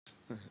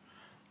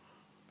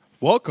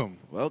Welcome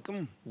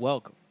Welcome,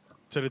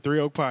 to the Three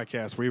Oak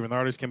Podcast, where even the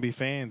artists can be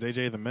fans.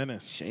 AJ the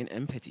Menace. Shane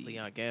M. Petty.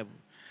 Leon Gabble.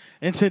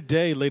 And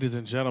today, ladies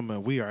and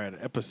gentlemen, we are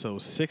at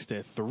episode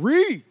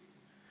 63.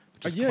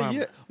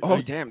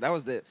 Oh, damn, that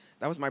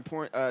was my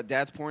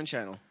dad's porn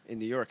channel in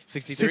New York.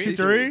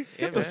 63? Yeah,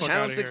 Get the man. fuck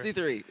Channel outta here.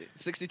 63.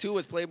 62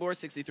 was Playboy.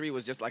 63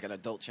 was just like an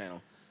adult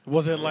channel.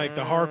 Was it like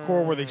the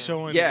hardcore where they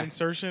showing Yeah.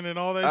 insertion and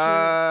all that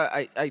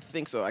I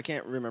think so. I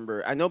can't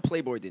remember. I know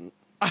Playboy didn't.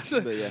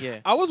 shit? But yeah. Yeah.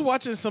 I was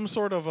watching some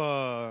sort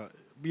of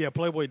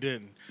Playboy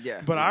didn't.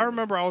 Yeah. But I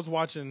remember I was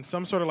watching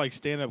some sort of like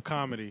stand-up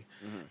comedy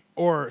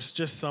or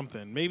just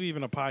something, maybe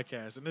even a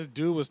podcast. And this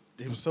dude was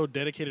so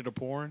dedicated to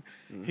porn.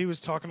 He was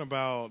talking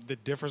about the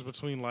difference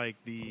between like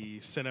the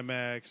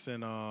Cinemax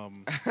and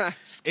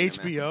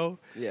HBO.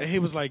 Yeah. And he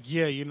was like,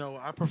 yeah,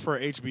 I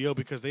prefer HBO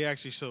because they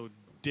actually show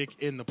dick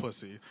in the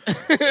pussy. and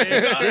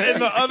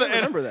the other, I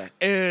remember that.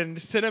 And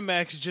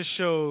Cinemax just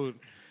showed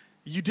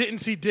you didn't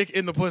see dick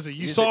in the pussy. You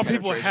didn't saw see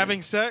people penetration.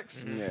 having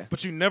sex, Yeah.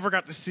 but you never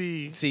got to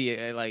see See,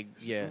 what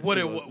see it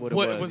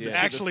was yeah.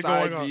 actually the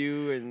side going on.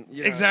 view and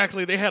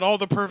Exactly. They had all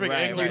the perfect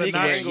Right, angles. right. and Unique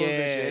not- angles and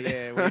shit.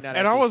 Yeah, where you're not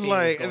And I actually was seeing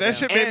what's like, going that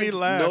shit down. made me and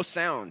laugh. no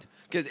sound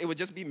because it would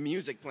just be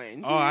music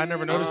playing. Oh, I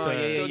never noticed that.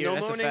 yeah, So yeah, no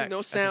that's a moaning, fact. no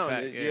That's a sound.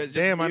 fact, It yeah. was just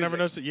Damn, I music. never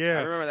noticed it. Yeah.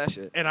 I remember that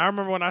shit. And I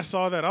remember when I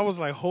saw that, I was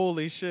like,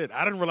 holy shit.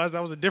 I didn't realize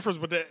that was the difference,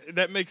 but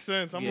that makes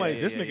sense. I'm Yeah, like,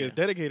 yeah, this yeah, nigga yeah. is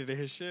dedicated to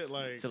his shit.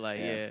 Like, To like,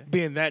 Yeah. yeah.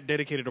 being that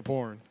dedicated to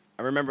porn.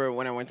 I remember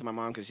when I went to my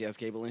mom because she has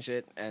cable and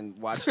shit and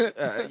watched.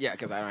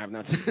 Because I don't have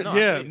nothing.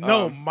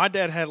 My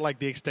dad had like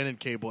the extended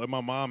cable, and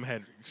my mom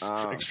had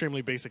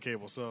extremely basic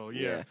cable. So,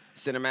 yeah.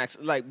 Cinemax.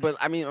 But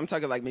I mean, I'm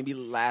talking like maybe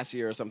last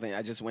year or something.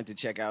 I just went to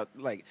check out,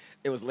 like,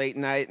 it was late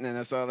night, and then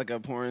I saw like a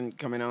porn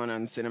coming on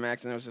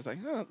Cinemax, and I was just like,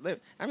 oh, I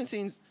haven't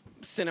seen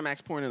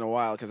Cinemax porn in a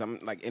while because I'm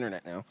like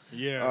internet now.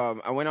 Yeah.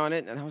 I went on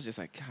it, and I was just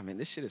like, God, man,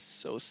 this shit is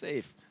so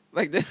safe.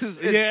 Like, this is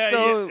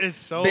it's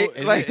so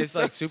It's like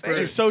super-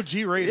 It's so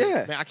G-rated.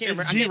 Yeah. Man, I It's can't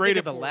remember. I can't think G-rated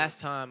of the porn.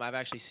 last time I've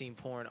actually seen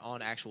porn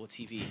on actual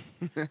TV.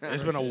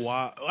 It's been a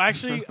while.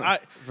 Actually,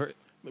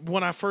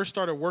 when I first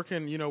started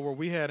working, where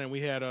we have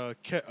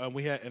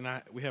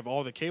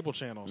all the cable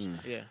channels.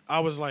 Yeah.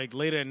 I was like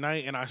late at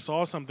night and I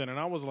saw something and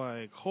I was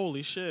like,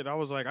 holy shit. I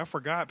was like, I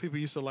forgot people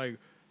used to like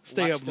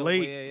stay Watch up the-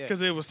 late yeah.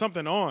 because it was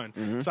something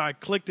on. So I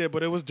clicked it,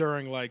 but it was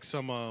during like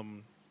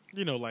some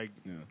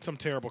some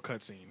terrible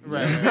cutscene.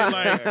 Right.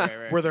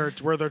 Like where they're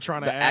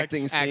trying to The act.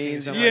 acting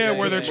scenes. something Yeah, like that.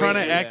 where they're Just trying to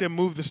wait, act yeah. and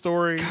move the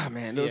story. God,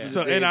 man, those Yeah. are So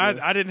the days, and man.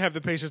 I didn't have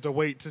the patience to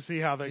wait to see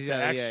how the Yeah,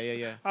 action.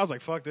 yeah. I was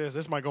like, fuck this.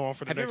 This might go on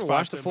for the Have you next ever 5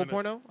 watched the 10 full minutes.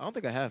 porno? I don't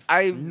think I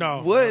have.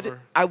 No, would. never.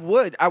 I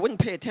would. I wouldn't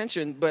pay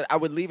attention, but I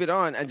would leave it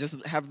on and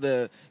just have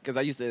because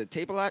I used to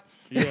tape a lot.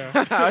 Yeah.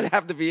 I would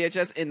have the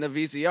VHS in the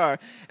VCR,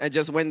 and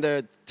just when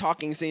the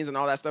talking scenes and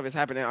all that stuff is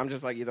happening, I'm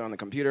just like either on the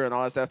computer and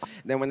all that stuff.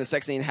 Then when the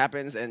sex scene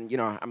happens, and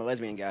I'm a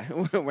lesbian guy,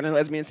 when a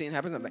lesbian scene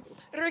happens, I'm like,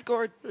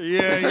 record.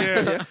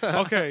 Yeah.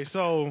 Okay,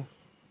 so,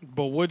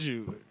 but would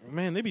you?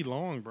 Man, they be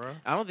long, bro.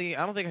 I don't think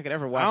I could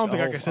ever watch. I don't the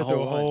think I whole- could sit a through a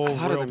one. whole lot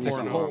of real them used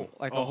to porno. be long.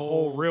 Like a a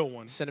whole real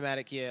one.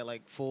 cinematic,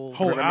 like full.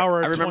 Whole remember- hour.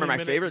 I remember 20 my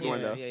minute- favorite yeah,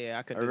 one though. Yeah,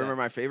 I could. I remember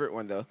my favorite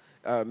one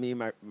though. Me,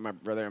 my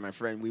brother, and my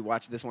friend. We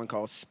watched this one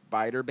called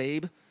Spider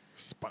Babe.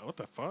 What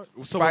the fuck?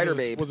 So Spider was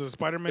it, Babe. Was it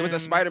Spider-Man? It was a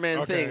Spider-Man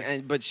Okay.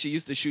 thing, but she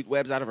used to shoot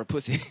webs out of her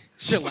pussy.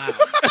 Chill out.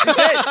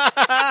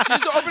 She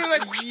used to open it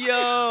like,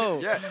 Yo.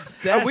 yeah.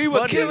 That's And we were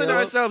funny, killing bro.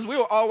 ourselves. We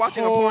were all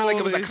watching a porn like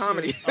it was a Holy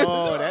comedy.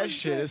 Oh, that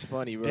shit is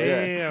funny, bro.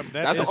 Damn,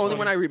 That's the is only funny.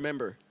 one I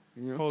remember.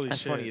 Holy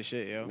That's shit. funny as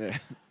shit, yo. Yeah.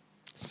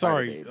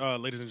 Sorry, Spider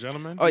ladies and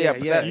gentlemen. Oh yeah,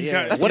 Yeah, You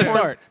got- That's What the a porn-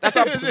 start. That's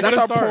our What a that's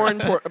our start. porn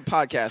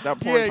podcast. Our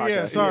porn podcast.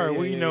 Yeah. Sorry, yeah,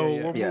 we yeah,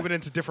 we're yeah. moving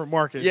into different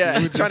markets. Yeah,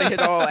 We trying to hit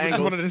all we just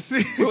angles. wanted to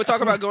see. We were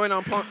talking about going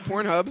on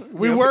Pornhub.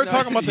 We You know, were but no-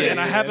 talking about that, and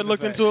I yeah, haven't that's a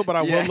looked fact. into it, but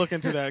I Yeah. will look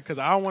into that because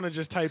I want to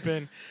just type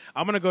in.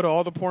 I'm gonna go to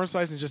all the porn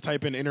sites and just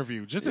type in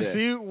interview just to Yeah.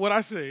 see what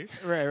I see.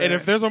 Right, And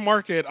if there's a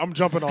market, I'm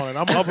jumping on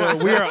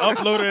it. We are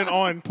uploading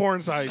on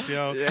porn sites,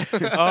 yo.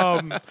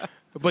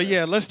 But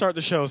yeah, let's start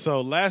the show.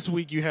 So last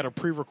week you had a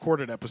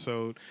pre-recorded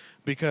episode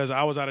because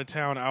I was out of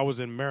town. I was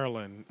in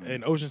Maryland,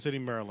 in Ocean City,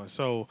 Maryland.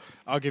 So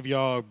I'll give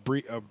y'all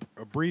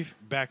a brief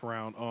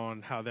background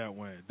on how that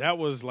went. That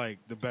was like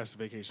the best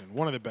vacation,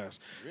 one of the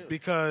best,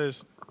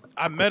 because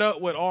I met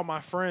up with all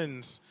my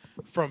friends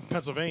from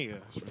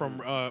Pennsylvania,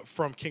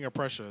 from King of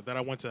Prussia, that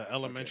I went to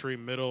elementary,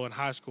 middle, and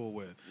high school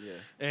with. Yeah.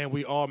 And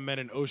we all met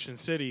in Ocean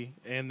City.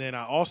 And then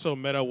I also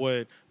met up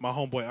with my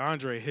homeboy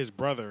Andre, his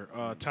brother,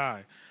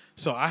 Ty.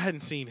 So I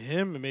hadn't seen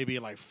him in maybe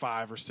like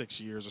 5 or 6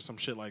 years or some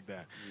shit like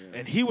that. Yeah.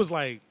 And he was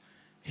like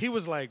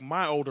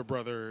my older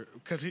brother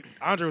because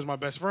Andre was my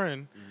best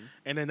friend.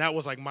 And then that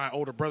was like my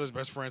older brother's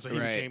best friend. So he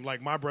Right. became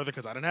like my brother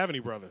because I didn't have any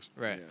brothers.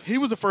 Right. Yeah. He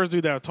was the first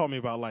dude that taught me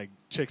about like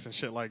chicks and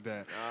shit like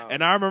that. Oh.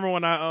 And I remember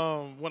when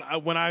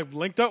I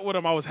linked up with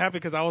him, I was happy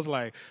because I was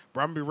like,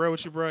 bro, I'm gonna be real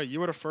with you, bro.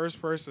 You were the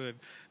first person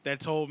that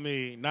told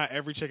me not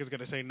every chick is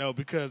gonna say no,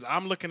 because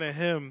I'm looking at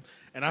him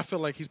and I feel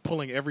like he's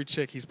pulling every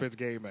chick he spits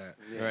game at.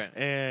 Yeah. Right.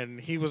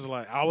 And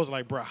I was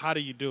like, bro, how do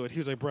you do it? He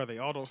was like, bro, they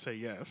all don't say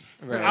yes.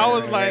 Right, I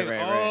was right, like,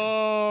 right,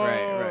 oh.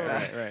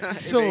 Right.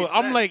 So makes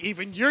I'm sense. like,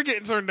 even you're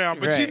getting turned down,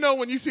 but you Right. know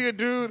when you see a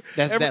dude,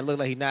 That look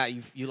like he not.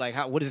 You like,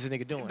 what is this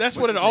nigga doing? that's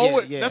what it What's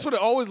always. yeah. That's what it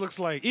always looks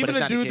like. Even it's a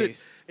not the dude that,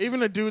 case.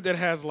 even a dude that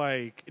has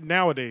like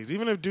nowadays,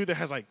 even a dude that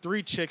has like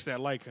 3 chicks that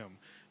like him,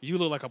 you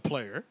look like a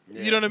player.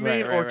 Yeah. You know what I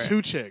mean? Right, or right.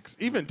 2 chicks.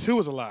 Even 2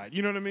 is a lot.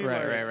 You know what I mean?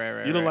 Right, Like,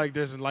 right, You look right. like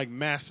this like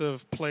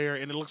massive player,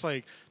 and it looks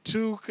like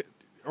 2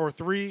 or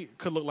 3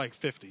 could look like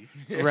 50.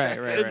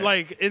 right.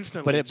 Like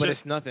instantly. But Just-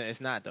 it's nothing.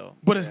 It's not though.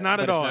 But it's not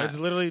But at it's all. not. It's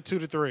literally 2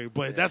 to 3.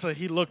 But that's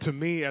he looked to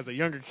me as a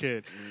younger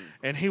kid,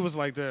 and he was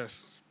like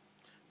this,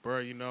 bro.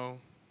 You know,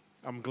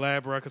 I'm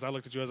glad, bro, because I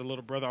looked at you as a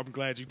little brother. I'm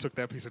glad you took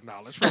that piece of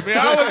knowledge from me.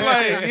 I was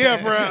like,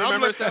 yeah, bro.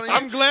 Remember us telling you?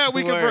 I'm glad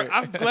we Word.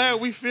 I'm glad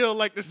we feel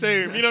like the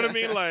same. You know what I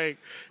mean? Like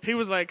he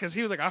was like, because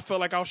he was like, I felt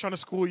like I was trying to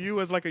school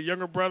you as like a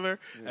younger brother,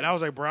 and I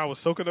was like, bro, I was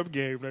soaking up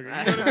game,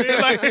 nigga. You know what I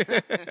mean?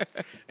 Like,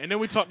 and then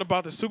we talked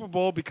about the Super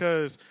Bowl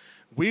because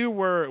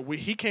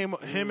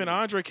him and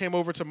Andre came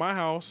over to my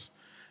house.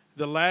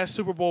 The last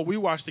Super Bowl we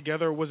watched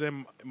together was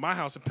in my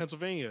house in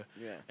Pennsylvania.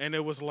 Yeah. And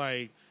it was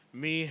like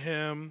me,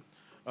 him,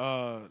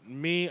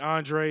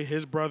 Andre,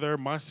 his brother,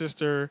 my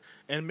sister,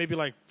 and maybe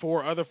like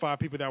 5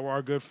 people that were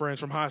our good friends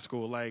from high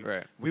school. Like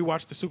Right. we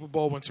watched the Super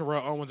Bowl when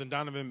Terrell Owens and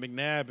Donovan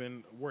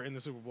McNabb were in the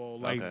Super Bowl.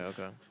 Like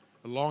Okay.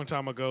 a long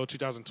time ago,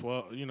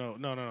 2012.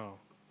 No,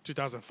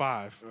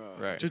 2005.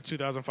 Right.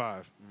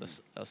 2005.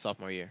 A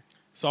sophomore year.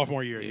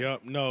 Sophomore year.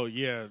 Yep. No.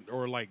 Yeah.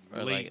 Or like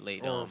Or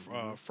late or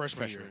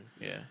freshman year.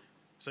 Yeah.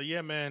 So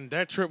yeah, man,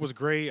 that trip was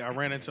great. I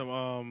ran into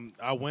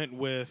I went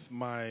with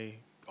my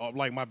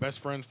best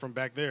friends from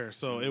back there.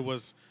 So it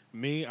was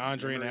me,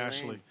 Andre, and Memory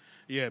Ashley. lane.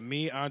 Yeah,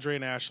 me, Andre,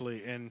 and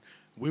Ashley, and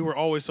we were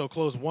always so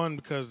close. One,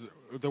 because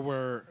there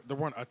weren't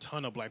a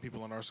ton of black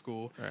people in our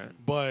school, Right.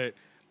 but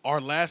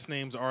our last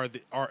names our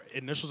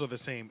initials are the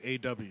same,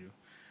 AW.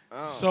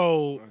 Oh, So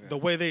okay. the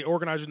way they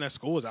organized in that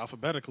school was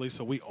alphabetically,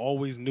 so we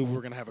always knew we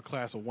were gonna have a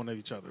class of one of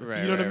each other. Right,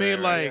 you know what I right,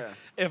 mean? right, Like right.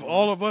 if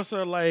all of us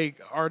are like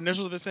our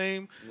initials are the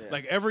same, Yeah.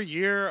 like every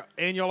year,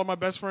 and y'all are my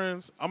best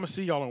friends, I'm gonna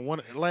see y'all in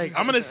one. Like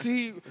I'm gonna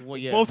see Well,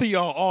 yeah. both of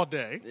y'all all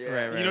day.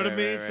 Yeah. Right, You know what I right,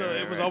 mean? right, So right,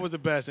 it was right. always the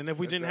best. And if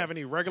we That's didn't dope. have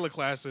any regular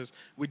classes,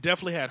 we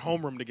definitely had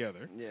homeroom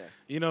together. Yeah.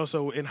 You know,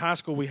 so in high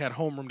school we had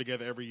homeroom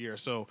together every year.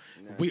 So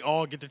Nice. we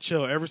all get to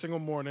chill every single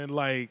morning.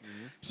 Like,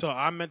 so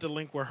I meant to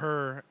link with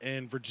her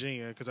in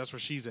Virginia because that's where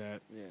she's at.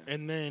 Yeah.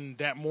 And then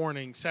that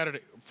morning,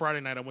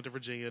 Friday night, I went to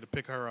Virginia to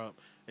pick her up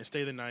and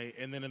stay the night.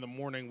 And then in the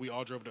morning, we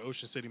all drove to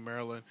Ocean City,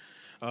 Maryland.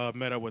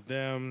 Met up with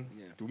them.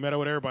 Yeah. We met up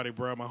with everybody,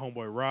 bro. My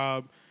homeboy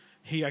Rob.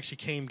 He actually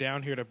came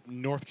down here to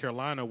North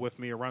Carolina with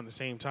me around the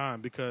same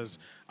time because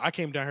I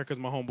came down here because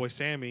my homeboy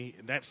Sammy.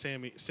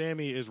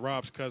 Sammy is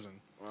Rob's cousin.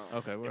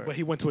 Okay. Word. But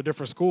he went to a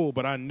different school.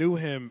 But I knew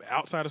him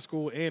outside of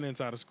school and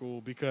inside of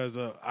school because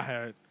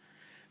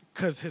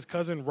because his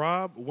cousin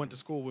Rob went to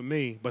school with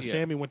me, but Yeah.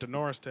 Sammy went to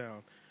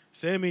Norristown.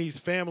 Sammy's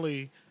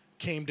family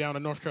came down to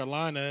North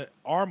Carolina.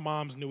 Our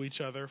moms knew each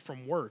other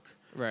from work.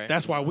 Right.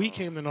 That's why we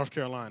came to North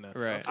Carolina.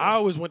 Right. I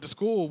always went to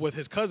school with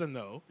his cousin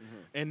though,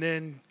 and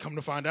then come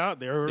to find out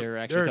They're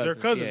actually they're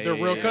cousins. cousins. Yeah, They're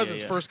yeah, real yeah,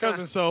 cousins, yeah. first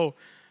cousins. So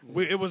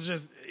it was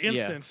just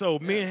instant. Yeah. So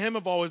me and him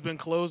have always been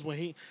close.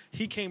 When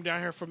he came down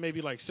here for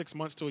maybe like 6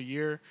 months to a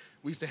year,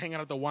 we used to hang out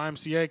at the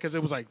YMCA because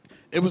it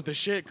was the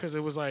shit because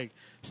it was like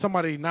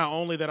somebody not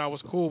only that I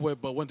was cool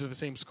with but went to the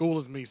same school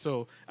as me.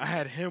 So I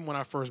had him when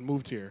I first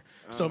moved here.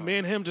 So me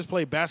and him just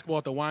played basketball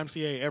at the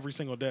YMCA every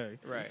single day.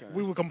 Right. Okay.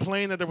 We would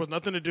complain that there was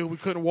nothing to do. We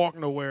couldn't walk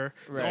nowhere.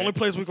 Right. The only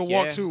place we could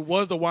walk Yeah. to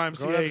was the Growing up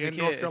YMCA as a in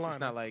kid, North Carolina.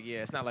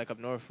 it's not like up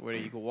north where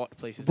you can walk to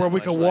places. Where that we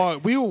much, could like-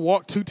 walk. We would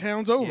walk 2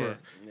 towns over.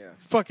 Yeah.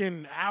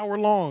 Fucking hour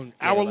long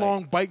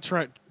bike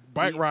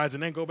We- rides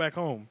and then go back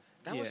home.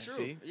 That was Yeah, true.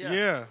 see? Yeah.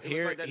 It was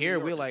Here, like that in here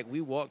New York. we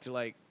walk to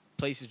like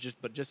places just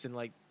in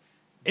like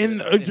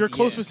In your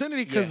close yeah.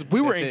 vicinity, because Yeah,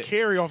 we were that's in it.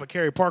 Cary off of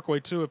Cary Parkway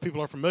too. If people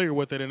are familiar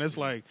with it, and it's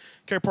like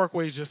Cary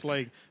Parkway is just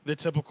like the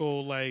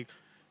typical like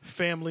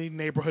family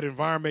neighborhood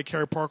environment.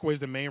 Cary Parkway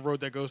is the main road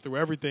that goes through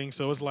everything.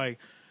 So it's like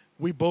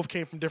we both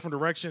came from different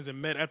directions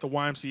and met at the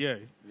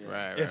YMCA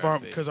Yeah.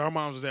 right. because our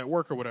moms was at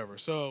work or whatever.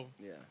 So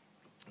Yeah.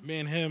 me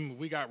and him,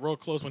 we got real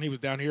close when he was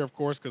down here, of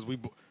course, because we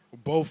were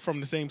both from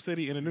the same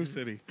city in a new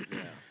city. Yeah.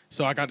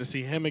 So I got to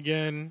see him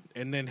again,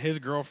 and then his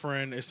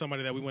girlfriend is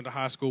somebody that we went to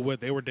high school with.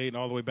 They were dating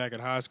all the way back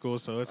at high school,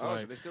 so it's Oh, so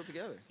like, they're still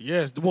together.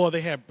 yes. Well,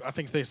 I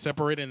think they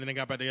separated and then they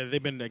got back together.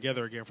 They've been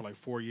together again for like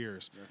 4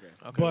 years.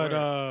 Okay. Okay, But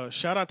word.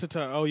 shout out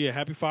to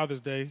Happy Father's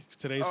Day.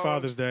 Today's Oh,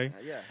 Father's Day.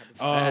 Yeah.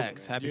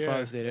 Facts. Happy yeah.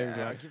 Father's Day to Yeah,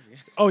 everybody. I'll give you-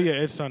 Oh yeah,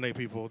 it's Sunday,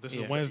 people. This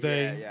Yeah. is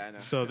Wednesday. Yeah, I know.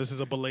 So this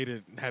is a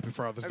belated Happy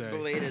Father's Day.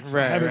 Belated.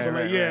 Right, Happy right, belated-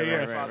 right, yeah, right, yeah.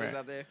 right, right, fathers right.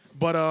 out there.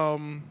 But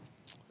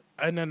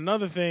and then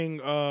another thing,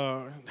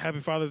 Happy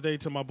Father's Day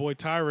to my boy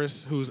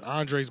Tyrus, who's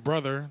Andre's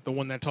brother, the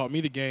one that taught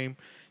me the game.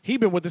 he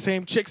been with the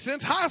same chick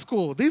since high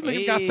school. These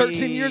niggas got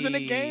 13 years in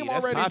the game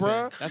That's already, poppin'.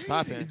 bro. That's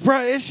popping. Bro,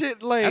 it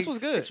shit like That's what's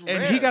good. It's and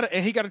rare. he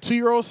got a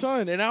 2-year-old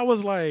son, and I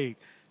was like,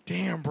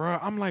 damn, bro.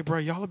 I'm like, bro,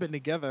 y'all have been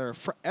together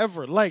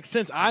forever. Like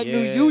since I knew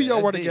you, y'all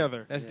that's were deep.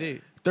 together. That's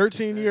deep.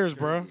 13 That's years, crazy.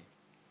 bro.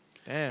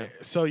 Damn.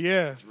 So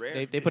yeah, It's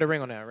rare. They put a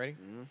ring on that already.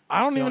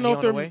 I don't He even on- know he if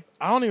on the they're. way?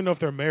 I don't even know if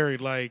they're married.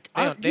 Like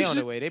They I, on, you they on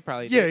should- the way. They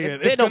probably Yeah, it, yeah,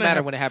 It it's don't gonna matter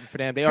happen. when it happened for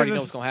them. They already 'Cause know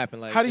it's- what's gonna happen.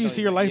 Like how do they you don't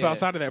see your even- life yeah.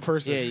 outside of that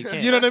person? Yeah, you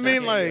can't. You know what I mean? You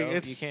can't, Like yo.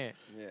 it's you can't.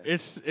 Yeah.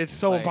 it's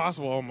so Like,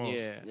 impossible almost.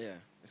 Yeah. Yeah.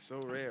 It's so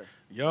rare.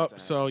 Yup.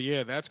 So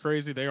yeah, that's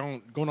crazy. They're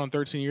going on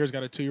 13 years.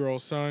 Got a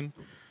 2-year-old son.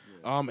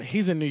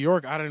 He's in New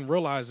York. I didn't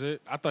realize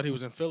it. I thought he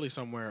was in Philly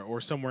somewhere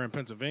or somewhere in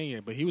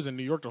Pennsylvania, but he was in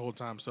New York the whole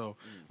time. So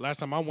last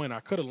time I went,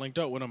 I could have linked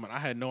up with him, and I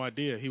had no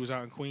idea he was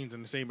out in Queens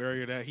in the same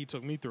area that he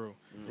took me through.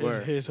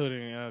 Word. His hood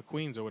in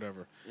Queens or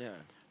whatever. Yeah.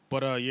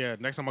 But yeah,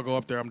 next time I go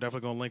up there, I'm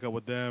definitely gonna link up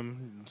with them,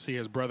 and see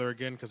his brother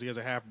again because he has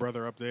a half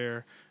brother up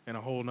there and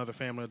a whole other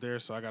family up there.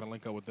 So I gotta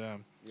link up with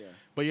them. Yeah.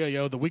 But yeah,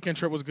 yo, the weekend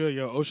trip was good.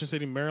 Yo, Ocean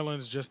City, Maryland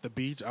is just the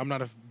beach. I'm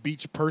not a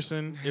beach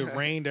person. It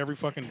rained every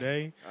fucking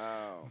day.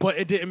 Oh. But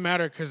it didn't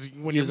matter because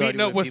when You you're was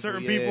meeting already up with with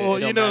certain people, yeah, people,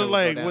 it you don't know, matter what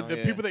like go with down, the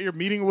yeah. people that you're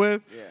meeting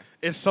with, Yeah.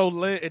 it's so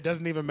lit. It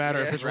doesn't even matter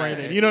if Yeah, it's right,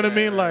 raining. You know what I right,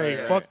 mean? right, Like,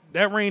 right. fuck,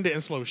 that rain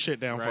didn't slow shit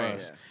down for Right.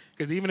 us. Yeah.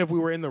 Because even if we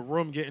were in the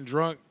room getting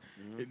drunk,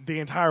 the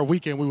entire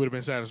weekend we would have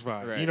been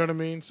satisfied. Right. You know what I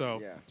mean? So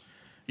Yeah.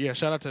 yeah,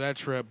 shout out to that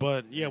trip.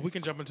 But yeah, we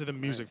can jump into the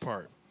music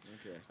part.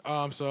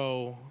 Okay.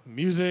 So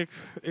music,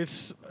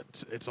 it's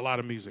a lot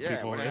of music, Yeah,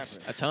 people. what It's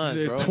happened? A tons,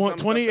 the bro. Some stuff that I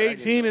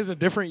 2018 didn't is a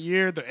different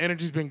year. The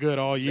energy's been good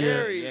all year.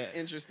 Very Yeah.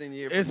 interesting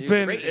year. For It's music.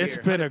 been Great it's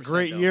year, been a 100%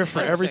 great though. year for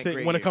 100% everything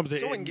great when it year. comes to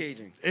So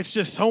engaging. It's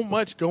just so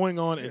much going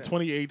on in Yeah.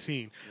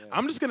 2018. Yeah.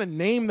 I'm just gonna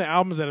name the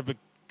albums that have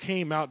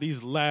came out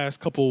these last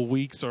couple of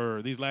weeks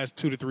or these last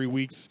 2 to 3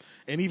 weeks,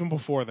 and even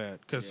before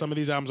that, because some of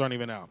these albums aren't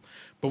even out.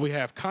 But we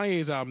have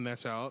Kanye's album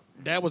that's out.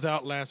 That was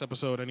out last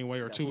episode anyway,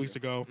 or 2 weeks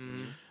ago.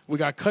 Mm-hmm. We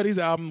got Cuddy's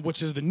album,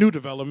 which is the new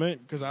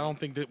development, because I don't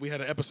think that we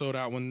had an episode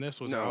out when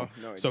this was No, out.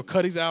 no, it So didn't.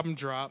 Cuddy's album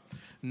dropped.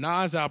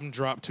 Nas' album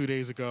dropped 2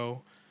 days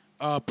ago.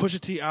 Pusha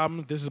T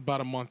album, this is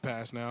about a month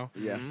past now.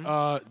 Yeah.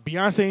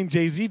 Beyonce and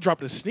Jay-Z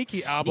dropped a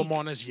Sneaky album Sneak.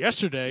 on us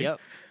yesterday, Yep.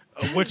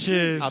 Which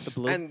is Out the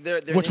blue. And they're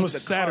Which named was the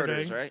Saturday.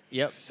 Carters, right?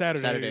 Yep.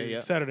 Saturday.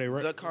 Yep. Saturday,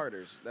 right? The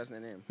Carters. That's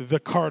their name. The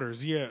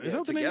Carters, yeah. Is that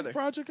what the name of the together.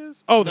 project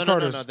is? Oh, the no, no,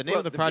 Carters. no. The name Well,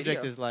 of the the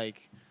project video. is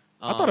like.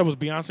 I thought it was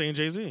Beyonce and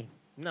Jay-Z.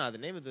 No, the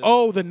name of the.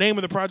 Oh, the name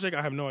of the project?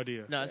 I have no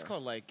idea. No, it's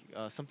called like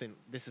something.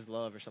 This is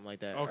love or something like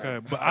that. Okay,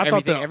 but I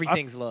thought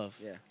everything's love.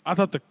 Yeah. I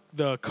thought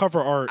the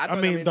cover art. I thought,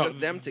 I mean, just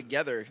them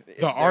together.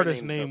 the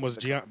artist's name was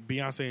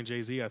Beyonce and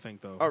Jay-Z. I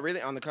think though. Oh,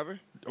 really? On the cover?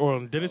 Or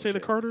did it say the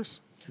shit. Carters?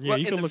 Yeah, well,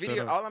 you in can the look video,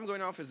 that up. all I'm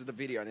going off is the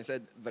video, and it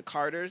said the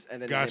Carters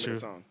and then Got the name you. of the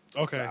song.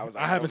 Okay, So was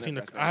like, I haven't don't seen know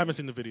the if that's I haven't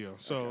seen the video,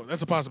 so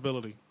that's a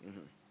possibility.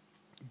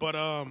 But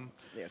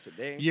Yeah, so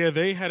they. yeah,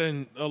 they had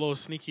a little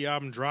sneaky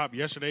album drop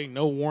yesterday,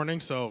 no warning.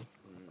 So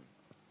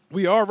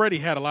we already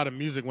had a lot of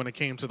music when it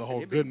came to the whole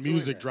They've been good doing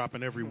music that.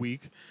 dropping every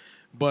week,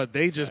 but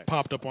they just Facts.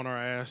 popped up on our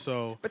ass.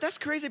 So But that's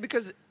crazy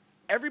because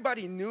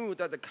everybody knew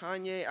that the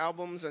Kanye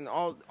albums and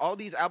all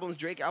these albums,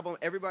 Drake album,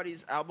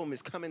 everybody's album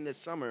is coming this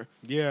summer.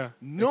 yeah,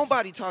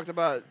 Nobody talked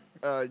about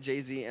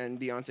Jay-Z and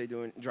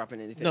Beyonce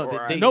dropping anything. No,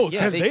 or they, No,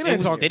 yeah, 'cause they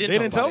didn't talk- They they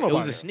didn't didn't talk tell about it. It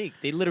was nobody. a sneak.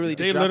 They literally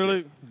they just dropped literally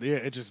it. yeah,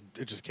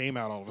 it just came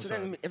out all of a So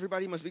sudden. then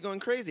everybody must be going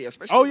crazy,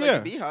 especially Oh, like yeah.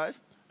 the Beehive.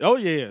 Oh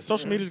yeah,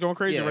 social media's going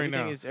crazy Yeah, right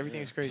everything now.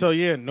 everything's crazy. So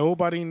yeah,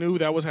 nobody knew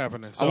that was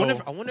happening. So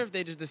I wonder if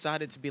they just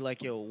decided to be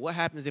like, yo, what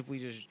happens if we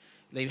just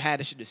they had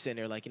this shit to sit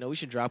there like, you know, we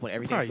should drop when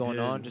everything's Probably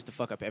going on did. just to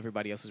fuck up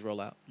everybody else's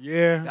rollout.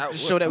 yeah, That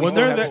Just show that we When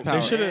still they're have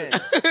that- this they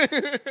power.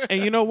 should've-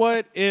 and you know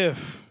what?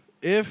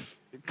 If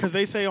because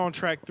they say on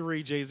track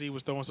 3, Jay-Z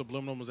was throwing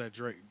subliminals at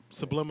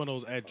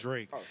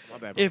Drake. My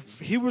bad, bro. If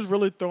he was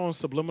really throwing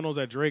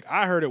subliminals at Drake,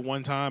 I heard it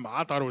one time.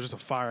 I thought it was just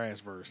a fire ass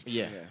verse.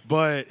 yeah.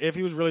 But if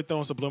he was really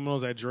throwing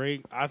subliminals at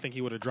Drake, I think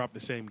he would have dropped the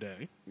same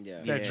day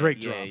Yeah. that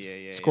Drake yeah, drops.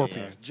 yeah, Scorpion.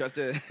 yeah. Just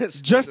to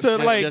Just to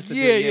like, just to do-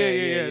 yeah.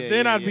 yeah,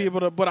 Then I'd be yeah. able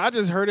to. But I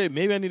just heard it.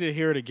 Maybe I need to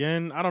hear it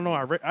again. I don't know.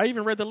 I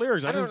even read the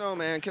lyrics. I just, don't know,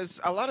 man, because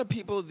a lot of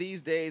people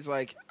these days,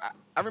 like,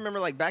 I remember,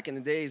 like, back in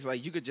the days,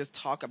 like, you could just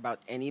talk about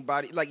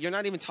anybody. Like, you're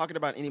not even talking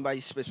about anybody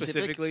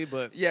Specifically,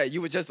 but Yeah,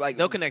 you would just, like,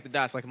 they'll connect the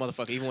dots like a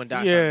motherfucker, even when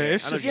dots Yeah, aren't there.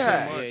 it's I know just what you're so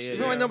yeah, saying. much.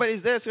 even when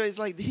nobody's there. So it's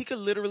like he could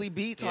literally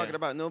be talking Yeah.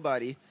 about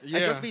nobody Yeah.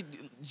 and just be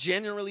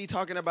generally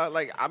talking about,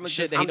 like, I'm Shit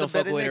just that he I'm the don't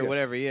fuck better with or nigga.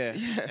 whatever, yeah.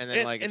 And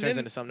then like it And turns then-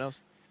 into something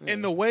else.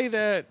 And the way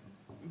that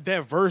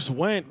verse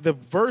went, the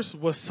verse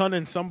was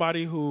sunning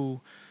somebody who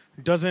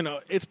doesn't.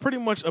 It's pretty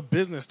much a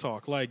business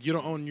talk. Like you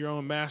don't own your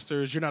own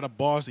masters. You're not a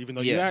boss, even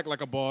though you Yeah. act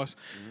like a boss.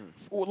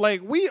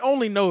 Like we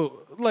only know,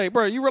 like,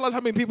 bro, you realize how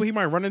many people he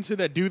might run into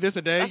that do this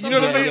a day. That's you know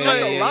what I mean? yeah,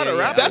 That's Like, a lot of yeah.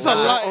 rappers. That's a that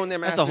lot. Own their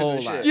That's a masters whole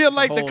and lot. shit. yeah, It's a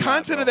like the whole lot,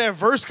 content of bro. that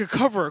verse could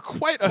cover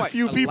quite a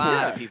few a people.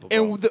 lot of people, bro.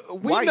 And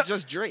we Why know,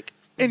 just Drake?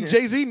 and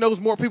Jay-Z knows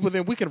more people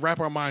than we can wrap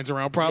our minds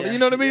around, probably. Yeah, You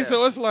know what I mean? yeah.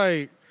 So it's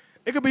like,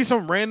 it could be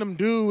some random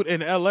dude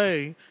in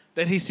L.A.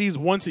 that he sees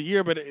once a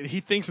year, but he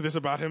thinks this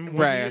about him.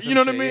 Once a year. Right. You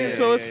know what I mean? Yeah,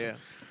 So yeah, it's yeah.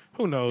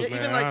 Who knows, Yeah, man?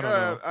 even I like don't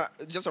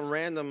know. just a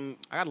random.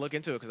 I gotta look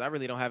into it because I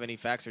really don't have any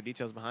facts or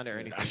details behind it or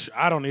anything.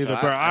 I don't either,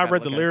 So bro. I I gotta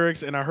read the look at it.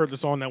 lyrics and I heard the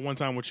song that one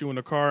time with you in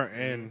the car,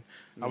 and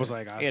I was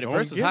like, I Yeah, the don't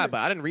verse was get hot, it. but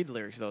I didn't read the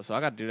lyrics though, so I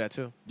got to do that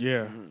too.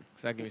 Yeah.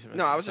 Cause that give me some.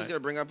 No, I was just insight. gonna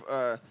bring up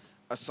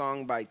a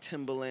song by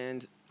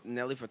Timbaland,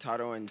 Nelly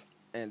Furtado,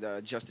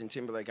 and Justin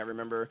Timberlake. I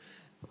remember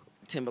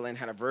Timbaland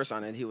had a verse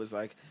on it. He was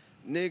like,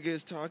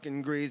 "Niggas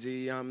talking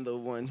greasy. I'm the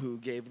one who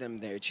gave them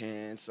their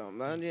chance." Something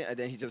like that. And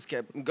then he just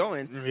kept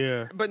going.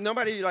 Yeah. But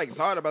nobody like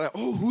thought about like,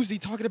 oh, who's he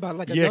talking about?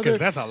 Like Yeah, because another.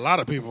 that's a lot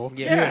of people.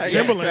 Yeah,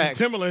 Timberland. facts.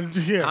 Timberland.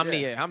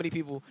 Yeah. How many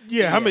people?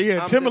 Yeah, I'm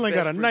the Timberland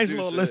got a best nice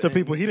little producer list of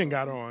people and- he didn't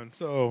got on.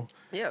 So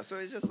Yeah, so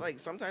it's just like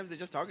sometimes they're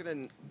just talking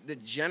in the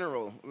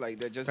general, like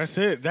they're just that's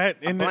it. That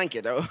a and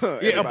blanket. yeah, a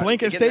Everybody.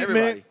 blanket They're getting statement.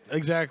 everybody.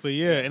 Exactly.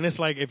 Yeah, and it's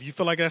like if you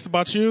feel like that's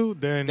about you,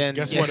 then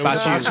guess yeah, what? it's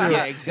It was about you.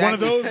 Yeah, exactly. One of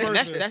those And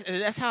verses.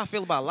 that's how I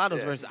feel about a lot of those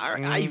Yeah. verses.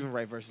 I even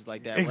write verses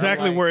like that.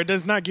 Exactly, where I'm where like, it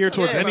does not gear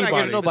towards yeah, it's not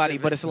anybody. geared to nobody,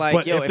 but it's like,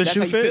 But yo, if if the that's shoe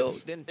how you feel,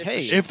 fits- then if hey,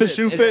 the shoe If the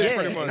shoe fits, fits, yeah,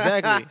 pretty much.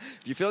 exactly.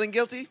 If you're feeling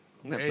guilty,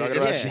 I'm talking Hey,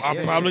 about yeah. shit. I'm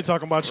Yeah. probably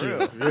talking about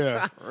you.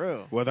 Yeah.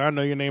 Real. Whether I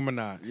know your name or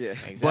not. Yeah.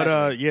 Exactly.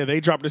 But yeah,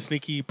 they dropped a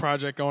sneaky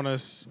project on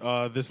us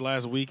this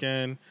last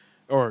weekend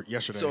or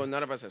yesterday. So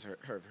none of us has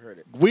heard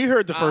it. We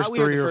heard the first we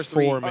heard three the or first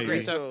three. four, Okay, maybe.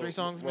 so- three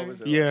songs, what maybe?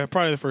 was it? Yeah,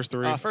 probably the first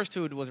three. First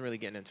two wasn't really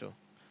getting into.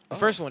 The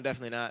first one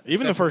definitely not.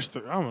 Even the Second- first,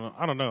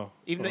 I don't know.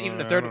 even the I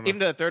don't third, know. even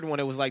the third one,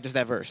 it was like just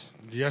that verse.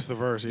 Yes, the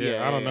verse. Yeah,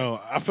 Yeah, I don't yeah.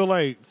 know. I feel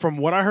like from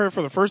what I heard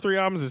for the first three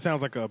albums, it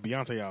sounds like a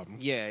Beyonce album,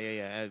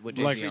 Yeah. With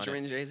Like- Jay-Z on it.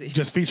 Featuring Jay-Z.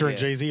 just featuring Yeah.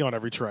 Jay-Z on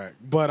every track.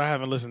 But I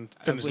haven't finished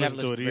we haven't listening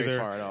to it listened very either,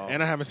 far at all.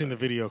 and I haven't seen the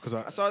video because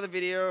I saw the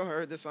video,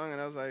 heard the song, and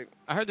I was like,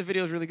 I heard the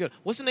video is really good.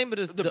 What's the name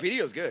of the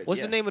video's good. What's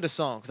yeah. the name of the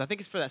song? Because I think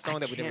it's for that song I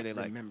that we didn't can't really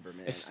like. remember,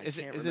 man. Is I it?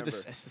 can't Is it? remember.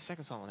 It's the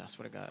second song. I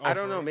swear to God. I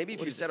don't know. Maybe if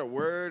What you is said a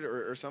word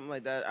or something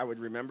like that, I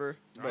would remember.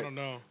 I don't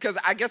know. Because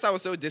I guess I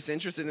was so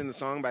disinterested in the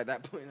song by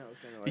that point. I was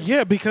kind of like,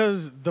 Yeah,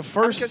 because the because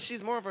first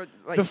she's more of a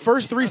like the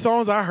first three she's-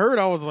 songs I heard,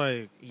 I was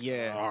like,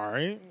 Yeah. all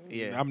right,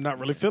 Yeah. I'm not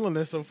really feeling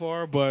this so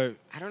far, but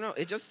I don't know.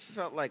 It just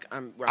felt like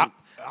I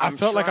I'm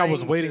felt like I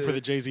was trying waiting to- for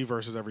the Jay-Z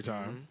verses every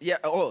time. Yeah.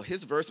 Oh,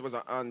 his verse was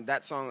on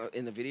that song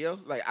in the video.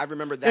 Like I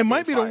remember that. It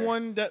might be being the fire.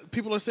 one that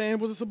people are saying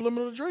was a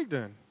subliminal to Drake.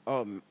 Then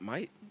Oh,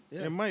 might.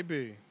 Yeah. it might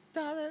be.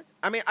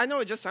 I mean, I know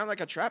it just sounded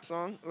like a trap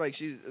song. Like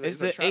It's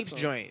a the trap Apes song.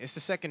 joint. It's the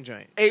second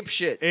joint. Ape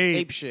shit.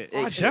 Ape shit. Oh,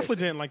 I Ape shit. definitely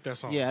didn't like that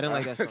song. Yeah, I didn't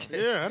like that song.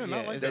 Yeah, I did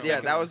not Yeah, like it's that. the Yeah,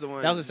 song. that was the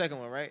one. That was the second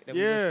one, right? That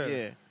we Yeah.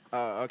 listened-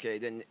 yeah. Okay,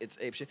 then it's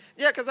ape shit.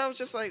 Yeah, because I was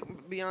just like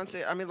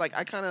Beyonce. I mean, like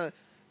I kind of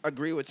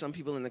agree with some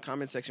people in the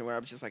comment section where I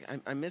was just like,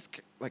 I miss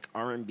like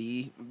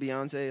R&B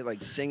Beyonce,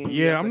 like singing.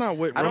 Yeah, Beyonce. I'm not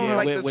with. I don't Yeah,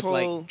 like with, this with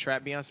whole. like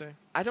trap Beyonce.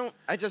 I don't.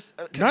 I just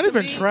 'cause Not to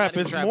even me- trap. Not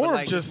even It's trap, more but of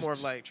like, just more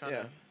of like trying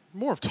Yeah. to.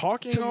 more of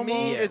talking. To almost.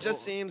 me, Yeah. it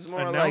just seems more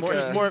Announcing. like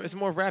It's more. It's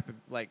more rapid.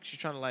 Like she's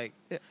trying to like.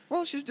 Yeah.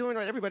 Well, she's doing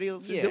what everybody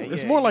else is Yeah, doing.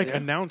 It's yeah, more like yeah.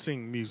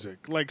 announcing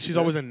music. Like she's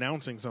Yeah. always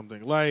announcing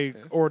something. Like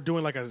or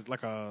doing like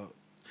a.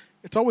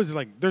 It's always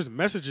like there's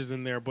messages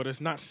in there, but it's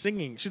not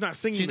singing. She's not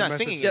singing. She's the not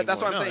messages. singing Yeah,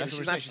 that's what I'm No, saying. that's what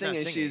She's we're not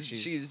saying. singing.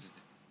 She's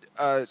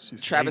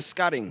She's Travis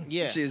Scotting.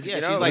 Yeah, she's yeah.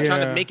 you know, She's like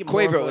trying Yeah. to make it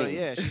more of a, Quavoing.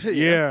 yeah. She's,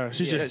 Yeah,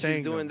 she's Yeah, just she's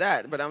saying doing them.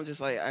 that, but I'm just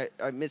like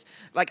I miss.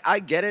 Like I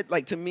get it.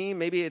 Like to me,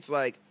 maybe it's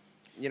like,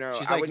 you know,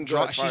 she's I like wouldn't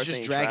go as far she's as just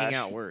saying dragging trash.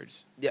 out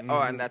words. Yeah.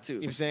 Oh, and that too. You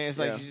know what I'm saying? It's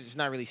like Yeah. she's just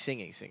not really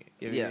singing.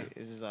 Yeah.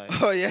 It's just like.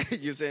 Oh yeah,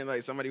 you're saying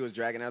like somebody was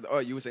dragging out. Oh,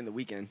 you were saying the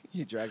weekend.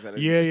 He drags out.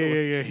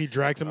 Yeah. He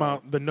drags him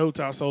out the notes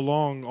out so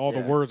long, all the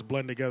Yeah. words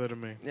blend together to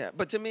me. Yeah,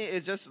 but to me,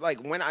 it's just like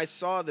when I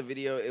saw the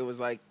video, it was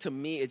like to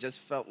me, it just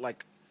felt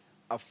like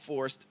a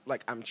forced.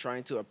 Like I'm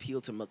trying to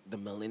appeal to the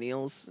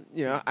millennials.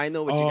 You know, I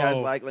know what you guys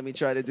Oh. like. Let me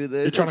try to do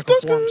this. You're trying to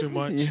Scoot, conform scoot. too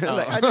much. Yeah, Oh.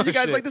 like, I know you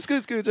guys Shit. like the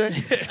scoot scoots, right?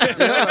 You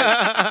know,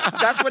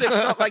 like, that's what it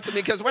felt like to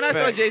me. Because when I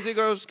saw Right. Jay Z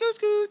go scoot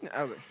scoot,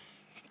 I was like.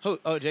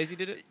 Oh, Jay-Z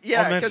did it.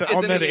 Yeah, On that because sa- it's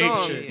on in the that ape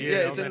song. shit. Yeah, Yeah,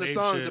 it's on in the that ape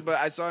songs. shit. But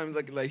I saw him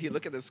like he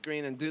look at the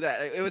screen and do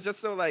that. It was just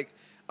so like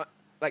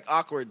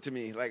awkward to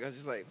me. Like I was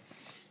just like,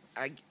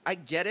 I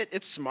get it.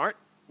 It's smart.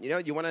 You know,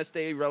 you want to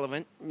stay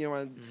relevant. You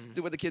want to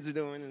do what the kids are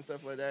doing and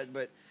stuff like that.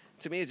 But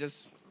to me, it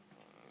just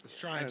It's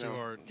I trying don't too know.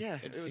 hard. Yeah,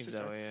 It was seems just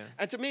that hard. way, yeah.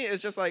 And to me,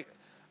 it's just like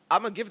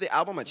I'm gonna give the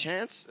album a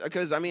chance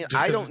because I mean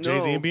Just I 'cause don't it's know.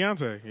 Jay-Z and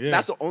Beyonce. Yeah.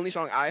 That's the only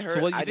song I heard. So,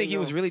 what I you think didn't he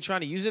was know. really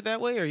trying to use it that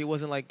way, or he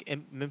wasn't like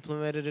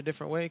implemented a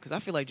different way? Because I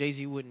feel like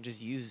Jay-Z wouldn't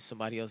just use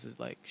somebody else's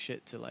like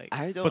shit to like.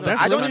 I don't But know. that's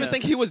I don't literally- even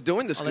think he was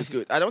doing the scoot Unless he-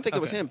 scoot. I don't think it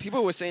was Okay. him.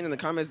 People were saying in the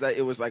comments that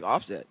it was like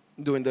Offset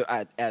doing the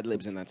ad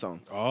libs in that song.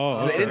 Oh,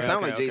 'Cause it didn't okay,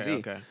 sound okay, like Jay Z,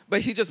 okay. but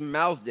he just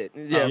mouthed it.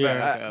 Yeah,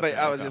 yeah. but Okay,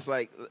 I was okay. just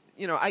like,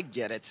 you know, I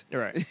get it.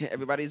 Right.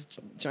 Everybody's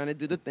trying to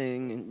do the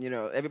thing, and you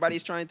know,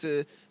 everybody's trying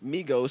to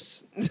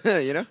Migos.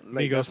 You know,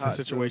 like, Migos that's the hot.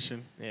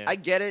 situation. Yeah. I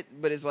get it,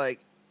 but it's like,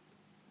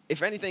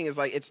 if anything, it's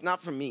like it's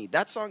not for me.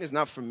 That song is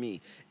not for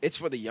me. It's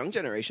for the young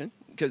generation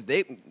because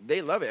they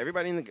love it.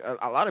 Everybody,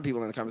 a lot of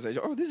people in the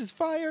conversation, oh, this is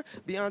fire,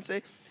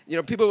 Beyonce. You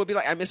know, people would be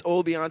like, I miss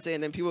old Beyonce,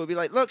 and then people would be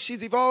like, look,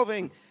 she's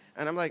evolving,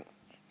 and I'm like,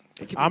 it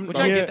could be I'm- Which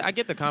both. I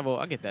get the convo.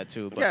 I get that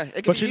too. But Yeah, it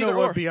could But be you know either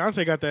what? or.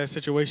 Beyonce got that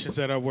situation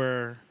set up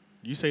where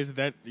you say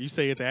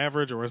it's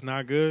average or it's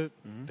not good.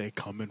 They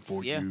coming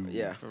for Yeah. you.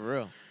 Yeah. for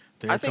real.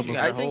 I Their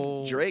think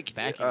whole Drake.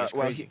 backing is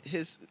Well, crazy.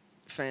 his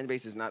fan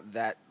base is not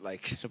that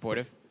like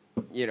supportive.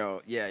 like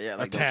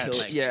Attached.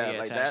 they'll kill,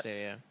 like attached that. there,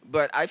 yeah.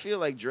 But I feel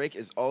like Drake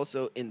is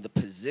also in the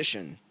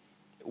position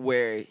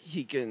where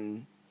he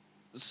can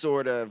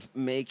sort of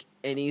make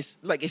any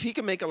like if he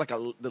can make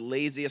the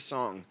laziest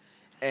song.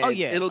 And Oh,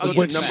 yeah. it'll Oh,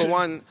 go yeah. to number Which-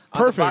 1.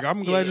 Perfect.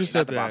 I'm glad you said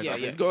not the that. box Yeah,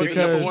 office. yeah. Go to Because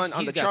number 1 on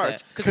He's the got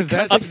charts. that. 'Cause Because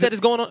that's- Upset is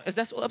going on.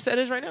 That's what Upset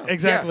is right now.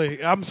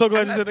 Exactly. I'm so glad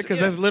you And said that because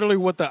yeah. that's literally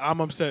what the I'm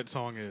Upset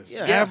song is.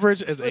 Yeah.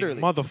 Average It's as a literally.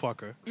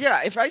 motherfucker.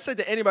 Yeah, if I said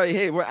to anybody,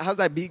 "Hey, how's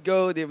that beat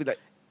go?" They'd be like,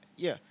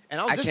 Yeah, and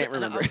I I can't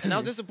remember. And I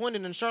was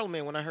disappointed in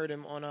Charlemagne when I heard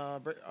him on. I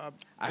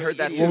heard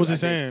that Idiot. too. What was he I think.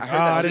 saying? I heard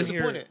Ah, that I I too. was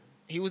didn't hear it. disappointed.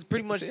 He was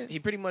pretty much. That's it. He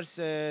pretty much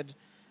said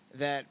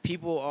that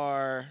people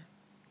are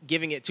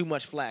giving it too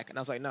much flack, and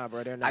I was like, nah,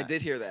 bro, they're not. I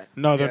did hear that.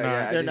 No, they're Yeah, not. yeah,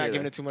 I They're did not hear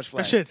giving that. it too much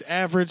flack. That shit's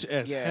average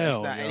as Yeah, hell. it's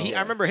not. yo. And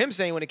I remember him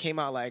saying when it came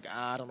out, like,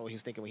 I don't know what he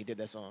was thinking when he did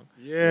that song.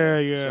 Yeah,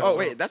 yeah. Oh So-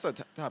 wait, that's a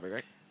topic,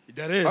 right?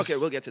 that is. Okay,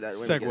 we'll get to that.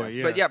 when we get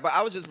Segue, there. yeah. But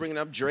I was just bringing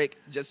up Drake,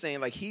 just saying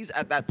like he's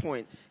at that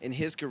point in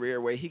his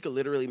career where he could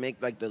literally make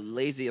like the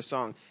laziest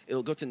song.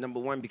 It'll go to number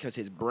 1 because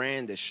his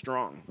brand is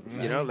strong.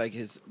 You know, like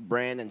his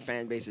brand and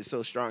fan base is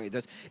so strong.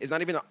 It's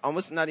not even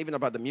almost not even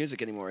about the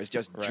music anymore. It's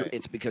just Right.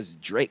 it's because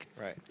Drake.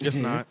 Right. It's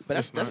not. But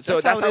It's not. So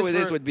that's how it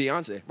is for- with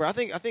Beyonce. Bro, I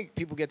think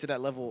people get to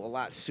that level a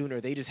lot sooner.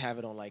 They just have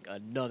it on like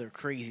another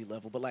crazy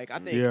level. But like I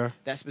think Yeah.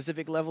 that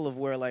specific level of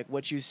where like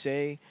what you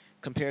say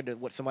compared to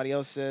what somebody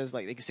else says,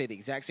 like they can say the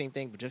exact same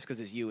thing, but just because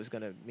it's you, it's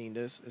gonna mean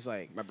this. It's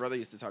like My brother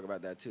used to talk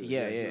about that too.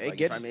 yeah. He was It like,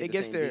 gets if I made it the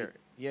gets same there.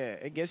 beat- Yeah,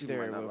 it gets people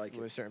there might not with, like it.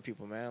 with certain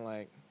people, man.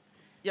 Like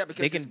Yeah,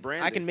 because they it's can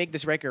branded. I can make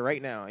this record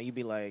right now, and you'd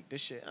be like,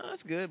 this shit, oh,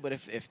 that's good. But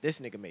if this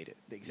nigga made it,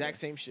 the exact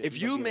same shit. If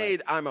you're you gonna be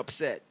made I'm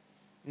upset,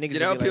 like, niggas you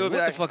know, gonna be people like, be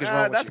what like, the fuck is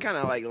wrong with that's you? kind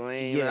of like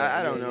lame. Yeah,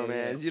 I don't yeah, know, yeah,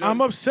 man. yeah. You know,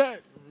 I'm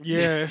upset.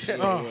 Yes. Yeah,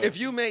 Oh. yeah. if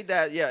you made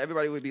that, yeah,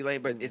 everybody would be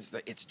lame. But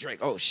it's Drake.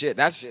 Oh shit,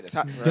 that shit is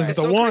hot. This is It's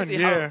the so one,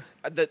 crazy how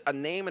yeah. a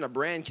name and a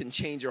brand can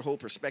change your whole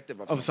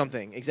perspective of Of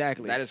something,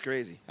 exactly. That is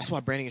crazy. That's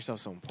why branding yourself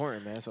is so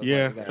important, man. So it's Yeah,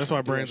 like you gotta that's why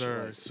do that brands shit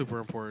are right. super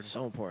important.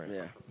 so important.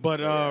 Yeah. But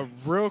Yeah.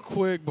 real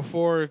quick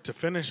before to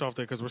finish off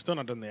there, because we're still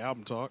not done the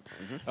album talk.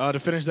 Mm-hmm. To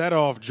finish that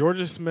off,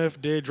 Georgia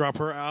Smith did drop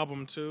her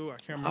album too. I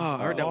can't remember. Oh,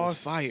 I heard that was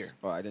Lost- fire.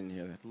 Oh, I didn't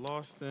hear that.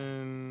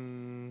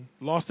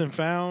 Lost and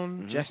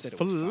Found. Jeff said it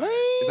was Flames. fire.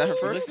 Is that her You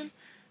first? listen?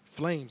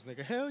 Flames,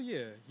 nigga. Hell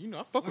yeah. You know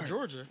I fuck with Word.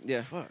 Georgia.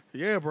 Yeah. Fuck.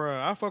 Yeah,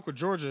 bro. I fuck with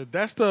Georgia.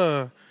 That's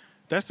the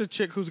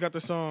chick who's got the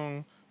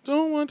song.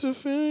 Don't want to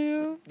feel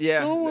you.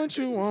 Yeah. Don't want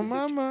you on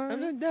my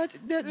mind.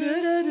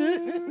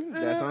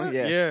 That song?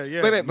 Yeah. Yeah,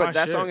 yeah. Wait, my but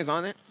that shit. song is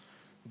on it?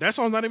 That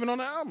song's not even on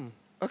the album.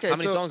 Okay, How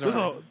many so, songs are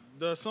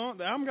This on it?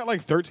 the album got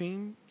like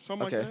 13,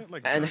 something Okay. like that.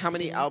 Like And how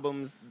many 13.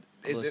 albums?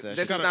 Is Listen, this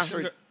she's is Got a- not she's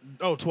her.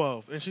 got-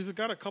 12. And she's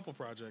got a couple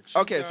projects.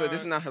 She's Okay, so got-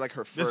 this is not her like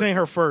her first. This ain't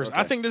her first. I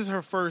Okay. think this is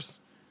her first.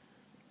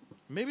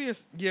 Maybe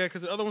it's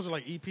because the other ones are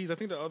like EPs. I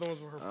think the other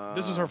ones were her.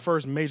 This was her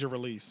first major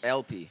release.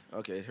 LP.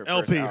 Okay, her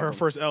LP, first her album.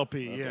 first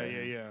LP.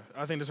 Okay. Yeah.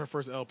 I think this is her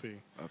first LP.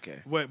 Okay.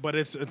 But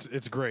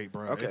it's great,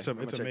 bro. Okay, It's I'm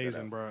gonna check that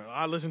amazing, out. bro.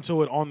 I listened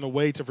to it on the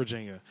way to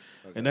Virginia,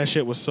 and that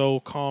shit was so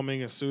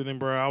calming and soothing,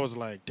 bro. I was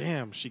like,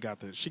 damn, she got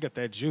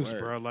that juice, Word.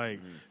 bro. Like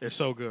it's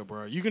so good,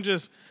 bro. You can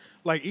just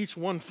like each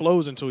one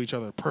flows into each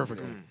other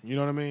perfectly. You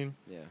know what I mean?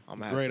 Yeah. I'm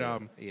gonna Great have to,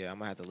 album. Yeah, I'm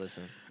gonna have to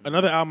listen.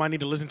 Another album I need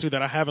to listen to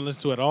that I haven't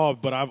listened to at all,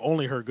 but I've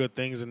only heard good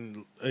things,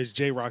 and is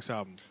J Rock's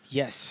album.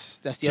 Yes,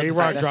 that's the J other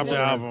Rock that's dropped the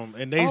the other- album,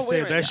 and they Oh, wait a said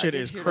minute. that I shit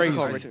did is hear What's it this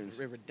called? crazy. on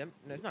iTunes.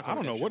 No, it's not I called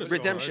don't know what it's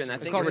Redemption, called. I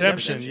It's think called it was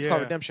Redemption. Redemption, It's called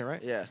yeah. Redemption,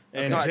 right? Yeah.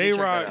 And No, I did J check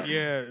that Rock, out.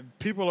 yeah,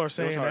 people are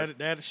saying hard.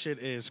 that shit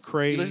is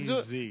listen to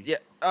crazy. it?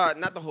 Yeah,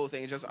 not the whole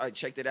thing. It's just I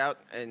checked it out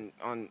and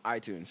on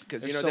iTunes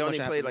because There's they so much only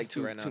I have played to like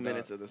listen to right now, two dog.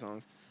 minutes of the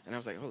songs, and I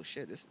was like, oh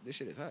shit, this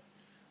shit is hot.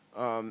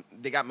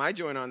 They got my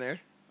joint on there.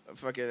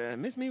 Fucking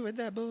miss me with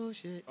that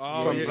bullshit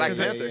from Black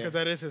Panther. because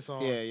that is his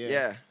song. Yeah.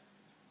 Yeah.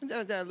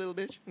 That little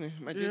bitch. My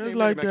Yeah, it's GT,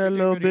 like my that GT,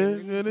 little my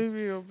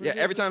bitch. Yeah,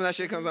 every time that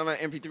shit comes on my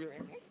MP3,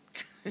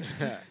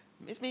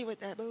 miss me with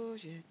that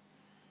bullshit.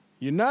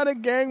 You're not a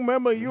gang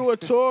member, you a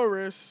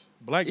tourist.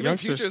 Black Even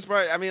youngsters. Future's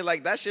part, I mean,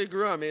 like that shit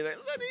grew on me. Like,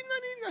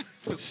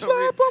 for some Slap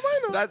reason.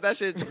 'em, I know. That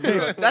shit, When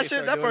that they shit,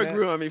 start that doing part that?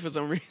 grew on me for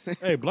some reason.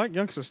 Hey, black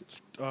youngsters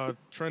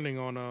trending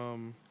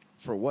on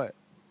For what?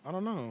 I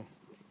don't know.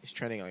 It's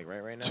trending like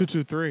right now.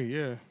 223,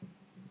 yeah.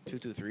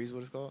 223 is what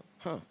it's called.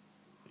 Huh?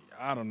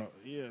 I don't know.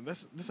 Yeah,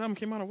 this album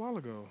came out a while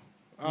ago.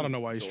 I don't know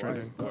why he's So why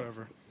trending. is-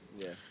 Whatever.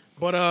 Yeah.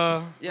 But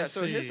Yeah, let's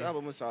so his see.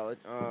 album was solid.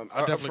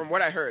 definitely- From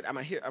what I heard, I'm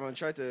gonna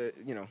try to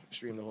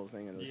stream the whole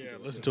thing and listen Yeah, to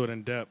it. listen to it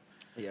in depth.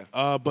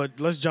 Yeah. But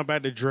let's jump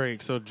back to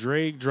Drake. So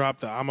Drake dropped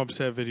the "I'm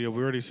Upset" video.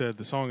 We already said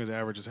the song is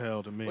average as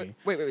hell to me.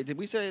 Wait. Did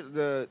we say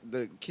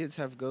the kids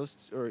have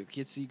ghosts or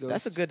kids see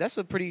ghosts? That's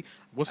a pretty.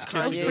 What's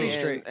Kanye Kids pretty Ghost?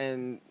 straight.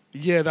 And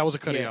Yeah, that was a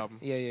Cudi yeah. album.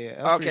 Yeah.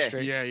 That was pretty Okay.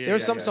 straight. Yeah, yeah, There were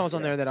yeah, some yeah, songs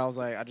on yeah. there that I was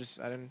like, I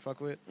didn't fuck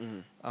with.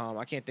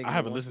 I can't think. I of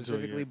haven't one listened to it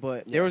specifically, yet. but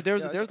Yeah. there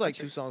Yeah, was like I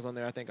two checked. songs on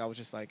there. I think I was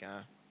just like,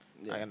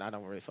 Yeah. I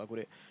don't really fuck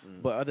with it.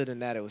 But other than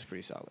that, it was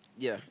pretty solid.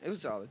 yeah, it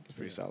was solid. It's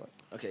pretty solid.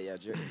 Okay, yeah,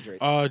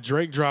 Drake.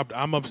 Drake dropped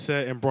 "I'm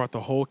Upset" and brought the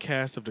whole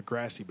cast of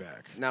Degrassi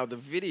back. Now the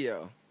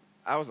video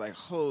I was like,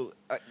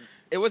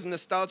 it was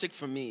nostalgic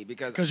for me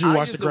because 'Cause you I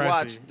watched used to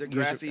watch Degrassi.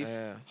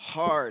 Degrassi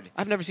hard.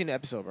 I've never seen the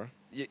episode, bro.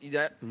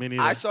 Me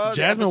neither. I saw the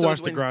Jasmine episodes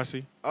watched when-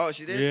 Degrassi. Oh,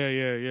 she did.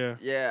 Yeah.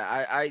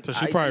 Yeah, I. So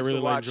she I probably used to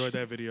really watch, enjoyed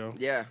that video.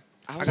 Yeah.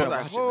 I was gotta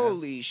like, watch it, man.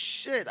 holy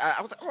shit!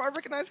 I was like, I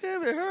recognize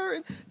him and her,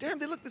 and damn,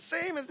 they look the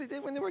same as they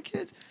did when they were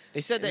kids.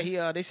 They said that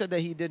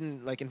he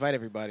didn't like invite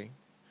everybody,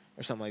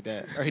 or something like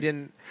that, or he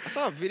didn't. I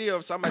saw a video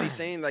of somebody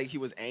saying like he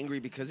was angry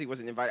because he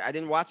wasn't invited. I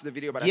didn't watch the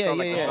video, but I saw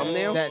like the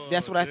thumbnail.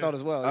 That's what I thought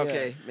as well.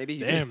 Okay, maybe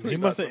he Damn, did. he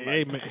must have.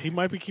 Hey, he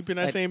might be keeping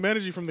that Like- same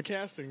energy from the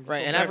casting,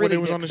 Right, and back I when really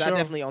he was did, on the 'cause show. I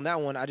definitely on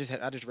that one. I just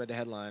read the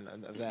headline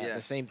of that, Yeah.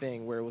 the same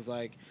thing where it was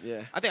like,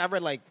 Yeah. I think I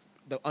read like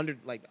the under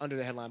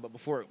the headline, but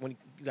before when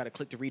you got to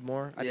click to read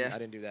more, I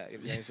didn't do that. You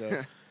know what I'm saying?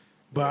 So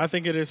But I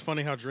think it is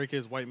funny how Drake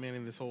is white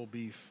manning this whole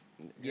beef.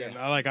 Yeah. And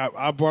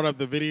I brought up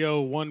the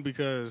video, one,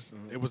 because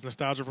it was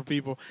nostalgia for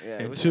people, Yeah,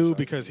 it and was two, nostalgia.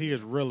 because he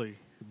is really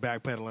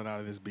backpedaling out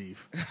of this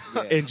beef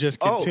Yeah. and just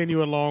Oh.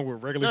 continue along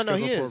with regular no,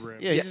 scheduled he is.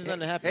 programs. Yeah, he's just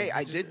letting it happen. Hey,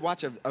 I did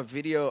watch a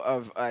video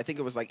of I think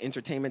it was like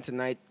Entertainment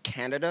Tonight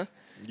Canada.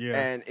 Yeah.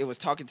 And it was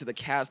talking to the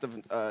cast of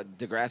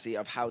Degrassi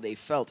of how they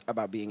felt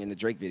about being in the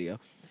Drake video,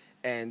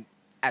 and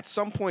at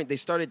some point they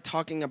started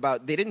talking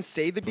about. They didn't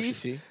say the Pusha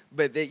beef, T?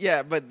 but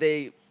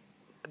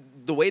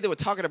the way they were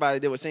talking about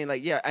it, they were saying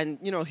like, yeah, and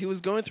he was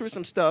going through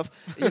some stuff.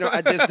 This big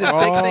thing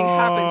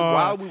happened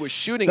while we were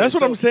shooting. That's it.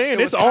 what I'm saying.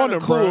 It was It's on kinda him,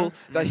 bro. cool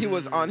that he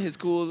was on his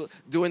cool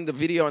doing the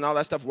video and all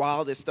that stuff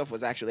while this stuff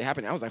was actually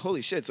happening. I was like,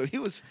 holy shit! So he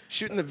was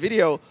shooting the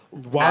video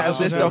While as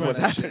this stuff was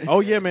happening. Oh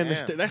yeah, man,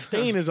 Damn. that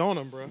stain is on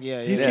him, bro.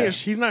 Yeah, He's yeah.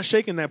 he's not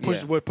shaking that push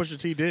Yeah. what Pusha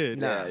T did.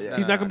 Nah,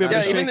 He's not gonna be able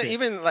Yeah, to shake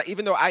it.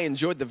 even though I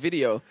enjoyed the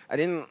video, I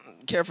didn't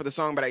care for the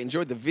song, but I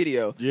enjoyed the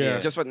video. Yeah.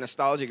 just for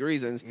nostalgic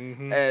reasons.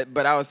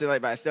 But I was still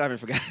like, but I still haven't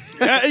forgotten.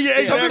 Yeah, Some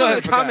exactly. people in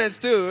the comments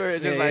too, were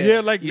just Yeah, like, Yeah,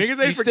 like You- niggas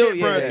you ain't still-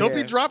 forget, bro. yeah, Don't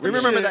be yeah. dropping.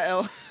 remember shit. that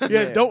L?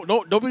 Yeah,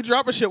 don't be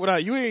dropping shit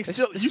without you ain't It's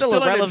still. still, You still a in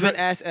that relevant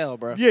dra- ass L,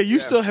 bro. Yeah, you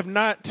still have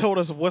not told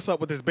us what's up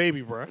with this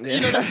baby, bro. You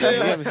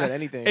haven't said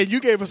anything. And you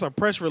gave us a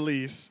press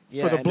release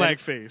Yeah, for the and then-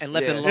 blackface. and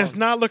left Yeah. it alone. It's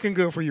not looking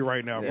good for you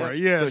right now, bro.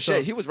 Yeah, So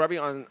shit, he was rubbing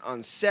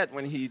on set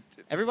when he.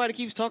 Everybody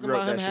keeps talking Wrote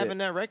about him that having shit.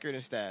 that record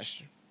and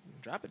stash.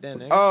 Drop it then,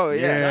 nigga. Oh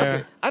yeah,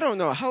 Yeah. I don't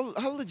know how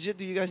legit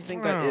do you guys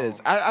think that No.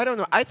 is? I don't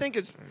know. I think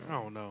it's. I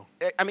don't know.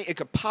 I mean, it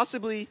could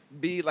possibly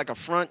be like a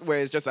front where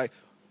it's just like,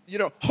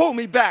 hold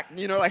me back.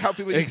 Like how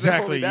people used to say,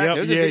 hold me Exactly. back. Yep.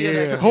 There's a Yeah, video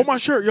yeah. that- Hold my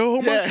shirt, yo.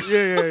 Hold my.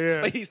 Yeah.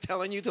 Yeah. But he's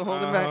telling you to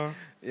hold him Uh-huh. back.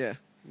 Yeah.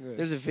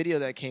 There's a video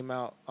that came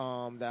out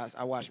that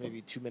I watched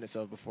maybe 2 minutes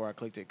of before I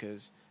clicked it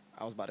because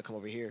I was about to come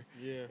over here.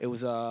 Yeah. It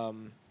was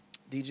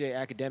DJ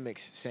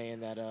Academics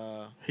saying that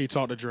He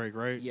talked to Drake,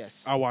 right?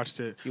 Yes. I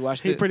watched it. You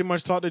watched He it? pretty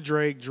much talked to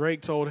Drake.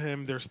 Drake told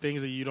him there's things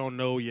that you don't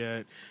know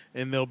yet,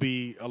 and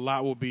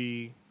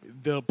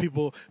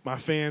my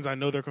fans, I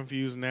know they're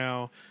confused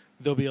now.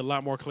 There'll be a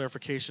lot more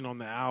clarification on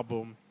the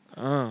album.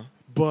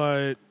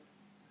 But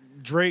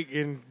Drake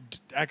and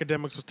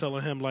Academics was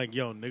telling him like,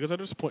 "Yo, niggas are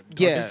disappointed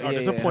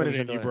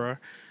in you, 100%. bro."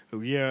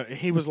 Yeah, and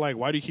he was like,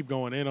 "Why do you keep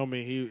going in on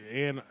me?"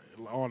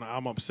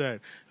 I'm upset.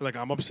 Like,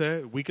 I'm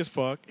upset, weak as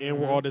fuck, and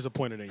we're all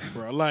disappointed in you,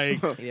 bro.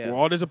 Like, Yeah. we're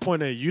all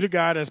disappointed. You the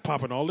guy that's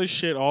popping all this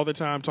shit all the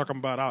time, talking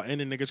about how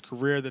ending niggas'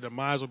 career, the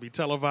demise will be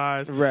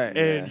televised, Right,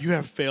 And yeah. you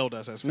have failed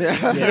us as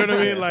fans. Yeah. You know what I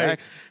mean? Yeah, Like,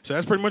 facts. so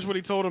that's pretty much what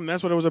he told him.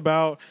 That's what it was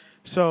about.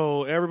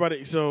 So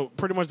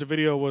pretty much the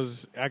video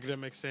was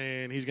Academic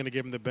saying he's going to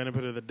give him the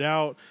benefit of the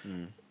doubt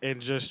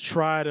and just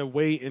try to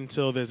wait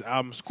until this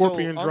album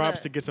Scorpion on drops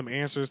that- to get some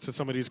answers to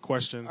some of these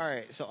questions. All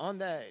right, so on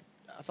that,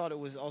 I thought it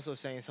was also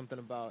saying something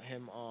about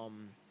him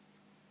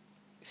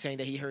saying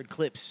that he heard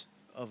clips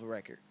of a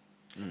record.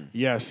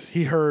 Yes,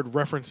 he heard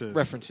references,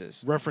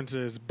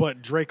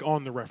 but Drake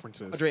on the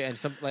references. Dre and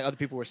some like other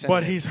people were saying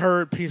But that. he's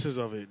heard pieces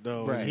of it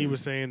though. Right. And he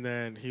was saying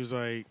that he was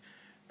like,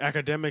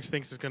 Academics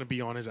thinks it's going to be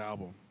on his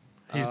album.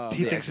 He The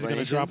thinks he's going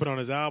to drop explanations? it on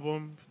his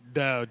album.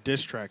 The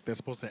diss track that's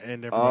supposed to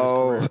end everybody's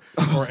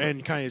career or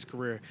end Kanye's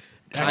career.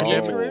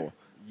 Kanye's Academic- career?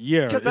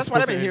 Yeah, Because that's it's what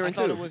I've supposed been to hearing I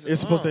thought too. it was. It's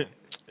supposed to.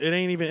 It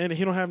ain't even.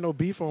 He don't have no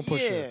beef on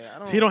Pusha.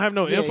 Yeah, He don't have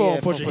no info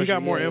on from Pusha. He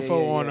got more Yeah,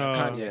 info yeah, on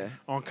yeah. Kanye.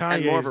 on Kanye.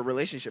 And more of a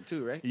relationship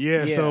too, right? Yeah,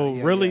 Yeah, so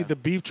yeah, really yeah. the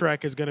beef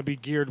track is going to be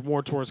geared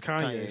more towards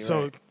Kanye. Kanye,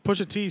 So right.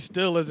 Pusha T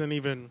still isn't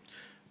even.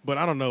 But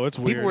I don't know. It's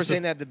weird. People were So-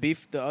 saying that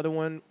the other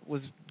one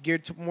was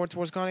geared more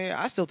towards Kanye.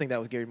 I still think that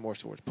was geared more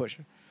towards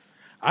Pusha.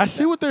 I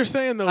see what they're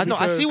saying though. I know. I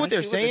because- see what they're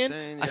I see what they're saying.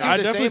 saying, I see yeah. what I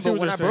they're definitely saying. see But what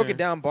when I they're broke saying. it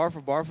down bar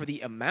for bar for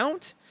the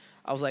amount,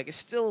 I was like, it's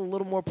still a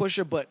little more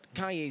Pusha, but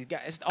Kanye's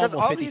got it's Because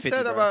almost all 50-50, he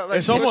said bro. about like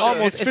It's almost-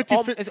 Pusha- it's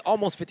 50-50. It's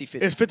almost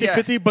 50-50. It's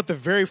 50-50, but the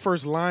very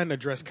first line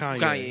addressed Kanye.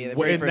 Kanye, yeah, the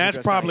Well, very and first that's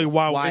addressed probably Kanye.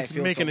 why it it's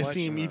feels making so it much,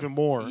 seem even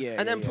more. Yeah,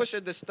 and then yeah.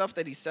 Pusha, the stuff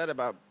that he said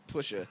about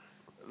Pusha,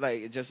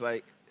 like it's just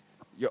like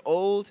you're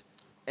old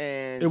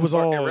and It was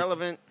or all-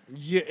 irrelevant.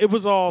 Yeah, it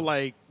was all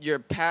like, Your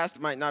past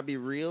might not be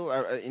real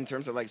in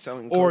terms of like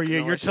selling. or coke and yeah,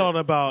 all you're that telling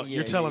shit. about Yeah,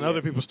 you're telling yeah, other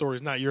yeah. people's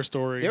stories, not your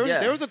story. There was Yeah.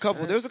 there was a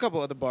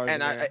couple other bars.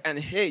 and in there. and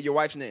hey, your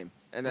wife's name,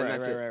 and then right,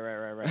 that's right,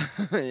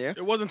 it. right. Yeah.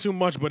 It wasn't too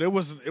much, but it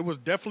was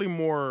definitely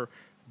more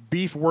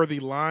beef worthy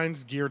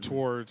lines geared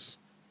towards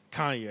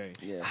Kanye.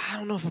 Yeah. I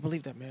don't know if I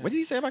believe that, man. What did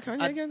he say about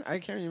Kanye again? I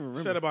can't even remember.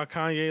 He said about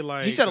Kanye,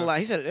 like... He said a lot.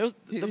 He said it was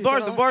He the said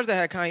bars. a The lot? bars that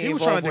had Kanye. He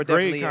was involved trying to were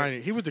degrade definitely,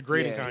 Kanye. He was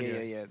degrading yeah,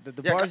 Kanye. Yeah.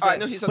 The Yeah, bars I that,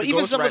 know he said but the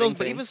even some of those, ghostwriting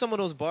but thing. even some of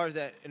those bars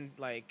that, and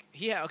like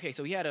he had. Okay,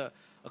 so he had a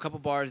couple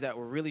bars that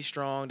were really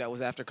strong. That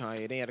was after Kanye.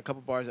 Then he had a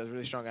couple bars that was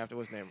really strong after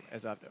what's his name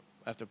as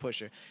after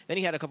Pusher. Then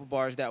he had a couple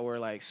bars that were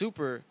like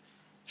super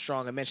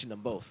strong. I mentioned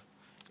them both.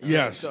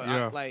 Yes, So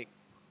yeah.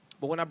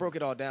 but when I broke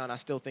it all down, I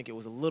still think it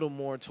was a little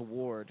more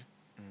toward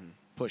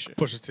Pusher.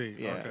 Pusha T.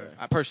 Yeah, Okay.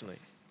 I personally.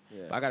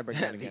 Yeah. I got to break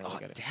that again. The and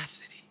look at it.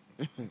 audacity.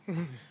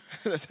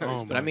 That's how he Oh,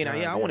 started. But I mean, God,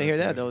 I want to yeah, hear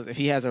that yeah. though. If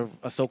he has a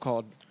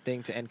so-called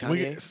thing to end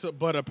Kanye,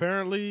 But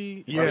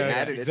apparently, Probably yeah,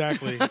 added it.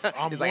 exactly. He's like,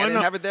 I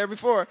didn't have it there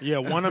before. Yeah,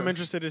 one, I'm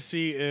interested to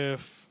see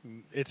if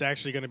it's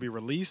actually going to be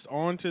released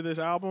onto this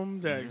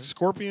album, that Mm-hmm.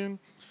 Scorpion.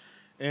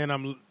 And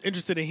I'm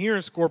interested in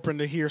hearing Scorpion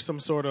to hear some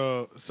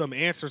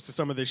answers to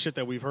some of the shit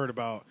that we've heard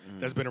about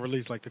that's been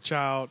released, like The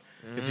Child.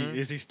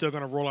 Is he still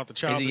going to roll out The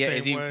Child the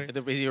same way?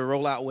 Is he a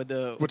rollout with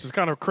the? Which is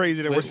kind of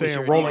crazy that we're With saying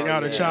your rolling DMs,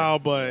 out a yeah.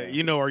 child, but are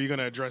you going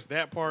to address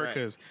that part? Right.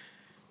 Because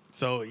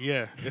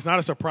it's not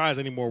a surprise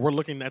anymore. We're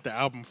looking at the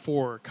album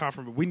for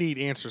confirmation. We need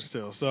answers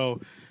still.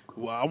 So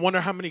I wonder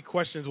how many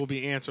questions will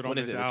be answered When on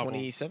is this it? The album.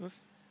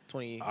 27th.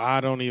 20.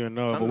 I don't even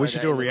know, but Something we like should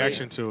that. do a Is it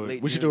reaction late- to it.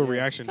 late We should June, do a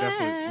yeah. reaction,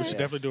 definitely. We should Yes.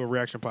 definitely do a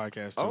reaction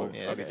podcast to Oh, it.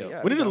 Yeah, that'd be okay. dope.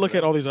 Yeah, We need to I'd be look down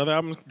at for all these other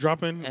albums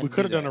dropping. And We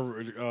could have do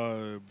done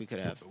a. We could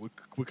have.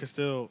 We could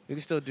still. We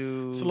can still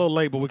do. It's a little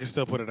late, but we can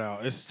still put it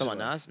out. It's Talking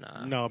about Nas?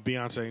 Nah. No,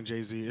 Beyonce and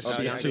Jay-Z. It's,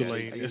 Oh, it's Beyonce too and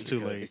late. Jay-Z. It's too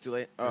It's late. too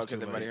late. Oh, It's too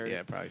because everybody late. heard Yeah,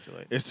 it. probably too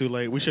late. It's too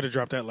late. We should have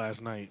dropped that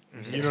last night.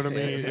 You know what I mean?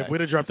 That's a If fact.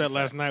 we'd have dropped that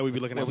last night, we'd be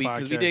looking at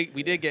Because 5K.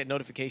 we did get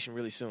notification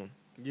really soon.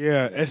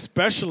 Yeah,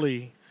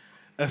 especially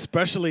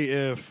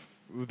if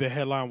the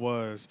headline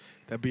was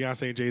that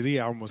Beyonce and Jay-Z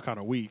album was kind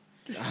of weak.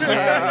 Yeah.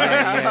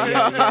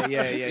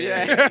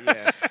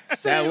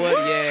 That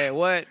would,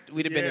 what?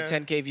 We'd have been Yeah. at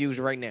 10K views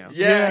right now.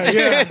 Yeah.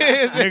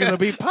 Niggas will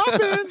be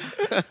popping.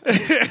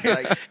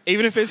 Like,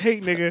 Even if it's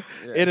hate, nigga,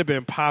 it'd have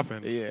been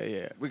popping.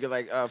 Yeah. we could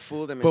like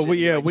fool them. And But shit, we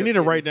like, need just to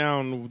kidding. write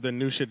down the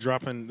new shit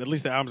dropping, at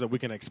least the albums that we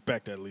can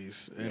expect at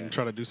least, and Yeah.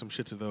 try to do some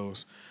shit to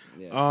those.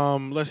 Yeah.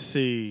 Let's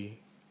see.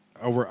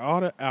 We're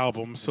out of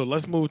albums, so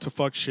let's move to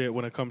fuck shit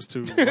when it comes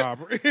to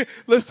robbery.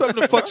 Let's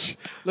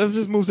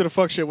just move to the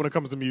fuck shit when it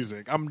comes to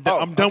music. I'm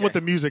done okay. with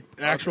the music,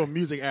 actual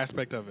music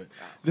aspect of it.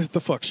 This is the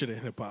fuck shit in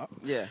hip hop.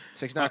 Yeah.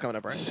 6ix9ine coming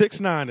up, right?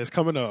 6ix9ine is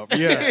coming up.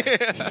 Yeah,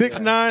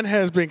 6ix9ine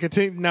has been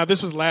continued. Now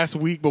this was last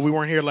week, but we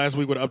weren't here last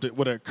week with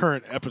a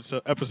current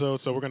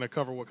episode, so we're gonna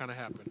cover what kind of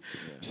happened.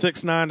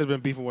 6ix9ine has been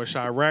beefing with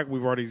Chirac.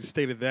 We've already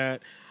stated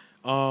that.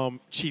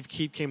 Chief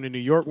Keef came to New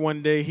York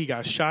one day. He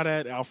got shot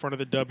at out front of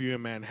the W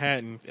in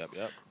Manhattan. Yep.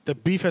 The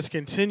beef has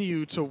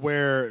continued to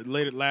where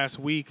later last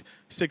week,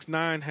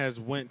 6ix9ine has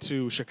went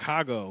to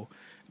Chicago.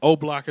 O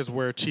Block is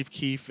where Chief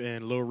Keef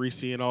and Lil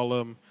Reese and all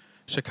them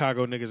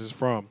Chicago niggas is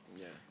from.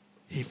 Yeah.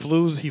 He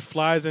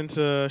flies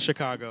into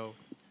Chicago,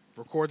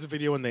 records a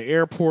video in the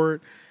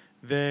airport,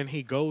 then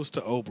he goes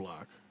to O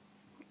Block.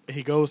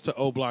 He goes to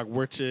O Block,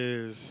 which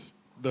is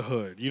the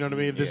hood. You know what I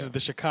mean? This Yeah. is the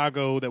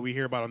Chicago that we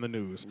hear about on the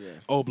news. Yeah.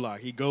 O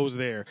Block. He goes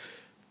there.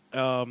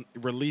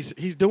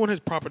 He's doing his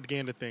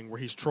propaganda thing where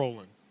he's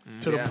trolling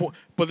to the Yeah. point.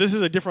 But this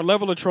is a different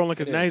level of trolling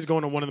because It now is. he's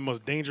going to one of the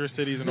most dangerous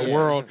cities in the Yeah.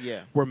 world,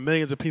 Yeah. where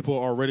millions of people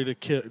are ready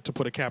to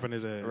put a cap in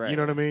his head. Right. You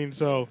know what I mean?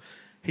 So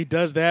he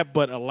does that,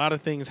 but a lot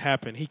of things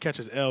happen. He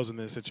catches L's in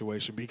this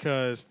situation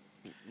because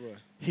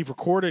he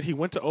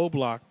went to O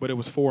Block, but it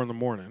was 4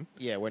 a.m.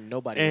 Yeah, where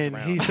nobody And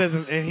was around.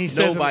 he says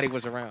Nobody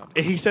was around.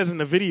 he says in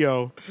the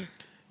video,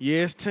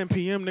 yeah, it's 10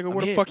 p.m., nigga.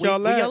 Where the here. fuck y'all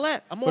Where at? y'all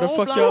at? I'm on Where the O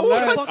fuck Block. y'all Where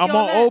the at? fuck I'm y'all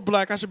on at? O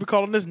Block. I should be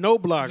calling this No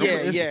Block. Yeah,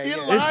 It's- yeah, He yeah.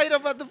 lied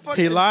about the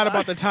fucking. He lied time.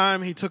 about the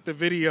time he took the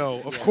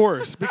video, of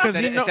course, because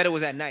Said he it- said it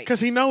was at night. because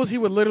he knows he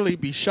would literally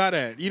be shot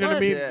at. You know what I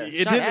What? mean?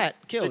 Yeah. Shot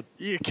at, killed.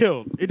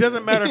 Killed. It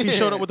doesn't matter if he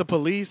showed up with the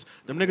police.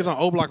 Them niggas on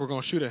O Block were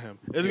gonna shoot at him.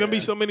 There's gonna be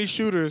so many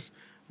shooters,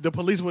 the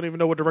police wouldn't even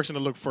know what direction to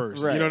look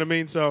first. Right. You know what I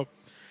mean? So,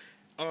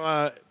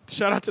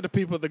 shout out to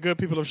the good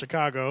people of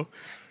Chicago.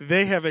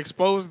 They have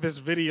exposed this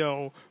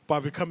video by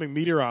becoming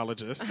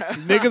meteorologists.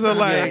 Niggas are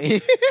like,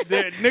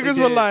 niggas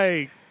were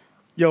like,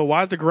 yo,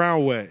 why's the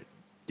ground wet?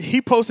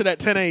 He posted at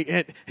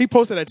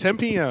 10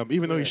 p.m.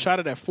 even though he shot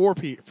it at 4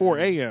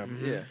 a.m.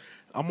 Yeah.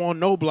 I'm on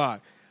No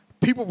Block.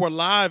 People were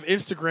live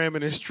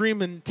Instagramming and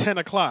streaming 10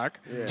 o'clock,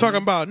 Yeah.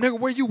 talking about, nigga,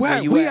 where you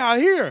at? you We at? out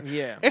here.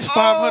 Yeah. It's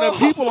 500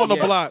 people on the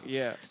Yeah. block.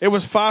 Yeah. It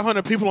was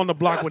 500 people on the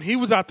block. When he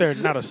was out there,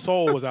 not a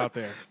soul was out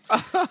there.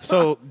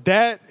 So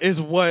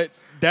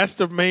that's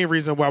the main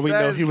reason why we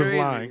That know is he was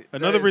crazy. lying.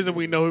 That Another is reason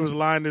we know he was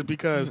lying is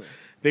because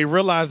they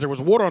realized there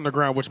was water on the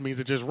ground, which means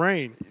it just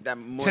rained. That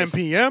 10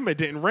 p.m. it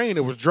didn't rain,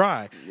 it was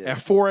dry. Yeah.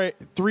 At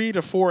 3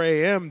 to 4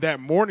 a.m.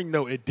 that morning,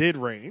 though, it did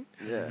rain.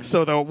 Yeah.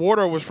 So the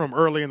water was from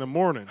early in the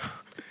morning.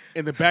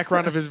 In the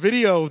background of his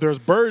video, there's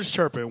birds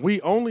chirping. We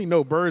only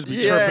know birds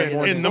be chirping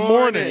in the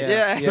morning.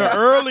 Yeah. The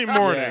early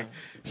morning. Yeah.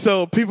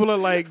 So people are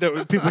like,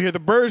 people hear the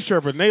birds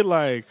chirping. They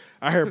like,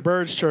 I heard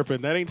birds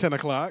chirping. That ain't 10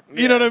 o'clock.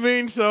 You know what I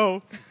mean?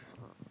 So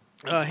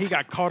he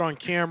got caught on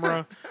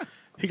camera.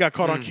 He got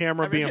caught on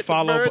camera being hit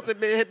followed. The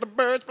birds, hit the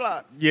birds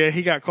fly. Yeah,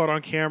 he got caught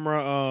on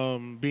camera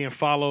being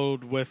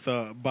followed with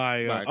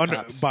by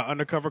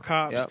undercover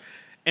cops. Yep.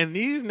 And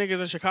these niggas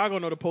in Chicago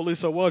know the police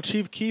so well.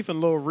 Chief Keef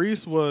and Lil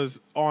Reese was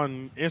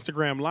on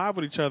Instagram Live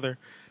with each other,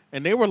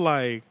 and they were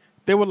like,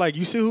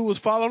 you see who was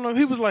following him?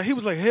 He was like,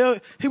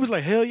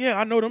 hell yeah,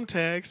 I know them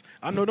tags.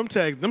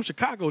 Them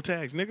Chicago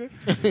tags,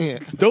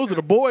 nigga. Those are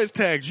the boys'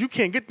 tags. You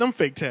can't get them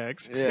fake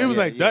tags. He was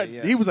like,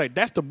 he was like,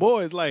 that's the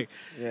boys. Like,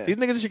 these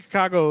niggas in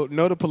Chicago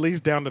know the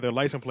police down to their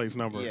license plate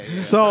number.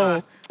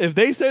 So if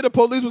they say the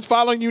police was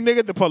following you,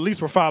 nigga, the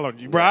police were following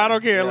you, bro. I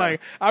don't care.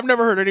 Like, I've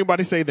never heard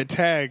anybody say the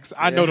tags.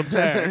 I know them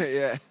tags.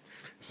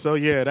 So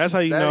yeah, that's how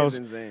he knows.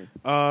 That is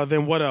insane.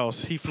 Then what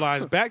else? He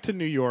flies back to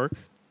New York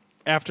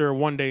after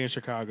one day in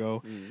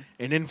Chicago,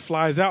 and then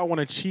flies out one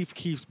of Chief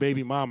Keef's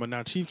baby mama.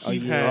 Now Chief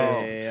Keef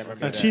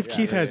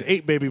has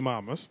 8 baby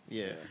mamas.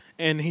 Yeah.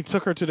 And he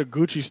took her to the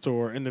Gucci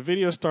store, and the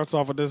video starts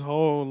off with this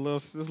little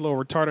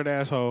retarded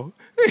asshole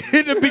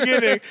in the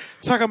beginning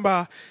talking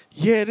about,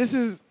 this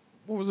is,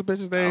 what was the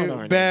bitch's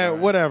name? Bad,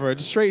 whatever.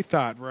 Just straight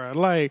thought, bro.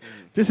 Like,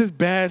 this is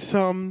bad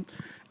something.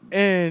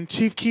 And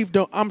Chief Keef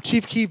I'm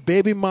Chief Keef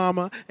baby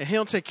mama, and he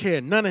don't take care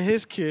of none of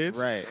his kids.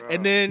 Right.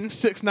 And then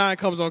 6ix9ine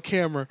comes on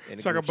camera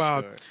talk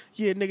about,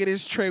 nigga,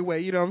 this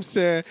Treyway, you know what I'm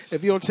saying?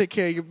 If you don't take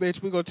care of your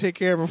bitch, we gonna take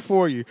care of her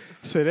for you.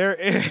 So they're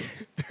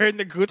in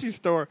the Gucci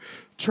store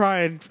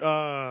trying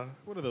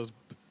what are those?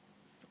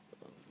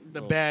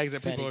 The bags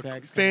that people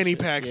fanny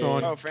packs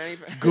on. Oh, fanny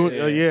packs.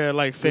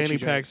 Like fanny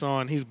packs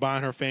on. He's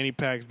buying her fanny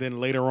packs. Then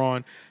later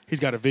on,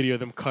 he's got a video of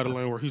them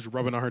cuddling where he's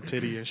rubbing on her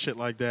titty and shit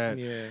like that.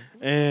 Yeah.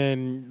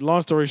 And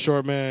long story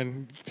short,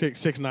 man,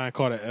 6ix9ine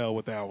caught an L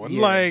with that one.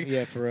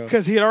 Yeah, for real.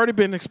 Because he had already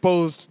been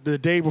exposed the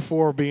day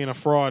before being a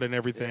fraud and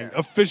everything. Yeah.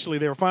 Officially,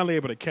 they were finally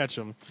able to catch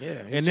him.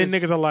 Yeah. And then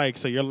niggas are like,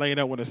 so you're laying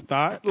up with his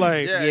thought?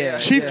 Like,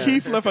 Chief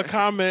Keef left a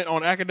comment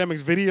on Academic's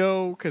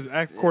video because,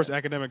 of course,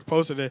 Academic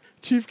posted it.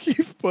 Chief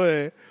Keef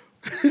put,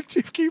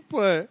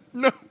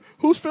 no,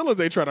 whose feelings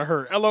they trying to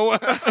hurt? LOL.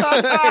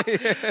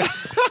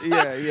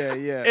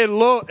 Yeah. And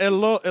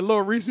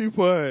Lil Reese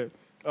put,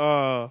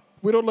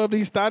 we don't love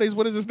these thotties.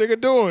 What is this nigga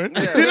doing?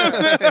 You know what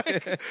I'm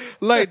saying?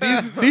 Like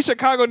these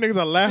Chicago niggas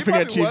are laughing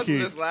at Chief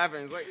Keef. Just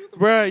laughing. It's like,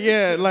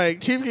 bruh,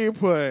 like Chief Keef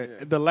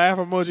put the laugh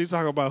emoji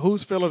talking about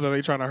whose feelings are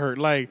they trying to hurt.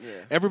 Like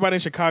everybody in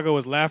Chicago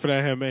is laughing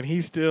at him, and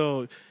he's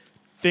still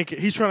thinking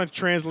he's trying to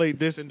translate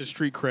this into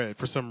street cred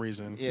for some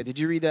reason. Yeah, did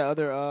you read that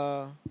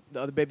the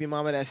other baby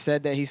mama that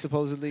said that he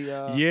supposedly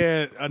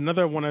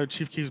another one of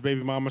Chief Keef's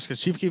baby mamas, because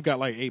Chief Keef got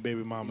like 8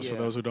 baby mamas for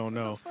those who don't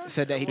know.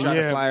 Said that he tried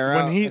to fly her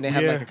out, and they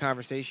had like a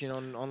conversation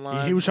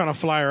online. He was trying to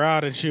fly her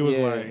out, and she was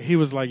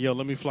like, yo,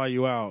 let me fly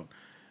you out.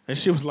 And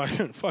she was like,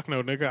 fuck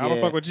no, nigga. I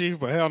don't fuck with Chief,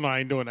 but hell no, I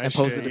ain't doing that and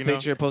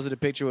shit. Posted a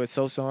picture with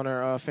Sosa on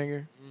her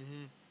finger.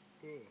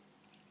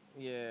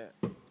 Yeah.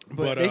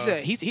 But they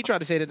said he tried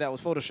to say that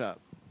was Photoshop.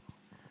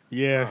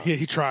 Yeah,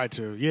 he tried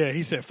to. Yeah,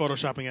 he said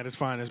photoshopping at its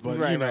finest, but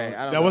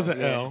that was an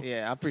L.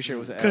 Yeah, I'm pretty sure it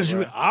was an L. Because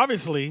you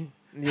obviously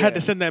had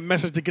to send that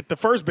message to get the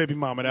first baby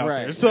mama out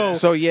there.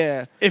 So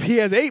if he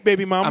has 8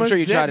 baby mamas,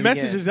 that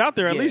message is out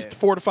there at least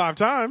 4 to 5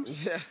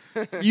 times. Yeah.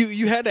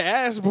 you had to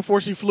ask before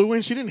she flew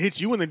in. She didn't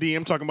hit you in the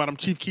DM talking about I'm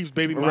Chief Keef's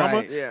baby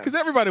mama. Because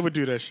everybody would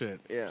do that shit.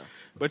 Yeah.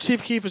 But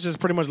Chief Keef is just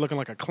pretty much looking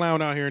like a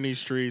clown out here in these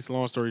streets,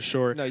 long story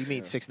short. No, you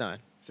mean 6ix9ine.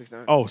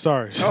 6ix9ine. Oh,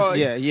 sorry. Oh,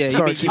 yeah.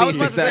 Sorry, I was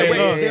about to say,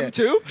 wait, him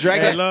too?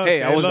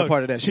 I wasn't a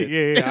part of that shit.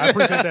 Yeah, I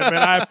appreciate that,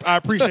 man. I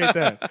appreciate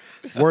that.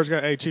 Words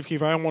got, hey, Chief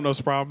Keef, I don't want no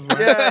problems,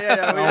 man.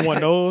 I don't want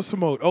no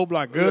smoke. Oh,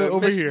 block, good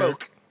over here.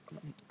 Smoke.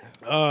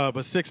 But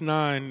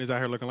 6ix9ine is out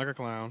here looking like a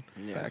clown.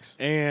 Yeah.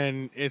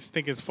 And I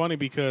think it's funny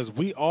because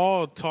we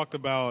all talked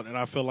about, and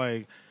I feel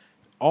like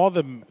all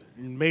the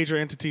major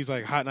entities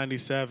like Hot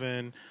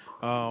 97,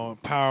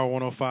 Power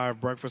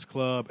 105, Breakfast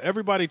Club,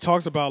 everybody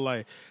talks about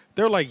like,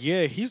 they're like,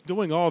 yeah, he's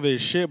doing all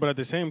this shit, but at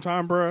the same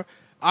time, bro,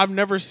 I've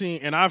never seen,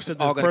 and I've said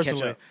this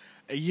personally,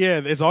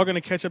 it's all going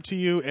to catch up to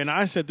you. And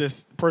I said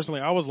this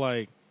personally, I was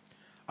like,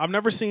 I've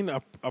never seen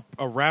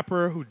a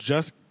rapper who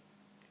just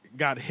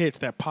got hits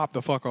that pop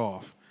the fuck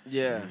off.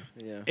 Yeah.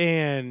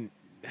 And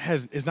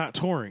is not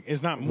touring.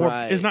 Is not more.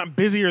 Is not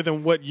busier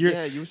than what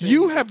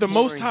you have the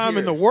most time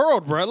in the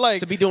world, bro.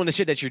 Like to be doing the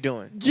shit that you're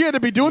doing. Yeah, to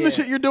be doing the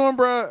shit you're doing,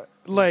 bro.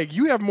 Like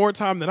you have more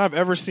time than I've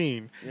ever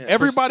seen. Yeah.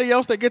 Everybody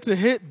else that gets a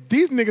hit,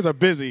 these niggas are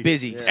busy.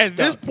 At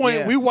this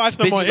point, we watch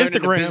them on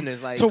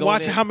Instagram to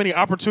watch how many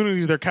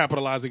opportunities they're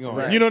capitalizing on.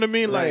 Right. You know what I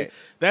mean? Like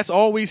that's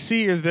all we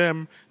see is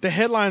them. The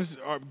headlines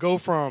go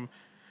from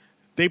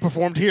they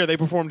performed here,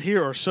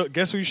 or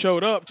guess who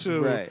showed up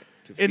to.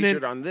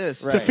 Featured on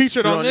this. To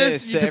featured on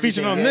this. To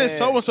featured on this.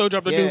 So-and-so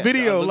dropped a new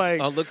video.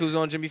 Look who's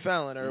on Jimmy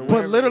Fallon. Or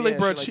but literally,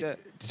 bro,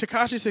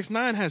 Tekashi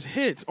 6ix9ine has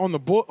hits on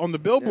the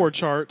Billboard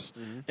charts.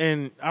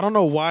 And I don't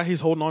know why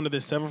he's holding on to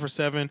this 7 for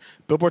 7.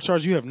 Billboard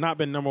charts, you have not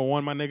been number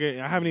 1, my nigga.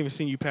 I haven't even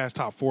seen you pass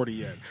top 40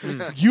 yet.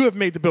 You have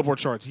made the Billboard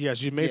charts.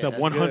 Yes, you've made the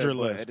 100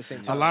 list. At the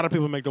same time, a lot of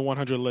people make the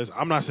 100 list.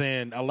 I'm not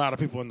saying a lot of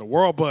people in the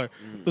world, but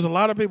there's a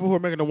lot of people who are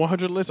making the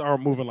 100 list are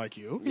moving like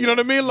you. You know what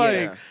I mean?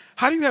 Like,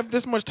 How do you have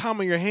this much time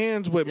on your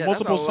hands with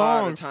multiple that's a lot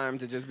of songs? time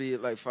to just be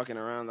like fucking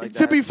around like that.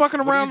 To be fucking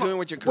What around. are you doing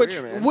with your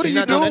career, man? What are He's you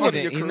not doing doing?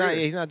 anything.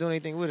 He's not doing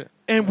anything with it.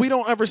 And we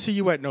don't ever see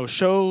you at no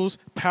shows.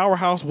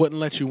 Powerhouse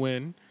wouldn't let you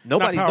in.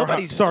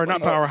 Sorry,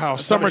 not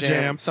Powerhouse. Summer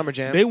Jam. Summer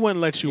Jam. They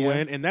wouldn't let you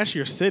in, and that's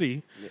your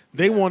city.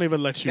 They won't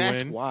even let you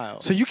That's in.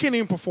 wild. So you can't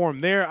even perform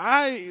there.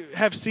 I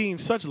have seen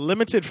such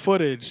limited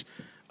footage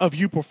of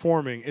you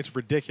performing. It's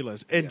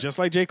ridiculous. And just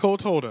like J. Cole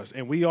told us,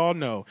 and we all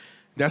know,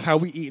 that's how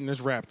we eat in this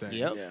rap thing.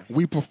 Yep. Yeah.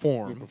 We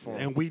perform.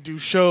 And we do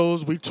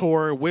shows. We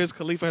tour. Wiz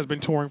Khalifa has been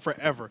touring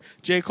forever.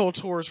 J. Cole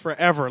tours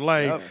forever.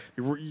 Like,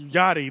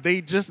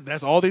 Yachty,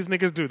 that's all these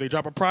niggas do. They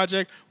drop a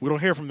project. We don't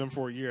hear from them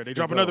for a year. They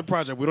drop another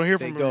project. We don't hear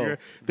from them a year.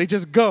 They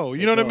just go.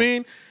 You know what I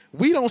mean?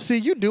 We don't see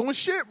you doing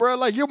shit, bro.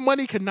 Like, your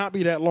money cannot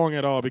be that long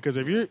at all because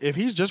if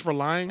he's just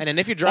relying And then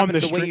if you're dropping on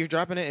it the way you're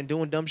dropping it and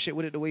doing dumb shit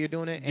with it the way you're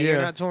doing it, and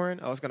you're not touring,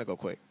 it's gonna go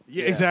quick.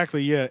 Yeah,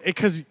 exactly. Yeah,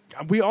 because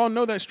we all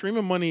know that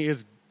streaming money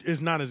is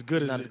not as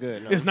good Not as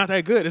good, no. It's not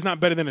that good. It's not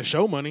better than the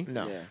show money.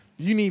 No. Yeah.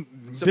 You need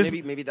So this.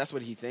 maybe that's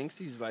what he thinks.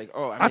 He's like,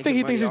 oh, I think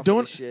he thinks he's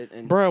doing, shit.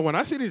 And bro. When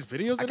I see these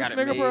videos I of this got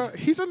it nigga, bro, made.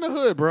 he's in the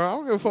hood, bro. I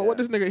don't give a fuck what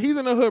this nigga. He's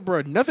in the hood,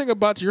 bro. Nothing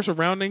about your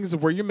surroundings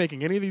where you're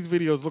making any of these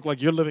videos look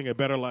like you're living a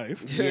better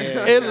life.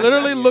 Yeah. It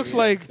literally looks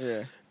like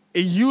Yeah.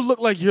 you look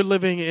like you're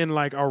living in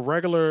like a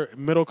regular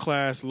middle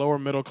class, lower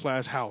middle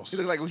class house. He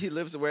looks like he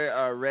lives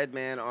where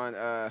Redman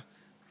on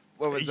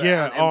what was that?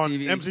 Yeah, on on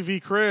MTV.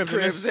 MTV Cribs.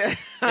 Cribs.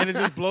 And it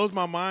just blows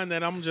my mind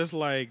that I'm just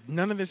like,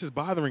 none of this is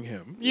bothering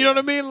him. You know what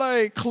I mean?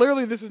 Like,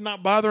 clearly this is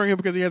not bothering him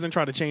because he hasn't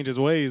tried to change his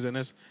ways. And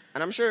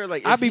And I'm sure,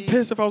 like, I'd be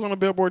pissed if I was on the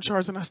Billboard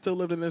charts and I still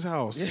lived in this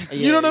house.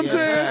 You know what I'm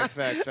saying?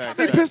 Facts. I'd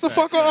be pissed the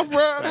fuck off,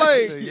 bro.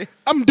 Like,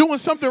 I'm doing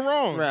something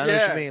wrong. Right, I know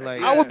what you mean.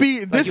 Like, I would be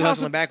like this you house.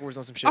 hustling backwards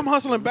on some shit. I'm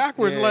hustling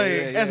backwards, Yeah, like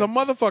yeah, yeah. as a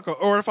motherfucker.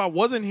 Or if I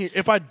wasn't here,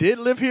 if I did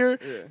live here,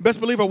 best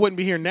believe I wouldn't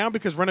be here now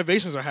because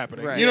renovations are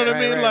happening. Right, You know what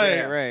right, I mean?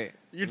 right, Like, right.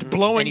 you're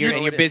blowing.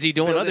 And you're busy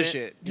doing building other it.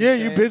 shit. Yeah,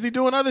 You you're busy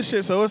doing other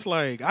shit. So it's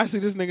like I see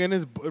this nigga in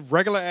his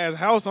regular ass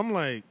house. I'm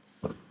like,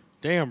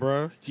 damn,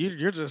 bro,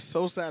 you're just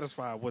so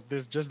satisfied with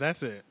this. Just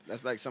that's it.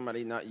 That's like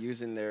somebody not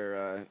using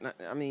their.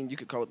 I mean, you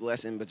could call it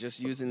blessing, but just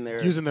using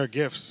their Using their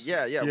gifts.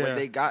 Yeah, what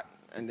they got,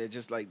 and they're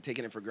just like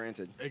taking it for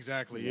granted.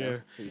 Exactly. Yeah. Yeah.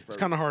 So he's It's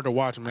kind of hard to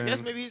watch, I man.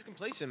 guess maybe he's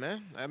complacent,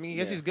 man. I mean, I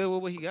guess Yeah. he's good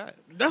with what he got.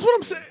 That's what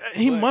I'm saying.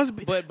 He must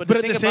be. But at the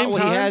the thing same about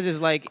what time, he has is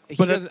like he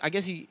but doesn't. I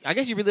guess he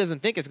really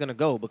doesn't think it's gonna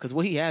go because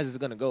what he has is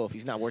gonna go if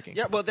he's not working.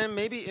 Yeah, well, then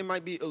maybe it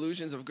might be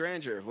illusions of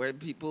grandeur, where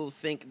people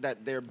think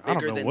that they're I don't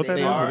bigger know than what they that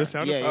is. are. What this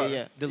sounded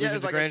Yeah. Delusions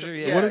it's of like grandeur.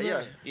 yeah, Yeah. What is yeah.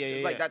 it? Yeah, It's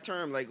yeah, like yeah. that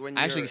term, like when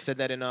I actually you're, said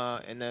that in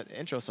the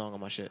intro song on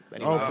my shit.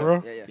 But Oh, anyway. for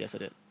real? yeah. Yes, I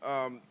did.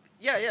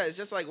 Yeah, it's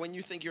just like when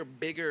you think you're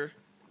bigger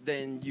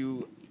than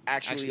you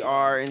actually Actually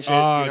are and shit.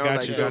 Ah, you know, got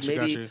like you, so got you,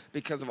 maybe got you.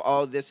 because of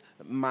all this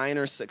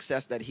minor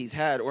success that he's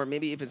had, or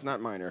maybe if it's not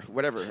minor,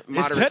 whatever, It's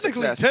moderate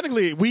success.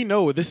 technically we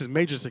know this is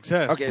major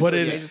success. Okay, but so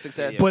it, major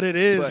success. But it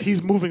is. But-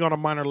 He's moving on a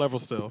minor level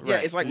still.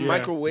 Yeah, it's like Yeah.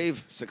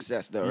 microwave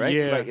success, though, right?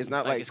 Yeah. Like it's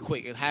not Like, like it's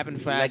quick. It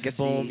happened fast.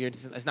 legacy. Boom.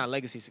 It's not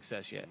legacy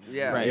success yet.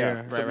 Yeah, Right. yeah.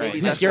 Right. So Right. maybe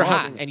Right. that's You're what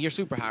hot causing- and you're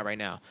super hot right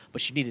now,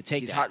 but you need to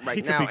take he's that. hot right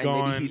He could now, be and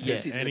gone maybe he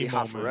thinks he's at gonna be any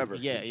hot moment. forever.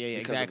 Yeah. because of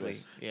Exactly.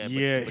 this. Yeah.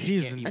 Yeah, but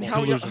he's he can't- he And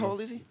won't. how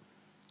old is he?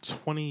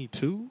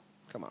 22,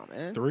 Come on,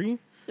 man. 3.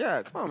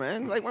 Yeah, come on,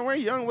 man. Like when we're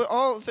young, we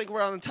all think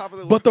we're on the top of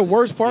the. But the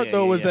worst part Yeah,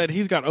 though yeah, is yeah. that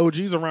he's got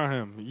OGs around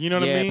him. You know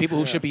what Yeah, I mean? people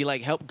who should be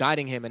like help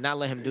guiding him and not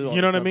let him do all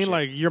You know what I dumb mean? shit.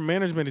 Like your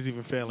management is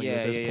even failing you yeah,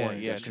 at this yeah, point.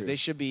 yeah, because true. they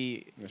should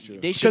be. That's true.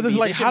 They should Because it's be-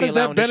 like, they should how be does that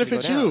allowing this shit to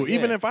benefit go you? down.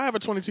 Even Yeah. if I have a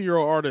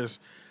 22-year-old artist,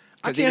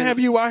 I 'Cause can't even- have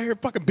you out here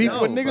fucking beefing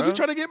No, with niggas bro. who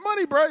trying to get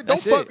money, bro. Don't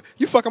That's fuck. it.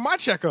 You fucking my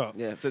check up.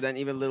 Yeah, so then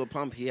even Lil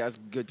Pump, he has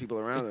good people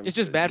around him. It's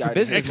just bad for guiding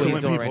him. business what he's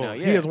Excellent doing people. right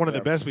now. He Yeah. has one of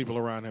the best people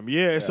around him.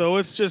 Yeah, so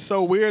it's just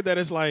so weird that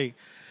it's like,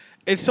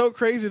 it's so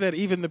crazy that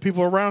even the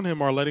people around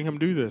him are letting him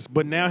do this.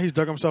 But now he's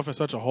dug himself in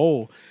such a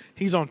hole.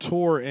 He's on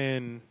tour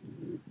in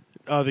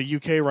the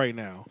UK right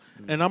now.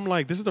 And I'm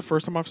like, this is the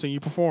first time I've seen you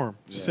perform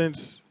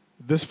since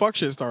this fuck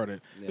shit started.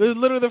 Yeah. This is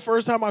literally the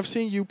first time I've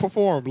seen you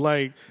perform.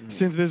 Like,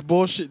 since this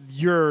bullshit,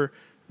 your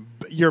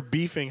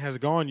beefing has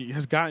gotten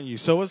you.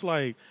 So it's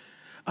like,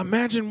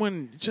 imagine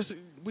when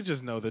we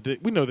just know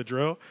we know the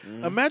drill.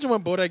 Imagine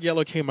when Bodak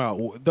Yellow came out.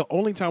 The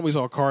only time we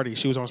saw Cardi,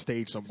 she was on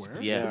stage somewhere.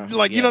 Yeah.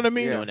 Like, you Yeah. know what I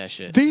mean? Doing that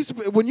shit.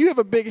 When you have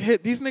a big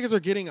hit, these niggas are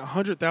getting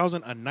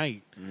 100,000 a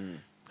night.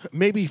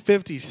 Maybe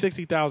 50,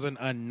 60,000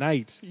 a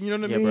night. You know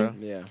what I Yeah, mean? bro.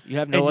 Yeah, You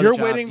have no And other you're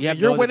job. waiting. You have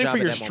You're no other waiting job for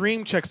at your that moment.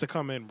 stream checks to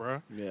come in,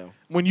 bro. yeah.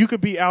 When you could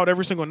be out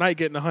every single night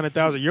getting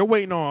 100,000, you're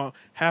waiting on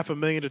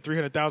 500,000 to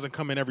 300,000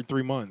 come in every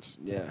 3 months.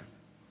 Yeah.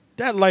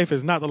 That life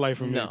is not the life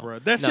for me, No, bro.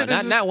 That no, shit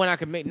not, is not just- when I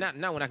can make not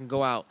when I can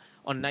go out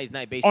on a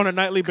night basis On a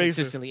nightly basis.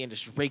 consistently and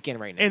just rake in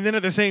right now and then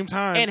at the same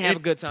time, and have a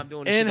good time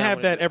doing the and shit have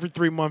I that wanna do. every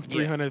 3 months, Yeah.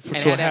 300 and to a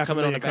have that half a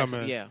coming on the million back.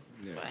 come in. Yeah.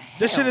 Yeah. But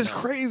This shit hell is no.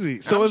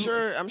 crazy. So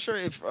I'm sure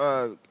if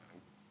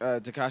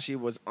Takashi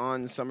was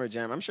on Summer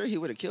Jam, I'm sure he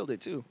would have killed it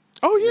too.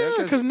 Oh Yeah,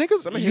 yeah, 'cause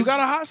because some of niggas, you his got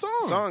a hot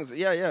song. Songs,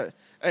 yeah.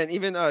 And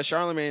even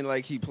Charlemagne,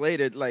 like he played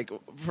it like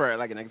for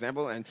like an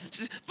example, and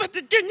but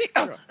the journey,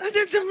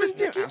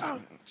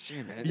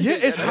 shit, man. Yeah,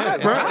 it's hot,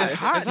 it's bro. hot. It's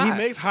hot. It's He hot.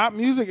 makes hot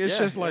music. It's Yeah,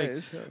 just yeah, like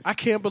it's hot. I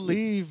can't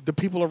believe the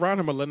people around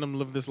him are letting him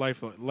live this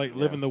life, like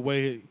living the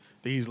way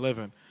that he's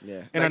living.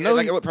 Yeah, And like, I know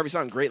like he- it would probably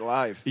sound great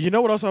live. You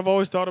know what else I've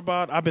always thought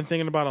about? I've been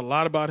thinking about a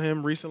lot about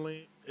him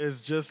recently.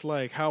 Is just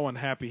like how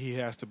unhappy he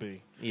has to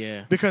be.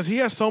 Yeah. Because he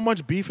has so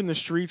much beef in the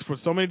streets for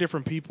so many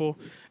different people,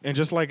 and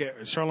just like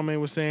Charlemagne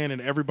was saying, and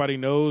everybody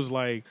knows,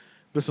 like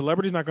the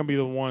celebrity's not going to be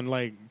the one.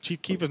 Like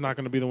Chief Keef is not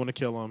going to be the one to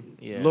kill him.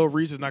 Yeah. Lil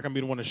Reese is not going to be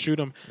the one to shoot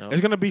him. Nope.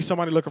 It's going to be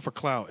somebody looking for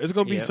clout. It's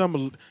going to be Yep.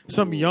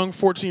 some young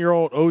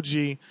 14-year-old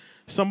OG.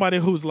 Somebody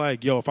who's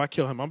like, yo, if I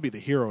kill him, I'm gonna be the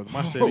hero of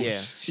my city.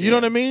 Yeah. You know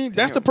what I mean?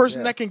 That's the Damn.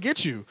 person Yeah. that can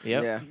get you.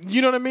 Yep. Yeah.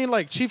 You know what I mean?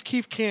 Like Chief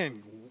Keef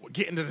can't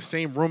get into the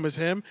same room as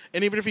him,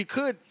 and even if he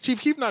could, Chief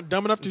Keef not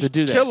dumb enough to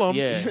do that. kill him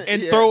Yeah. and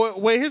Yeah. throw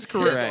away his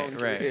career.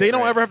 Right. They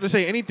don't right. ever have to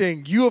say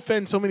anything. You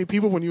offend so many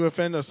people when you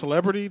offend a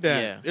celebrity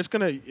that Yeah.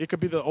 it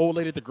could be the old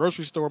lady at the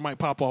grocery store might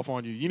pop off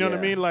on you. You know what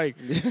I Yeah. mean? Like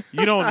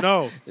you don't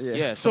know.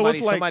 Yeah, So it's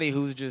somebody, like-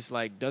 who's just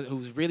like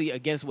who's really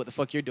against what the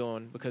fuck you're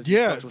doing because Yeah,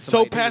 you fucked with so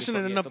somebody passionate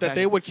really fuck- enough so that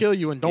they passionate. would kill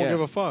you and don't Yeah. give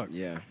a fuck.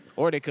 Yeah.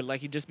 or they could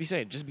like you just be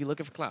saying just be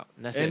looking for clout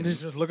and that's And it.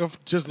 it's just looking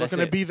That's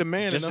to it. be the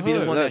man just in to the be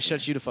hood. the one Look. that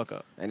shuts you the fuck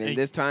up. And in Hey.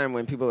 this time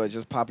when people are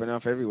just popping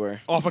off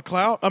everywhere. Off a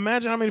clout,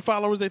 imagine how many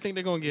followers they think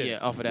they're gonna get. Yeah,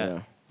 off of that.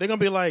 Yeah. They're gonna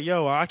be like,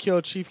 "Yo, I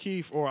killed Chief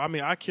Keef," or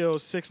I killed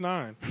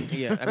 6ix9ine.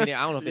 Yeah, I mean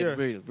I don't know if Yeah.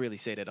 they really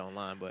say that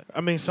online, but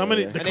I mean, some of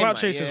Yeah. the And they clout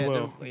might, chasers yeah,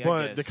 will, I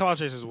but guess. the clout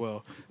chasers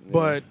will.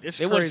 But it's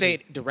they crazy. wouldn't say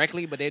it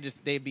directly, but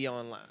they'd be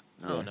online.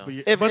 I don't know. But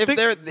yeah, If but think-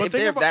 they're but if think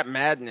they're about- that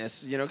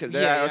madness, you know, because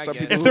there Yeah, are I some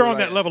guess. people If they're who on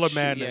like, that level of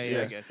Yeah, madness,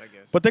 I guess.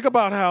 But think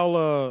about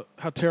how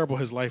terrible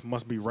his life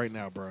must be right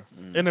now, bro.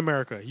 In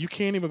America, you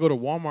can't even go to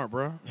Walmart,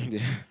 bro.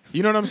 Yeah.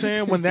 You know what I'm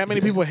saying? When that many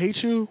people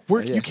hate you, Yeah.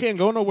 you can't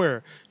go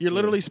nowhere. You're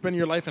literally spending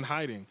your life in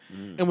hiding.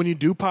 And when you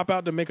do pop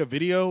out to make a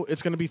video,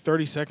 it's going to be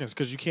 30 seconds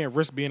because you can't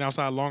risk being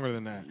outside longer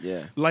than that.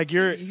 Yeah. Like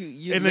you're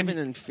You're and then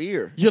living in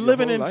fear. You're your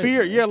living whole in life,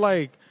 fear. man. Yeah,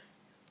 like,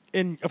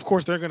 and of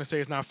course they're going to say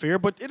it's not fear,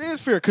 but it is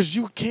fear because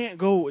you can't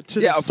go to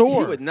Yeah, the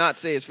store. he would not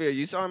say it's fear.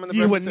 You saw him in the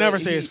You would breakfast, never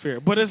he- say it's fear,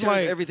 but he it's turns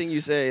like everything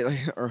you say.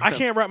 Like, I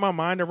can't wrap my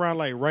mind around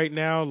like right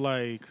now,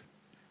 like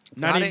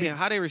So not how, even.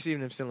 how they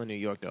receiving him still in New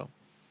York though?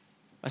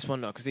 I just want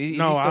to know because is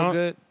No, he I still don't-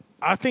 good?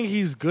 I think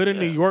he's good in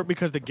New Yeah. York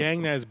because the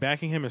gang that is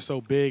backing him is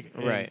so big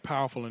and Right.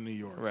 powerful in New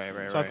York.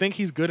 Right. So I think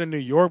he's good in New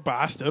York, but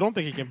I still don't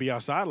think he can be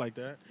outside like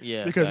that.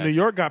 Yeah, because New facts.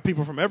 York got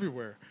people from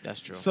everywhere. That's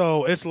true.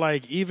 So it's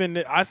like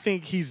I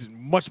think he's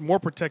much more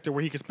protected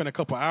where he can spend a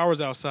couple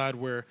hours outside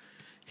where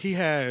he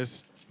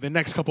has the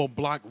next couple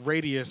block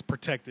radius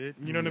protected.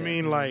 You know what I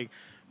mean? Like,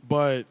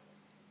 but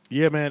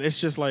yeah, man, it's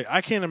just like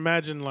I can't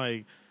imagine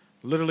like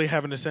literally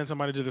having to send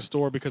somebody to the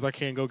store because I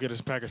can't go get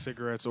a pack of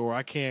cigarettes or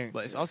I can't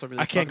but it's also really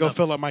I can't fucking go up.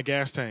 fill up my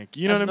gas tank.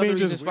 You know That's what I mean? another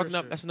reason Just it's fucking weird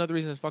up. shit. That's another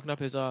reason it's fucking up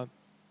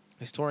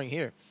his touring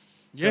here.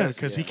 Yeah, 'Cause,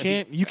 because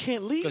yeah. you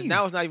can't leave. Because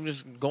now it's not even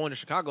just going to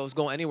Chicago; it's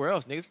going anywhere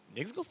else. Niggas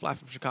go fly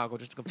from Chicago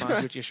just to come find you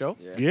at your show.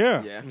 You know Yeah.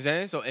 what I'm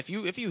saying? So if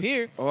you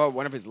here, Or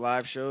one of his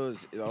live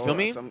shows. feel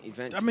me? Some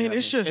event. I mean,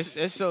 it's just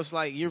it's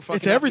like you're fucking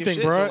It's up your everything,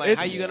 shit. bro. So like, how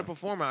It's- you gonna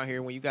perform out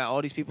here when you got all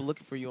these people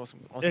looking for you on some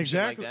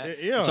Exactly. shit like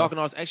that? Yeah. You're talking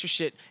all this extra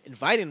shit,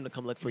 inviting them to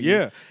come look for you. Yeah,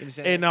 You know what I'm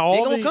saying? and they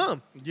all gonna the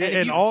come. Yeah, if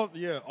and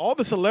you- all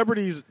the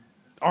celebrities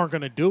aren't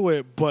gonna do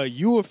it, but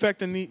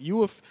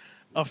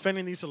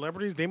offending these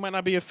celebrities, they might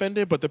not be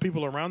offended, but the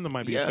people around them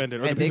might be Yeah. offended,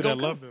 or and the they people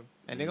gonna that come. love them.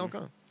 And they gonna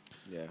come.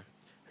 Yeah.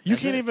 You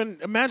That's can't it. even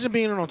imagine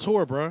being on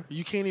tour, bro.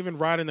 You can't even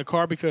ride in the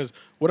car because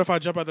what if I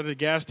jump out of the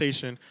gas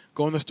station,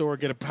 go in the store,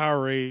 get a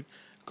Powerade,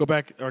 go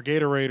back or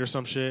Gatorade or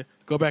some shit,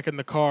 go back in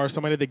the car,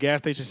 somebody at the gas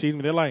station sees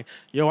me, they're like,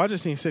 "Yo, I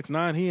just seen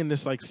 6ix9ine. He in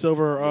this like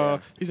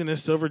silver, he's in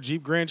this silver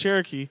Jeep Grand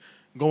Cherokee."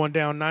 Going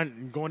down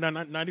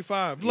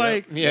 95,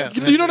 like Yeah.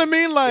 you know what I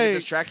mean? They Like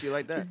just track you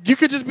like that. you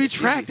could just be It's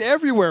tracked easy.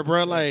 everywhere,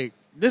 bro. Like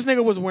this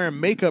nigga was wearing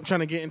makeup trying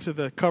to get into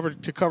the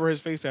cover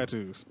his face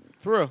tattoos.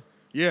 For real,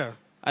 Yeah,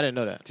 I didn't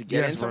know that. To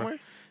get Yes, in bro. somewhere?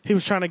 he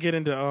was trying to get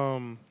into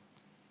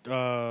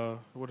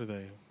what are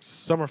they?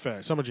 Summer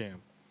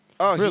Jam.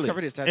 Oh, Really? he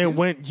covered his tattoo.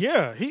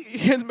 And he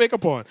has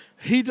makeup on.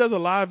 He does a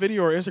live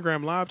video or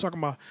Instagram live talking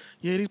about,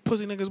 yeah, these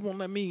pussy niggas won't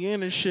let me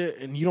in and shit,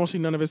 and you don't see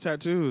none of his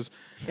tattoos.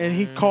 And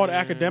he called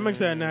Academics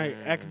that night.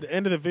 At the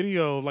end of the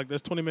video, like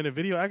this 20-minute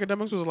video,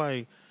 Academics was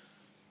like,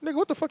 nigga,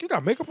 what the fuck? You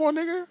got makeup on,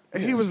 nigga?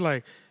 And he was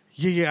like,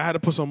 yeah, I had to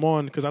put some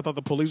on because I thought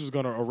the police was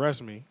going to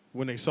arrest me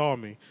when they saw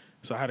me.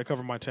 So I had to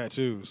cover my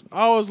tattoos.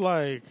 I was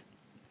like,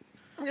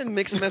 I'm getting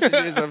mixed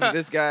messages of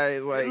this guy.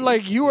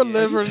 Like you are are you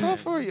living.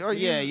 tough or are you?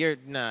 Yeah, you're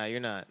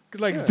not.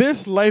 Like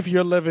this life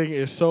you're living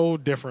is so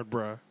different,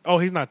 bruh. Oh,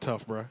 he's not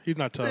tough, bruh. He's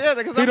not tough. Yeah,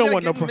 because he I'm don't like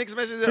want no. getting mixed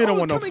messages. he don't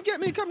want come no. and get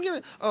me, come get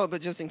me. Oh,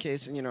 but just in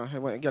case,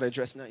 I gotta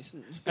dress nice.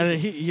 And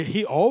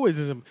he always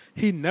is.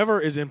 He never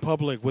is in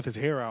public with his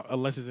hair out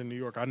unless it's in New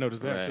York. I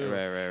noticed that Right, too.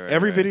 right,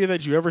 Every right. video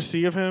that you ever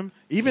see of him,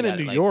 even He in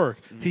got, New like- York,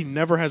 he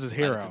never has his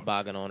hair Like a out.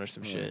 toboggan on or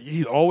some shit.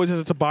 He always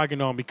has a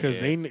toboggan on because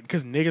Yeah.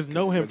 because niggas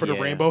know him for the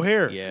Yeah. rainbow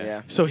hair. Yeah.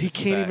 Yeah. So he That's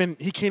a can't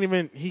fact.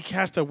 even he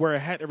has to wear a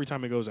hat every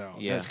time he goes out.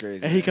 Yeah. That's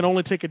crazy. And he can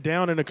only take it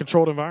down in a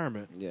controlled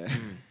environment. Yeah.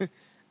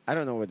 I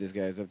don't know what this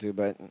guy's up to,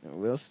 but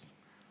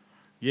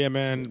Yeah,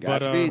 man. But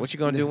Godspeed. What you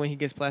gonna do when he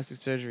gets plastic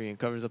surgery and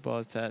covers up all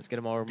his tats? Get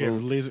them all get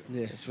removed. laser-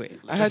 yeah. Sweet.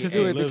 I had to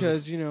do it Liz-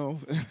 because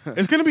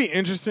it's gonna be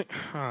interesting.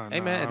 Hey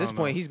man, at this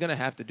point, he's gonna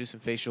have to do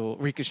some facial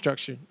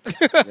reconstruction.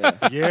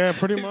 yeah,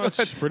 pretty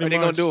much. Pretty Or they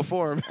much. gonna do it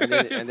for him. And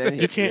then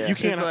You can't. yeah. You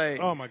can't. It's like-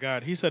 oh my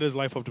God, he set his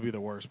life up to be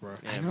the worst, bro.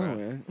 I know,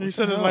 man. He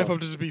set his No. life up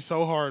to just be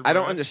so hard. I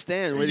bro. don't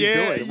understand what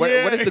Yeah, he's doing.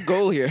 yeah. What is the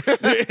goal here?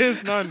 There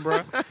is none,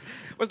 bro.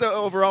 What's the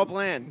overall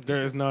plan?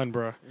 There is none,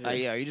 bro.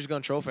 Yeah, are you just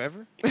gonna troll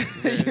forever?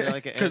 Is there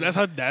like Because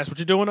that's what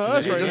you're doing to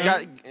us He right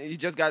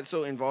just now. got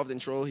so involved in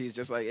troll. He's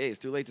just like, hey, it's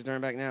too late to turn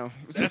back now.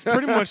 That's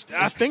pretty much.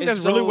 I think it's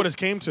that's really so- what it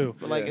came to.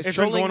 But, like, Yeah. is It's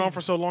been trolling going on for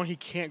so long, he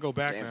can't go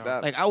back Can't now.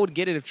 stop. like I would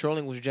get it if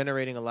trolling was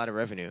generating a lot of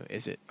revenue.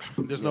 Is it?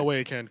 There's no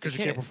way it can because It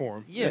you can't can't.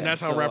 perform. Yeah, and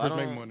that's how so rappers I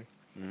make don't-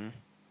 money.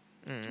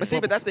 But see,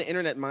 but that's the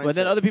internet mindset. But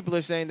then other people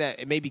are saying that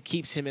it maybe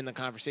keeps him in the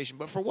conversation.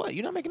 But for what?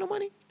 You're not making no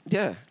money.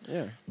 yeah.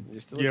 You're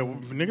still Yeah,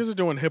 niggas are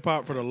doing hip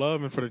hop for the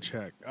love and for the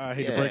check. I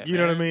hate to Yeah, break. You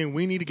know what I man. mean?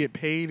 We need to get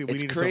paid. And we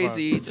it's need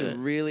crazy to survive. to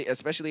really,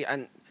 especially,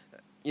 and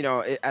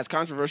as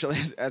controversial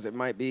as it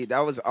might be, that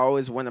was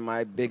always one of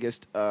my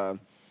biggest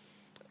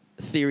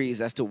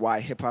theories as to why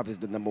hip hop is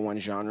the #1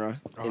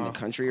 genre in the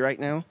country right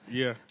now.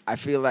 Yeah, I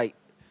feel like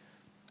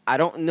I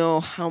don't know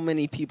how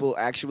many people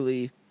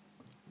actually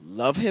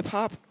love hip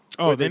hop.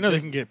 Oh, or they they're know they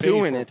just can get paid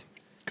doing for it.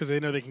 because they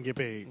know they can get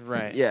paid.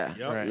 Right. Yeah,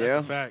 Yep, Right. that's yeah.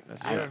 a fact.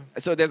 That's Yeah.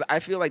 So I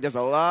feel like there's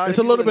a lot. It's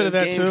of a little people bit in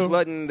of this that, game too.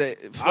 Flooding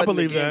I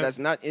believe the game that. that's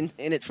not in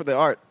it for the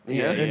art.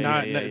 You know? And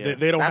not yeah.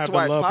 they don't That's have the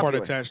why it's love part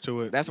popular. attached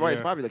to it. That's why it's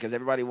Yeah. popular because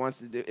everybody wants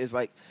to do. Is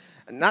like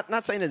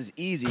not saying that it's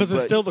easy Because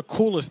it's but- still the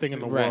coolest thing in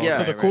the Right. world. Yeah.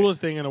 So the Right,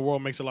 coolest thing in the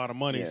world makes a lot of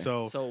money. Yeah.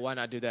 So So why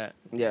not do that?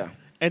 yeah.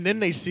 and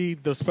then they see,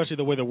 especially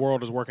the way the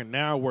world is working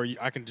now, where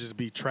I can just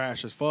be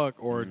trash as fuck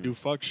or do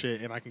fuck shit,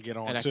 and I can get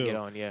on And I too. can get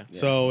on. Yeah.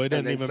 So it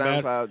doesn't And then even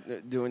matter.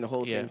 SoundCloud doing the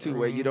whole Yeah. thing too,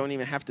 where you don't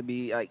even have to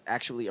be like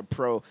actually a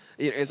pro.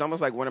 It's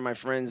almost like one of my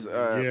friends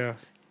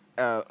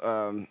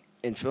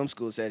in film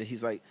school said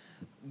he's like,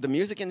 the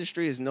music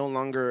industry is no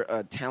longer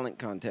a talent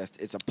contest;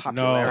 it's a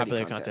popularity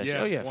Popular contest. contest.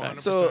 Oh, yeah, facts.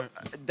 100%. So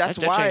that's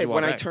That why changed a while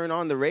when I back. turn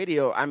on the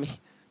radio,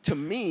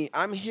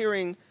 I'm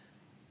hearing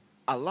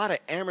a lot of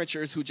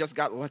amateurs who just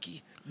got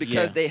lucky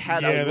because Yeah. they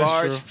had Yeah, a that's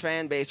large true.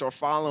 fan base or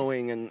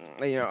following, and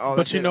all that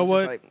But you shit. know I'm what?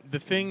 just like, The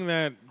thing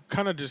that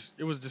kind of just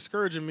it was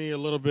discouraging me a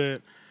little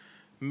bit.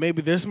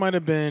 Maybe this might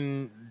have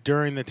been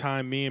during the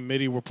time me and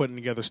Mitty were putting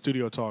together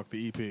Studio Talk,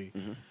 the EP,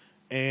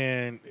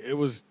 and it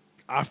was.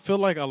 I feel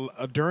like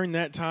during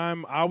that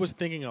time, I was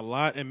thinking a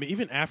lot, and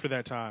even after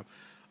that time,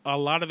 a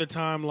lot of the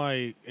time,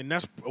 like, and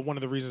that's one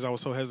of the reasons I was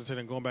so hesitant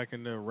in going back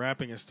into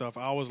rapping and stuff.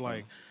 I was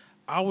like,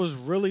 I was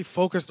really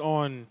focused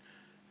on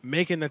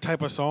making the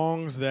type of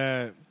songs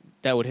that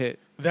That would hit.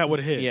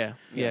 would hit. Yeah.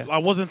 Yeah. I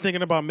wasn't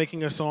thinking about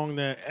making a song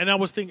that, and I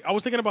was thinking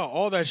about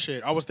all that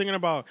shit. I was thinking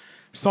about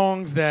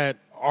songs that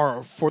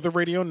are for the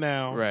radio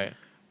now, Right.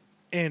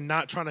 and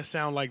not trying to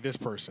sound like this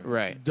person.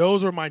 Right.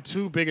 Those were my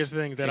two biggest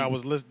things that I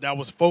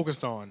was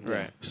focused on,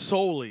 Right.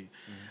 solely.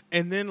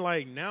 And then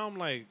like now I'm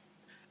like,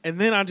 and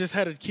then I just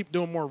had to keep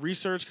doing more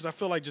research because I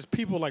feel like just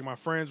people like my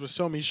friends would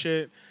show me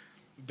shit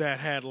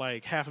that had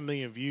like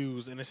 500,000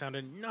 views and it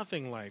sounded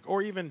nothing like,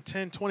 or even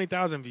 10,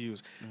 20,000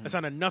 views. It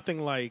sounded nothing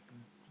like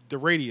the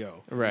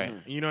radio. Right.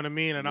 You know what I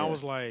mean? And I Yeah.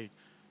 was like,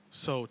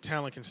 so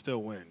talent can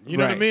still win. You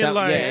know what I Right. mean? Stop-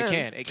 Like, yeah, it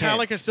can. It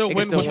talent can still It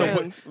win. still with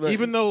win. the,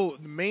 even though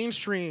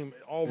mainstream,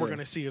 all we're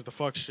gonna see is the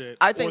fuck shit.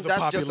 I or think the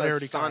that's just a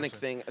popularity sonic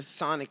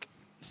content.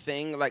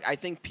 thing. Like I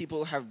think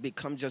people have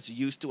become just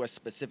used to a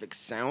specific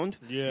sound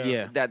Yeah.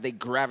 Yeah. that they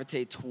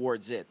gravitate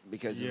towards it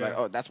because it's Yeah. like,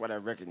 oh, that's what I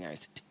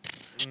recognized.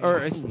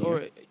 Or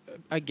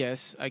I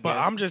guess. But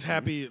I'm just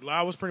happy.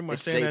 I was pretty much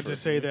It's saying that safer. to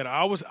say that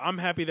I'm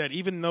happy that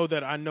even though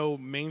that I know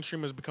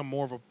mainstream has become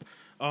more of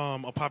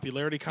a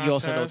popularity contest. You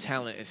also know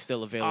talent is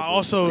still available. I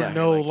also Yeah.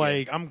 know,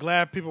 Like, like, I'm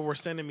glad people were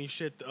sending me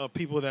shit of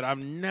people that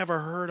I've never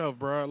heard of,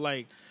 bro.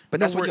 Like, But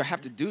that's no, what you we're-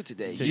 have to do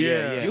today.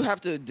 Yeah. You have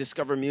to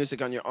discover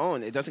music on your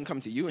own. It doesn't come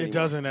to you anymore.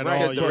 doesn't at Right.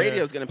 all, Because the yeah.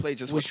 radio is going to play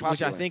just what's which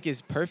I popular. think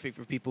is perfect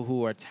for people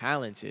who are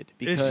talented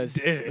It's-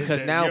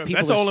 because now people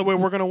that's the are only way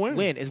we're gonna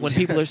win. is when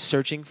people are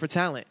searching for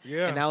talent.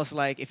 Yeah. And now it's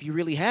like if you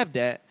really have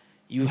that,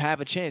 you have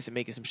a chance of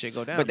making some shit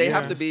go down. But they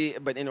have to Yes. be.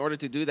 But in order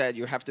to do that,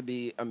 you have to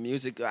be a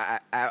music.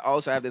 I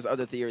also have this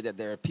other theory that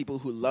there are people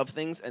who love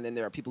things, and then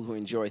there are people who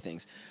enjoy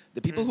things.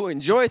 The people who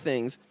enjoy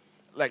things,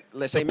 like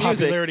let's say The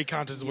music, popularity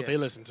contest is what Yeah. they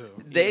listen to.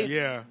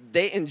 they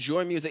they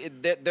enjoy music.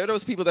 They're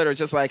those people that are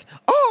just like,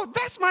 oh,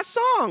 that's my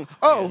song.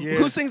 Oh, Yeah.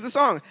 who sings the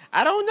song?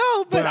 I don't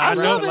know, but But I I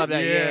love love it.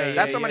 that. Yeah,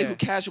 That's somebody yeah. who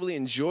casually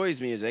enjoys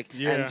music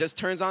Yeah. and just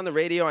turns on the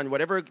radio, and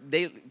whatever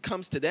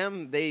comes to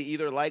them, they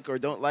either like or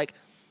don't like.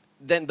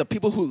 Then the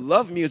people who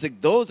love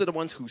music, those are the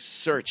ones who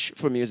search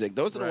for music.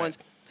 Those are the Right. ones.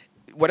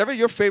 whatever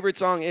your favorite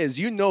song is,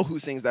 you know who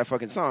sings that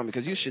fucking song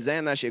because you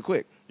Shazam that shit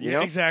quick. You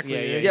know?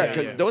 Exactly. Yeah,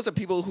 because those are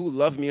people who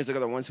love music are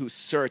the ones who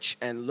search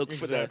and look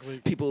for the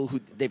Exactly. people who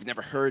they've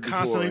never heard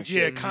Constantly, before. and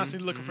shit.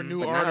 constantly looking for new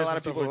But artists. not a lot and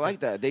of stuff people like like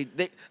that.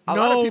 They a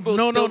No, lot of people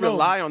no, still no.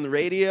 rely on the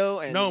radio.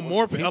 And No,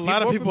 more. A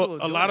lot of more people. people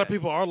A do lot of that.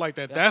 people are like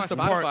that. That's the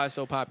why part. Spotify is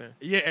so popping.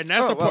 Yeah, and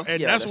that's Oh, the well, part,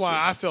 and yeah, that's that's why true.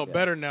 I felt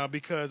better now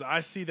because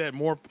I see that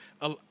more.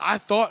 I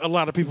thought a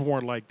lot of people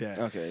weren't like that.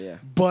 Okay, yeah.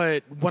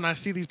 But when I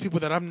see these people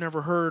that I've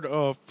never heard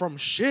of from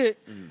shit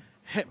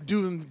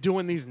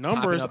doing these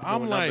numbers, Popping up, I'm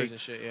doing like, numbers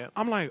and shit, yeah.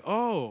 I'm like,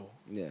 oh,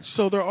 Yeah.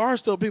 So there are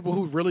still people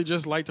who really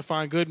just like to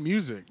find good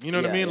music. You know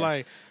what I Yeah, mean? yeah.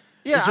 Like,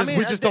 Yeah, it's just, I mean,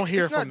 we just don't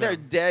hear it's not from they're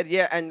them. dead.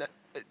 Yeah, and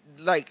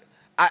like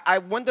I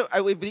wonder.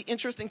 It would be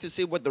interesting to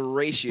see what the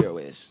ratio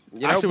is.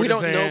 You I know, see what we you're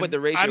don't know saying. what the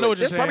ratio. I know what is.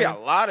 you're There's probably saying.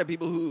 a lot of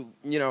people who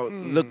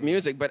look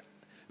music, but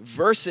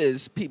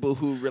versus people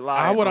who rely.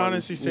 I would on,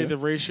 honestly say the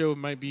ratio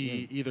might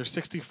be either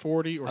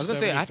 60-40 or I was gonna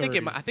say, 70-30.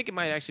 I think it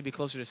might actually be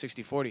closer to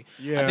 60-40.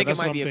 Yeah, I think it that's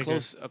might what be I'm a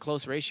thinking.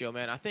 close ratio,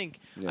 man. I think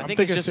Yeah. I I'm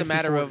think it's thinking just a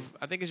matter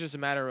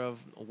 60-40.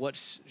 of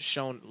what's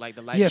shown, like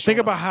the light. Yeah, is think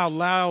shown about on. how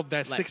loud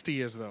that Like- 60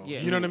 is, though.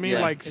 Yeah. You know what I mean?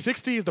 Yeah. Like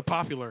 60 is the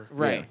popular,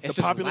 Right. Yeah. It's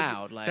the just popular,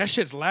 loud. Like that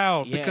shit's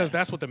loud Yeah. because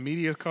that's what the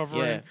media is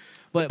covering. Yeah.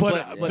 But the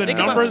think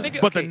numbers,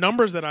 about, but the okay.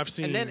 numbers that I've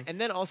seen, And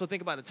then also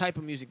think about the type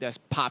of music that's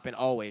popping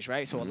always,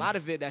 right? So a lot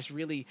of it that's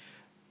really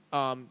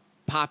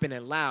popping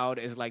and loud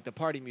is like the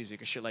party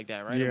music or shit like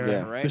that, right? Or yeah,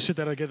 whatever, right? the shit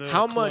that I get. At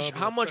how a club much or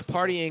how a much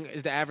festival. partying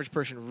is the average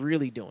person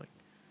really doing?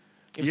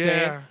 You know Yeah, what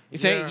I'm saying? You're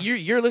saying yeah.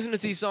 you're listening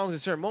to these songs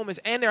at certain moments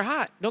and they're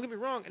hot. Don't get me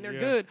wrong, and they're Yeah.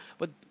 good.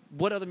 But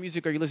what other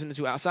music are you listening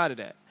to outside of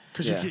that?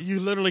 Because Yeah. you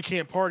literally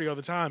can't party all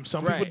the time.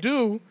 Some Right. people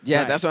do. Yeah,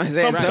 Right. that's what I'm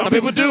saying. Some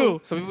people do.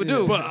 Some people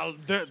do.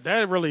 But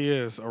that really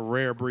is a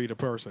rare breed of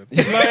person.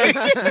 Like,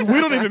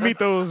 we don't even meet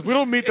those. We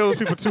don't meet those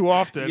people too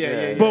often.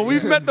 Yeah. But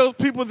we've met those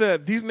people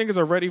that these niggas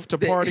are ready to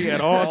party at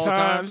all All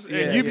times, times. and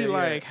Yeah, you be yeah,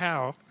 like,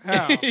 how?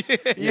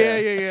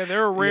 Yeah.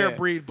 They're a rare Yeah.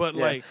 breed, but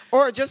like,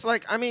 Or just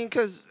like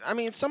because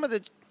some of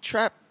the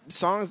trap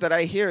songs that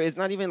I hear is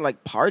not even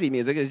like party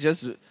music. It's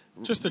just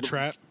the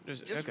trap.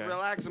 just Okay.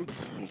 relax and.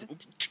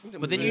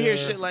 But then you hear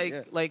Yeah. shit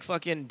like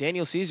fucking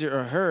Daniel Caesar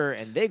or her,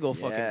 and they go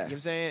fucking. Yeah. You know what I'm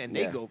saying? And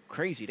they Yeah. go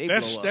crazy. They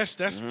That's blow up.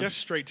 that's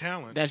straight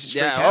talent. That's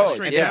straight Yeah, talent. oh,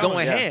 Straight yeah.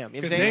 going Yeah. ham. You know what I'm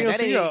Because saying? Daniel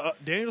That ain't-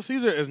 Caesar, Daniel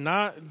Caesar is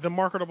not the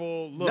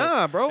marketable look.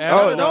 Nah, bro. At Not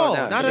all. at all.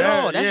 no, Not no. at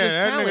all. That's Yeah, just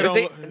that nigga talent. don't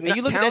They- look- And you look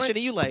at that talent- shit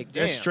and you like,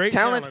 damn. That's straight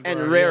talent and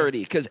bro. rarity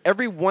because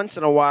every once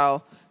in a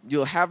while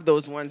you'll have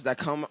those ones that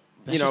come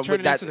That's with just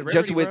turning that into the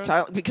just rarity, with bro.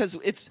 talent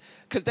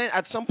because then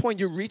at some point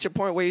you reach a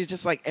point where you're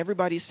just like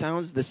everybody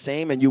sounds the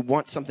same and you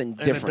want something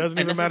And it different doesn't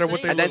And even that's what matter I'm what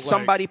they saying. and then look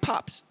somebody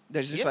pops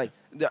there's just Yeah. like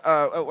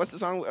the what's the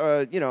song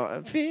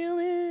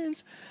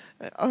feelings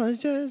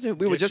it's just we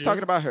were Get just You?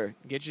 talking about her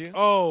Get you? Like.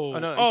 Oh, Oh,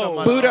 no, you're talking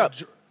about, Boot Up.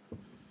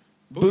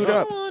 Boot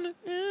Up.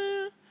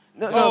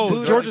 no, Oh,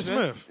 Boot Up. Georgia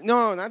Smith.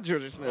 No, not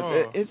Georgia Smith.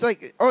 Oh. It's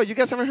like, you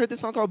guys haven't heard this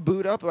song called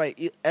 "Boot Up"? Like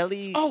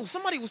Ellie. Oh,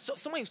 somebody was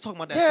talking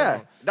about that yeah,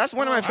 song. that's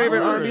one of Oh, my I favorite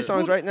heard R&B it.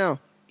 songs right now.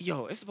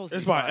 Yo, it's supposed to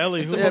It's be by fire.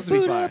 Ellie It's Who? supposed to be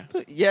Boot fire.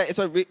 Up. Yeah, it's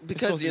supposed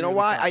because to you be know really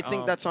why fire. I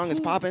think that song is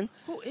popping.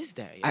 Who is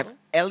that? Yo? I have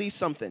Ellie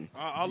something.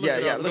 I'll look yeah,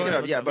 it yeah, up. look Go it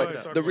ahead, up. Yeah, go ahead,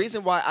 but talk the about it.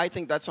 reason why I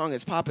think that song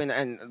is popping,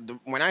 and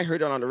when I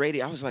heard it on the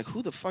radio, I was like,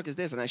 "Who the fuck is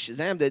this?" And I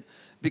Shazammed it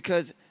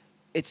because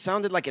it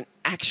sounded like an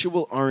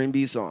actual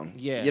R&B song.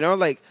 Yeah. you know,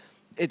 like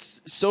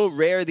it's so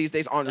rare these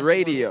days on That's the one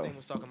radio. what's name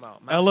was talking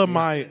about. Ella Master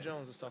Maya.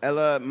 Jones was talking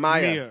Ella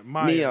Maya,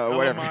 Mia, or Ella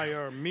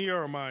whatever. Mia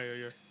or Maya.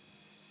 Yeah.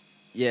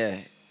 Yeah,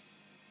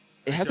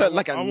 it has I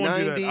like a won't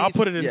do that. 90s. I'll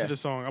put it into yeah. the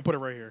song. I'll put it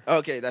right here.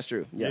 Okay, that's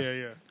true.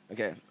 Yeah.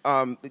 Okay.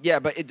 Yeah,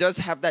 but it does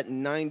have that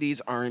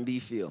 '90s R&B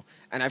feel,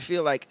 and I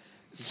feel like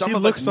some She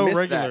of looks us so miss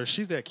regular. that.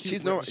 She's that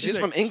cute. She's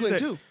from England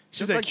too. She's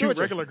Just that like cute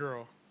Georgia. regular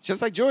girl.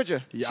 Just like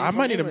Georgia. Yeah, She's I from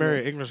might need to England.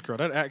 marry an English girl.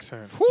 That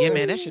accent. Yeah,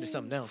 man, that shit is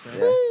something else, man.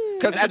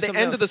 Because That's at the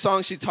something end else. of the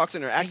song, she talks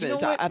in her accent. know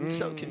It's like, what? I'm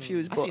so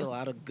confused. I bro. see a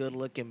lot of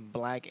good-looking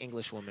black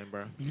English women,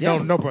 bro.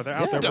 No, bro. They're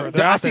out there, bro. Yeah.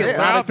 They're I out see there. a They're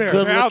lot out of there.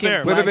 They're out there.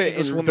 Wait, black in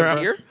English women, bro.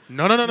 here?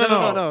 No. No.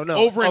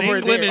 Over in Over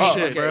England there. and Oh,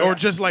 shit, okay, or yeah.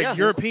 just like Yeah.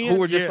 European. Who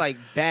were just yeah. like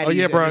baddies. Oh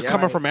yeah, bro. and It's just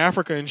coming like- from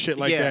Africa and shit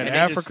like yeah, that. and then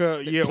Africa,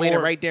 just yeah. playing it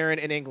Or right there in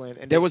England.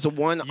 And There was a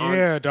one on.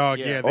 yeah, dog.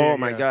 Yeah. Yeah. Oh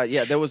my god,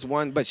 yeah, there was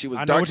one, but she was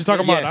I know dark. what you're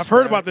talking about. Yes, I've heard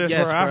bro. about this,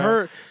 Yes, bro. I've bro.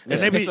 heard. And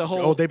It's- they be, it's a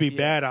whole- they be yeah.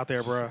 bad out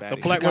there, bro. The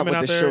Bad. black I forgot women what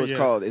out the there. show is yeah.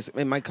 called.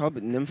 It might call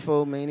it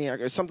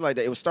Nymphomaniac or something like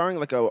that. It was starring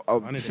like a need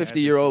to add this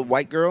 50-year-old in.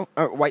 white girl,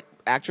 white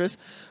actress,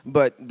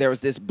 but there was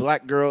this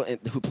black girl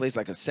who plays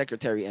like a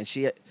secretary, and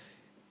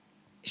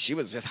she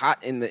was just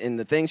hot in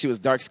the thing. She was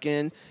dark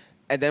skinned.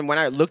 And then when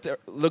I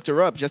looked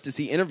her up just to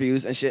see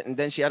interviews and shit, and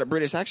then she had a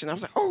British accent, I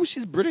was like, "Oh,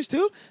 she's British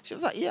too." She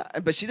was like, "Yeah,"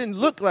 but she didn't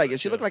look like it.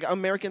 She looked like an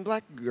American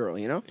black girl,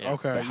 you know? Yeah.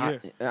 Okay. But hot.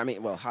 Yeah. I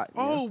mean, well, hot.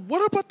 you Oh, know?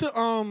 what about the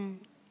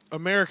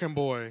American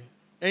boy,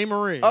 A.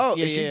 Marie? Oh,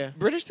 Yeah, is she yeah.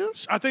 British too?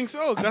 I think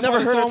so. I've That's never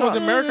why the heard her song was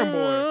talk. American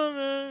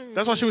Boy.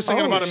 That's why she was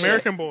singing Oh, about shit.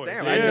 American boys.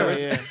 Damn, yeah. I never,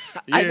 Yeah.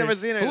 I Yeah. never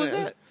seen her. Who was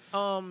in that?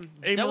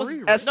 A. That was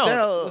Marie.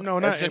 Estelle. No,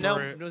 not Janelle- A.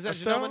 Marie. Was that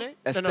Estelle? Janelle Monáe?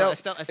 Estelle. No,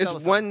 Estelle.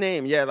 It's one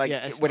name, yeah, like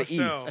Yeah, with an E.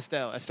 Estelle.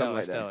 Estelle. Something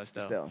like that.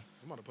 Estelle.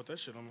 I'm about to put that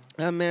shit on.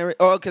 My... I'm married.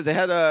 Oh, because it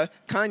had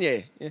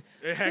Kanye. Yeah.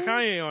 It had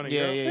Kanye on it.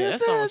 Yeah.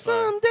 That song was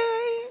fire.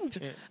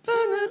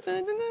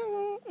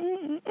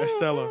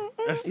 Estella.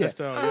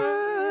 Estella.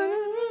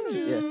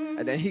 Yeah.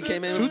 And then he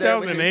came in.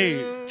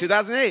 2008.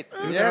 2008.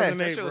 2008,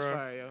 That shit was bro.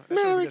 fire, yo. That shit was a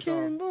good American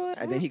song. boy.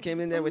 And then he came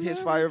in there with his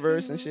fire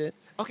verse and shit.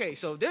 Okay,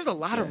 so there's a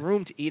lot of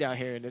room to eat out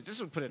here, and just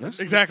to put it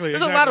Exactly.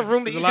 There's a lot of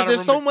room to There's a eat lot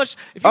because of there's room so to- much.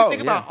 If you Oh,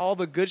 think yeah. about all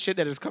the good shit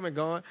that has come and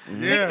gone,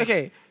 Yeah.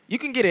 okay, you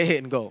can get a hit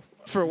and go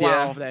for a while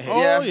Yeah. off that hit.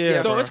 Oh,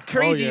 yeah, So bro. it's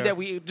crazy Oh, yeah. that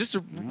we just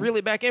to reel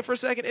it back in for a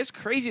second. It's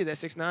crazy that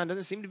 6ix9ine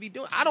doesn't seem to be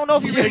doing. I don't know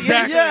if he really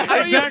Exactly. is. I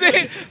don't even Exactly.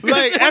 think-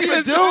 Like What are you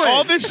after doing?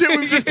 all this shit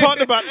we've just talked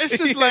about, it's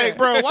just like,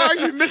 bro, why are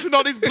you missing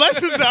all these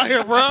blessings out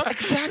here, bro?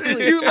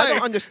 Exactly. You I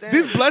don't understand.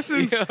 These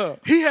blessings. Yeah.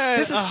 He had.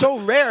 This is so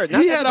rare.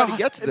 Not He had everybody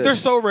gets this. They're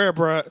so rare,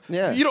 bro.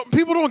 Yeah. You don't.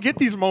 People don't get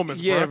these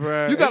moments, Yeah, bro.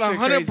 bro. You got That shit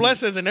 100 crazy.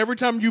 blessings, and every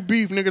time you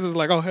beef, niggas is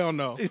like, oh hell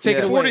no. Take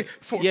it Yeah. away.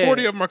 40, Yeah.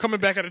 40 of them are coming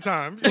back at a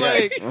time.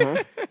 Like,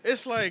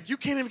 it's like you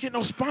can't even get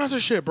no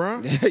sponsorship,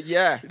 bro.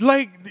 Yeah.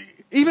 Like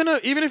even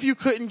if you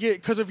couldn't get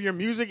because of your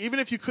music, even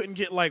if you couldn't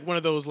get like one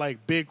of those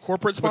like big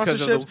corporate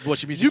Because of sponsorships,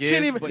 what your music you is,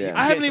 can't even. but you I can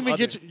haven't get some even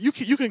other-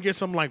 get you can get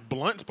some like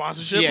blunt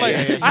sponsorship. Yeah, like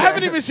yeah. I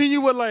haven't even seen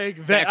you with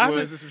like that. I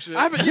Backwoods haven't, or some shit.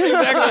 I haven't yeah,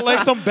 exactly,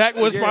 like some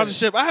backwoods Yeah.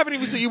 sponsorship. I haven't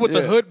even seen you with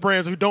the Yeah. hood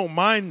brands who don't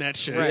mind that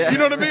shit. Right. You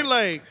know what I mean?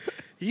 Like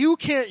you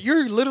can't.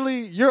 You're literally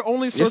your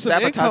only You're source of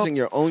sabotaging income,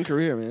 your own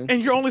career, man.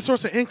 and your only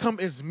source of income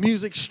is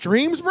music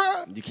streams, bro.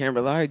 You can't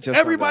rely just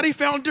Everybody on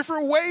found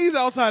different ways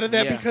outside of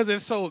that Yeah. because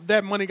it's so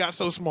that money got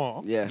so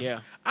small. that. Yeah. Yeah.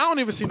 I don't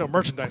even see no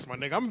merchandise, my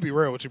nigga. I'm gonna be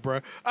real with you,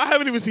 bro. I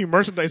haven't even seen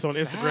merchandise on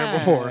Instagram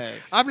before.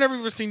 Facts. I've never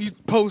even seen you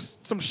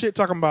post some shit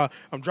talking about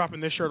I'm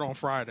dropping this shirt on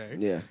Friday.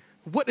 Yeah.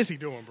 What is he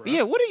doing, bro?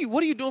 Yeah, what are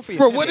you doing for your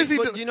Bro, fan what is he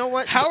base? But doing? you know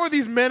what? How are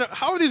these men?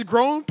 How are these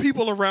grown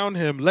people around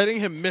him letting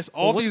him miss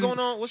all what's these going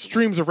on?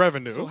 streams of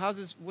revenue? So how's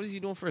this? What is he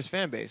doing for his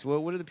fan base?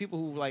 What are the people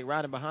who like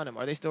riding behind him?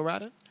 Are they still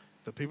riding?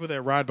 The people that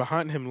ride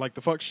behind him like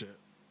the fuck shit.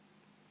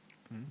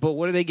 But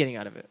what are they getting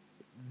out of it?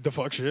 The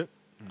fuck shit.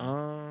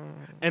 Um,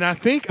 And I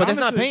think, but that's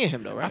not honestly, paying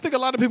him though, right? I think a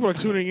lot of people are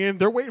tuning in.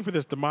 They're waiting for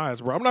this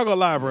demise, bro. I'm not gonna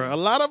lie, bro. A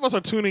lot of us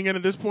are tuning in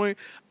at this point.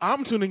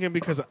 I'm tuning in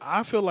because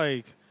I feel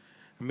like,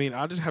 I mean,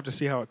 I just have to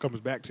see how it comes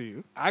back to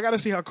you. I got to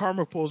see how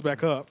karma pulls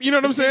back up. You know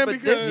what I'm saying? but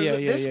Because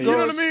this you know what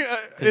I goes- mean.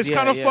 It's yeah,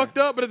 kind of yeah. fucked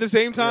up, but at the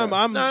same time,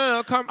 Yeah. I'm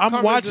no.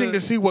 I'm watching to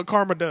see what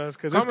karma does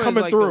because it's Karma coming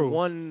is like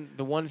through.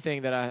 The one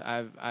thing that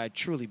I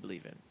truly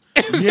believe in.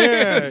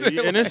 Yeah,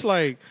 and it's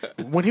like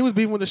when he was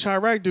beefing with the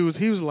Chirac dudes,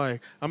 he was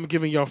like, "I'm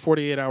giving y'all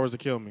 48 hours to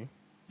kill me."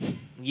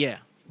 Yeah,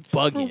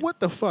 Bro, bugging. what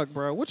the fuck,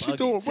 bro? What you Bugging.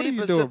 doing? What See, are you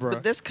but doing, bro?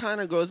 But this kind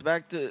of goes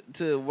back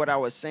to what I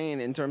was saying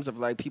in terms of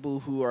like people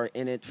who are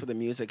in it for the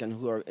music and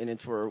who are in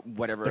it for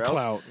whatever The else.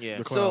 clout. Yeah.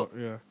 The So- clout.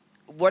 Yeah.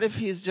 What if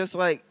he's just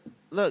like,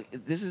 look,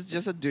 this is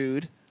just a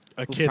dude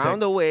A who kid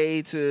found that- a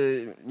way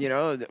to,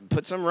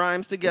 put some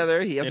rhymes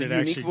together. He has And a it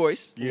unique actually-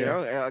 voice.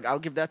 yeah. I'll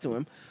give that to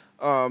him.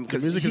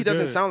 Because music he is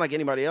doesn't good. sound like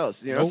anybody else.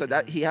 So Nope.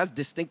 that he has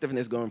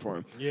distinctiveness going for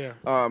him. Yeah.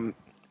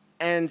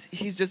 And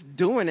he's just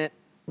doing it,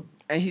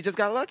 and he just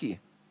got lucky.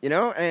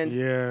 And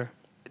Yeah.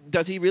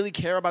 does he really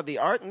care about the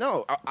art?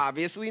 No,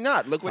 obviously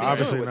not. Look what he's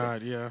Obviously doing with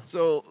not. it. Yeah.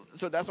 So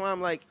that's why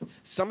I'm like,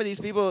 some of these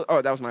people. Oh,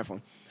 that was my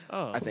phone.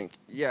 Oh, I think.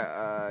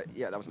 Yeah,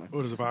 that was mine.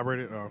 What is it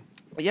vibrated? Oh.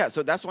 Yeah,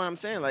 so that's why I'm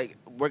saying like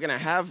we're gonna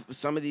have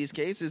some of these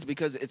cases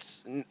because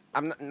it's.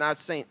 I'm not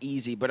saying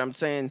easy, but I'm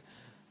saying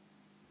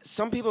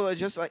some people are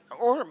just like,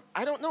 or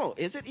I don't know.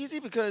 Is it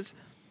easy because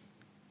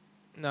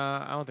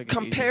Nah, I don't think it's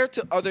easy. compared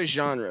to other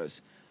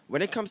genres,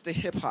 when it comes to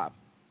hip hop,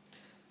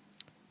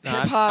 Nah, hip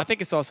I hop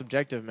think it's all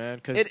subjective, man.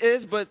 Because it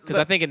is, but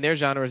I think in their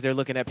genres they're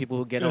looking at people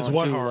who get It's on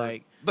what too, hard?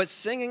 like. but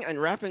singing and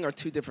rapping are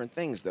two different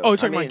things, though. Oh, you're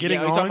talking I mean, about getting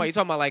Yeah, on? you're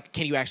talking about like,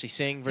 can you actually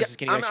sing versus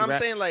can you I'm, actually I'm rap?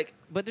 saying like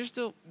But there's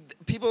still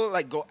people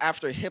like go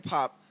after hip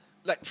hop.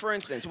 Like for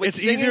instance, with It's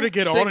singing, easier to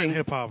get on singing, in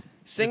hip hop.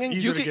 Singing,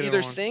 you can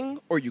either sing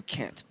or you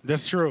can't.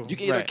 That's true. You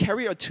can either Right.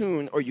 carry a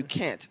tune or you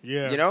can't.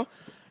 Yeah.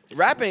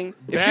 Rapping.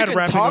 If Bad you can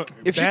rapping talk, will-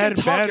 if you bad- can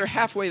talk, bad- you're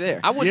halfway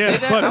there. I would yeah, say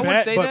that. but I would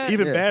bad, say but that.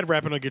 even Yeah. bad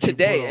rapping will get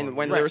Today, you put on. and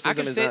when Right. I lyricism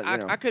could is say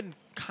not, I could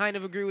kind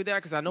of agree with that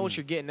because I know what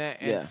you're getting at.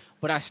 And, Yeah.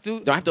 But I still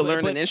don't have to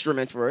learn but- an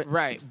instrument for it.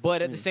 Right,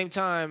 but at the same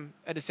time,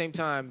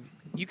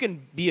 you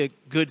can be a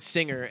good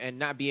singer and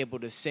not be able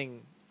to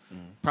sing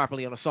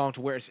properly on a song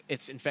to where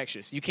it's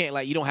infectious. You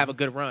can't you don't have a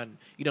good run.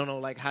 You don't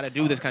know how to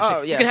do this kind of Oh,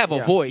 shit. yeah, You can have a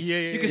yeah. voice. Yeah,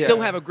 yeah, you can yeah.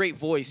 still have a great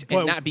voice But-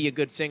 and not be a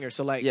good singer.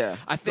 So Yeah.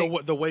 I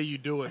think the way you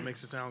do it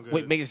makes it sound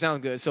good. make it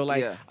sound good. So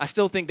Yeah. I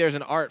still think there's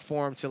an art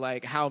form to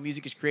how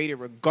music is created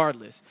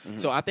regardless. Mm-hmm.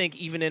 So I think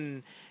even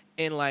in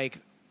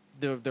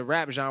the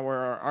rap genre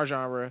or our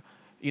genre,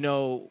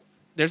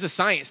 there's a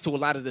science to a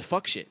lot of the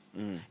fuck shit.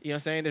 You know what I'm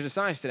saying? There's a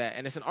science to that,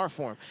 and it's an art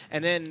form.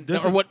 And then,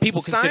 This or is what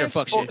people consider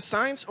fuck shit.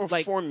 Science or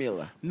Like-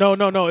 formula? No,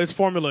 it's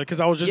formula.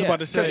 Because I was just Yeah, about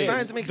to 'cause say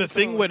science makes the it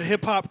thing sound with like-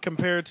 hip hop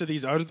compared to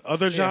these other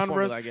Yeah, genres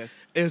formula, I guess.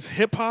 is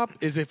hip hop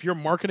is if your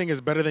marketing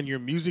is better than your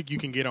music, you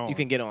can get on. You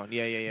can get on.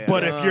 Yeah.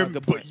 But if you're,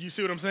 good but point. you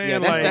see what I'm saying? Yeah,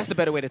 like, that's the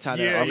better way to tie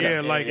that yeah, up. Okay.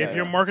 yeah. Like if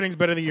your marketing's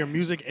better than your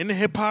music in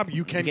hip hop,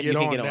 you can You get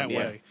can on get on, that yeah.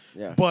 way.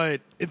 Yeah.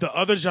 But the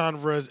other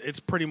genres,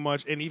 it's pretty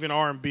much, and even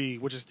R&B,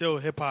 which is still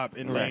hip hop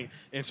Right.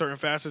 in certain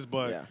facets,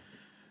 but. Yeah.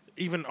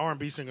 Even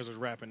R&B singers is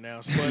rapping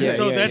now, so, Yeah,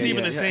 so yeah, that's yeah,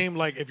 even yeah. the same.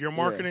 Like if you're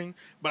marketing,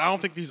 but I don't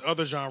think these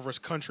other genres,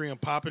 country and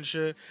pop and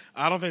shit,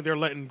 I don't think they're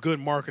letting good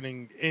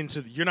marketing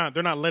into. They're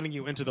not letting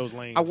you into those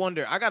lanes. I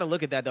wonder. I got to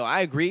look at that though. I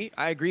agree,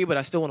 but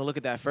I still want to look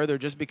at that further,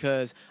 just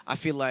because I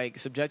feel like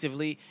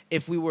subjectively,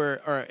 if we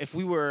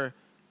were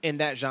in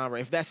that genre,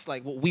 if that's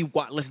like what we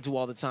listen to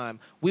all the time,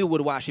 we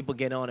would watch people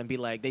get on and be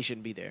like, they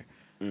shouldn't be there.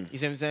 You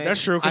see what I'm saying?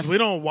 That's true because we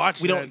don't watch.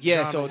 we don't- that yeah,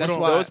 genre. so We that's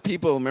don't- why- Those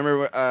people,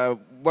 remember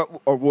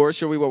what award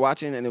show we were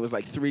watching, and it was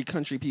like 3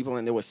 country people,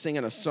 and they were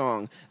singing a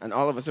song, and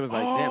all of us, it was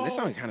like, damn, this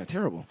sounded kind of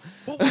terrible.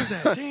 What was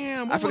that?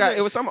 Damn, what I forgot. Was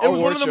It was some It was one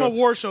award of them show.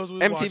 award shows. We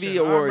was MTV watching.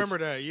 Awards. I remember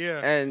that.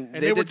 Yeah, And they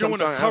they were did some doing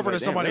song, a I was cover like,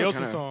 to damn, somebody they were else's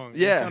kinda- song.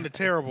 Yeah. It sounded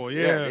terrible.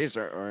 Yeah, Yeah, these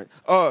are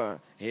oh,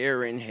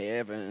 here in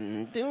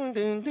heaven. Dun,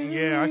 dun, dun,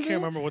 Yeah, I can't dun.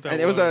 remember what that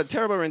and was. it was a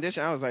terrible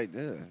rendition. I was like,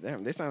 ugh,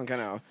 damn, they sound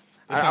kind of.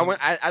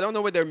 I don't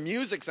know what their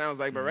music sounds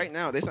like, but right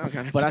now they sound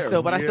kind of. But I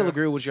still Yeah.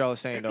 agree with what y'all are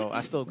saying though. I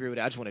still agree with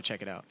it. I just want to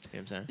check it out. You know what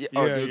I'm saying? Yeah,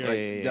 oh, Yeah, dude, yeah. like,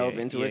 Yeah, delve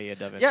yeah, into yeah, it. yeah,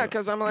 delve into Yeah, it.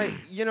 because I'm like,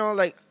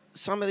 like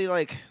somebody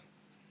like,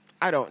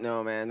 I don't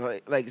know, man.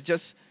 Like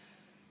just,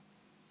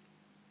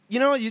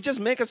 you just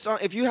make a song.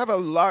 If you have a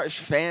large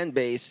fan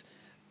base,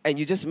 and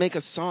you just make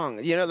a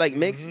song, like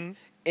makes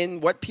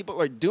in what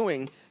people are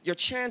doing, your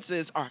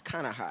chances are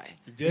kind of high.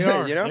 They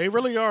are. you know. They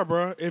really are,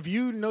 bro. If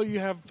you know you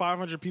have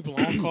 500 people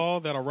on call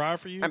that'll ride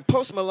for you, And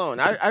Post Malone,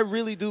 I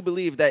really do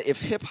believe that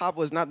if hip hop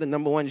was not the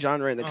 #1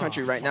 genre in the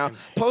country right now,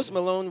 Post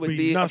Malone would be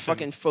be a nothing.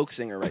 fucking folk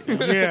singer right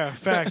now. yeah,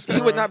 facts. He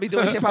bro. would not be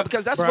doing hip hop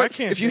because that's Bro, I what.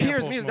 can't If you stand hear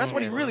his Post music, that's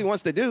what he Malone, really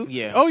wants to do.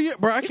 Yeah. Oh yeah,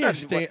 bro. I He's can't not-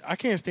 stand. I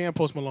can't stand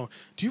Post Malone.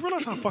 Do you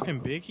realize how fucking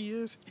big he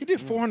is? He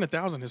did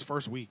 400,000 his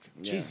first week.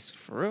 Yeah. Jesus,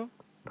 for real?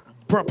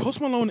 Bro,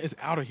 Post Malone is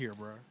out of here,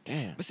 bro.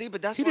 Damn.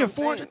 But that's He what did I'm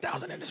saying.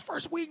 400,000 in his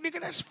first week,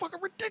 nigga. That's fucking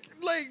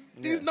ridiculous. Like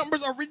these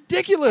numbers are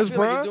ridiculous, I feel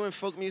like bro. you're doing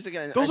folk music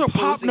and Those are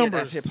pop posing it as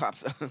numbers. hip hop.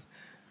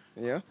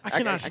 Yeah, I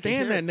cannot can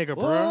stand hear that it. nigga,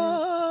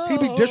 bro. He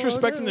be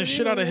disrespecting the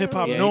shit out of hip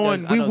hop, Yeah, he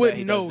knowing does. I we know that wouldn't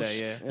he know. does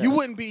that, yeah. You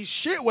wouldn't be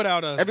shit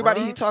without us. Everybody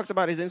bro. he talks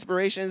about his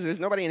inspirations.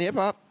 There's nobody in hip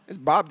hop. It's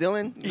Bob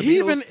Dylan. the He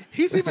Beatles.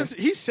 he says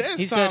He sid-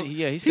 said-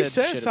 yeah, he he said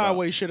said shit about-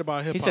 sideways shit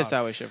about hip hop. He said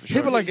sideways shit for He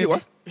sure. be like He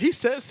what? he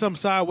said some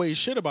sideways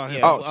shit about him.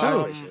 Yeah, Oh,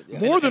 sideways shit, yeah.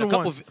 More in than a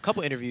couple, once.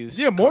 couple interviews.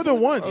 Yeah, more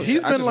than once. Oh, He's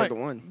shit. I been just like, heard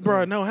the one.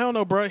 bro, no, hell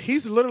no, bro.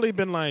 He's literally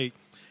been like,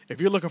 if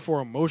you're looking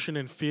for emotion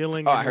and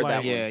feeling, Oh, and I heard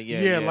like, that one.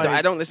 Yeah. like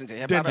I don't listen to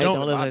hip hop. Then I don't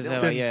listen to Bob listen to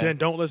Dylan. hip hop. Yeah. then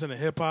don't listen to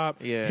hip hop.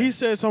 Yeah. He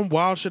said some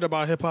wild shit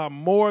about hip hop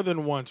more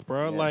than once,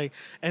 bro. Yeah. Like,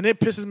 and it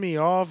pisses me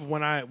off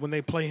when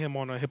they play him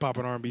on a hip hop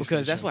and R&B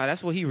Because that's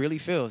what he really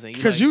feels.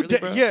 Because like, really,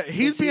 bro?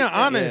 he's see, being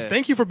honest. yeah.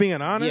 Thank you for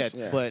being honest.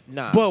 Yeah, Yeah. but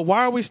nah. But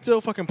why are we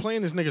still fucking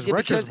playing this nigga's Yeah,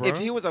 records, because bro? if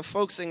he was a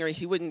folk singer,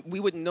 we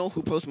wouldn't know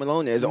who Post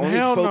Malone is. Only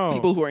Hell folk no.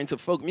 people who are into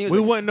folk music.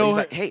 We wouldn't But know He's it.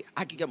 like, hey,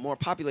 I could get more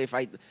popular if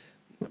I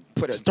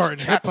put a Start in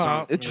trap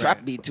hip-hop. song, a trap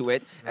Right. beat to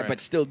it, Right. but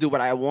still do what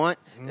I want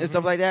and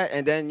stuff like that.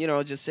 And then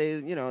just say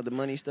the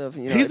money stuff.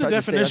 He's the if I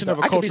just say that definition of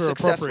a stuff, I could be cultural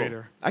successful.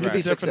 appropriator. I could He's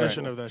be the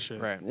definition successful. of that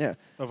shit. right. Yeah,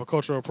 Of a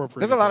cultural appropriator.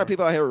 there's a lot of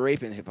people out here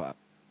raping hip hop.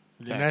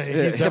 And that, Facts. he's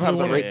Hip hop's a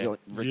definitely rape one.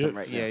 victim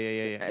right now. Yeah.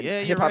 And Yeah,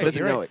 hip you're hop right, doesn't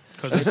you're know right. it.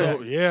 Because it's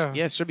so, yeah.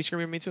 Yeah, should be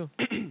screaming at me too.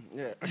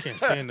 Yeah. I can't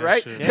stand that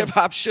Right? shit. Yeah. Hip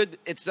hop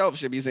itself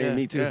should be saying Yeah,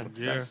 me too. yeah.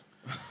 Yeah. Facts.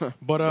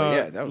 But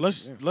yeah, that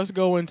was- let's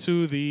go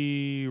into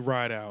the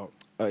ride out.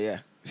 Oh yeah.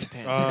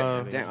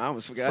 Uh, Damn, I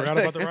almost forgot. Forgot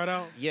about the ride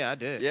out? Yeah, I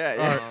did. Yeah,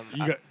 All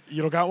yeah. right.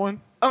 You don't got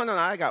one? Oh no,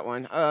 I got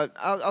one.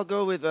 I'll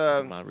go with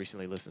I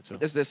recently listened to.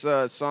 there's this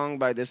song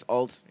by this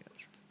alt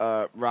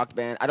rock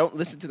band. I don't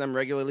listen to them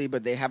regularly,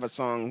 but they have a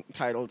song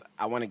titled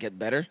 "I Want to Get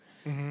Better,"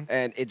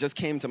 and it just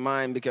came to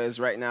mind because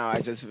right now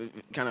I just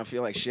kind of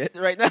feel like shit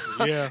right now.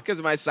 Yeah. Because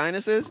of my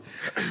sinuses.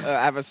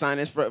 I have a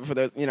sinus for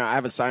the I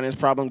have a sinus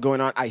problem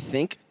going on. I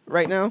think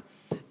right now.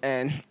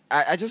 And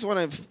I just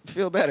want to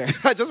feel better.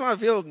 I just want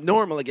to feel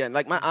normal again.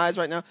 Like my eyes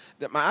right now,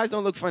 my eyes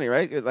don't look funny,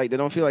 right? Like they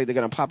don't feel like they're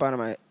gonna pop out of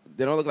my.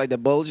 They don't look like they're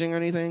bulging or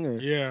anything. Or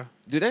Yeah.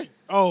 do they?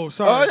 Oh,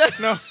 sorry. Oh,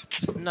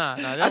 No. Nah.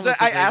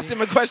 I asked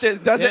him a question.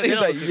 Does it? He's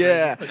like,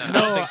 yeah. No, I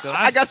don't think so.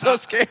 I got so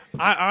scared.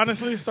 I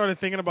honestly started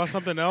thinking about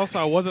something else.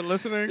 I wasn't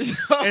listening.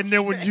 And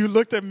then when you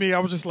looked at me, I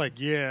was just like,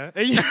 yeah.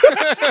 And you-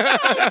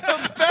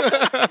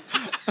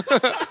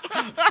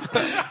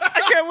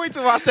 I can't wait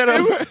to watch that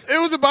over.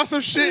 it was about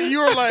some shit. You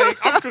were like,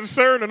 I'm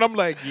concerned. And I'm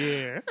like,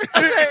 yeah.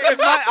 Is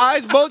my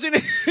eyes bulging?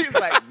 He's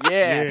like,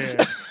 yeah.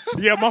 Yeah.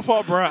 Yeah, my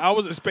fault, bro. I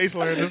was at Space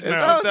Land just It's,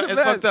 now. fucked up, the it's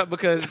best. fucked up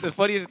because the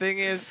funniest thing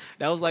is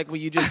that was like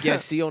when you just get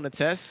C on the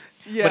test,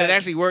 Yeah. but it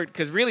actually worked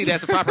because really that's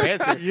the proper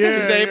answer. Yeah, You know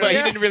what I'm saying? But yeah.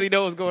 he didn't really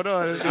know what was going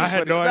on. It was I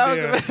had funny. no That was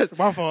idea. the best.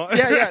 My fault.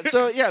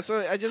 So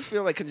I just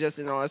feel like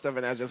congested and all that stuff,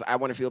 and I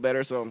want to feel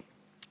better. So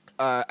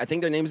I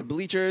think their name's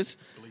Bleachers.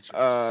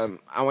 I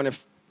want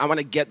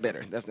to get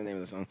better. That's the name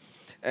of the song.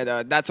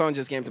 And that song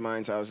just came to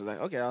mind, so I was just like,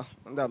 okay,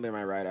 that'll be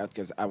my ride out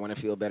because I want to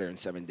feel better in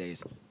 7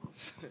 days.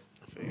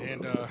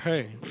 And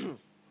hey,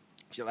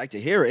 if you like to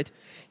hear it,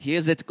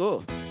 here's it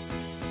go.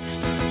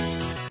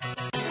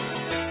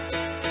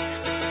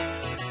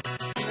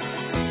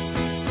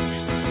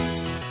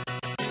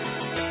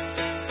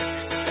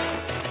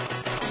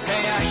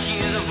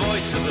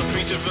 Voices of a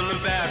preacher from the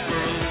back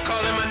room,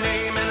 calling my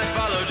name and I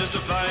follow just to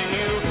find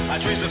you. I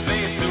trace the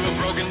faith through a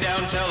broken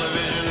down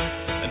television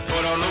and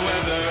put on the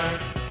weather.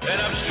 And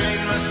I've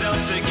trained myself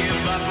to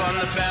give up on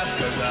the past,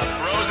 cause I've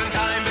frozen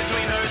time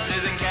between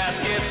hearses and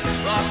caskets.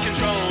 Lost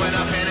control when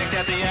I panicked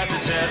at the acid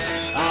test.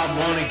 I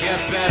wanna get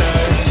better.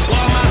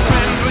 While my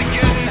friends were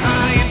getting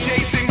high and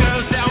chasing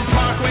girls down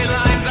parkway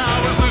lines, I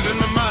was losing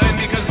my mind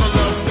because the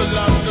love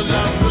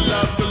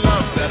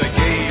that I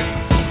gave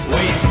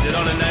wasted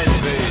on a nice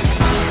face.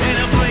 In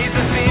a blaze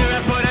of fear,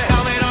 I put a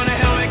helmet on a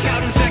helmet,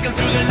 counting seconds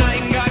through the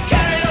night and got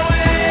carried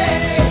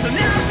away. So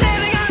now I'm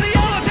standing on the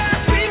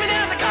overpass, screaming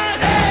at the cars,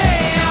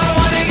 hey, I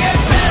wanna get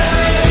better.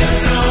 You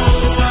know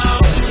I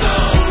was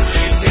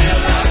lonely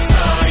till I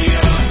saw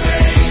your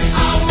face.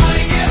 I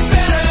wanna get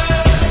better,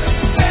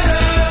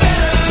 better,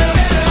 better,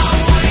 better. I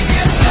wanna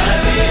get better.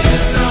 I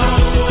didn't know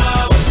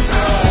I was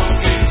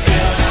broken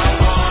till I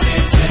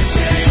wanted to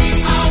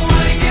change. I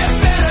wanna get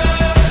better,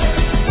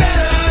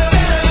 better,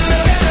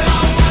 better, better.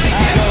 I wanna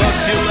get better.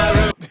 To my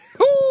room.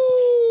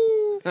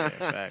 Yeah,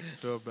 facts.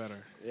 feel better.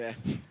 Yeah.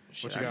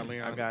 What you got,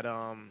 Leon? I got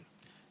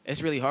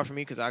It's really hard for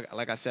me because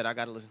like I said, I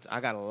got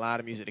a lot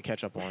of music to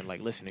catch up on,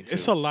 like listening to.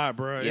 It's a lot,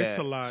 bro. Yeah. It's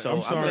a lot. So I'm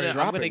sorry.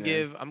 I'm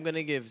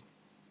gonna give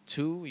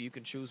 2. You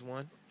can choose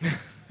one.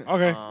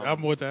 Okay,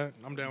 I'm with that.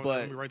 I'm down with but- that.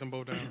 Let me write them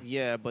both down.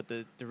 Yeah, but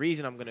the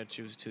reason I'm gonna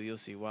choose 2, you'll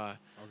see why.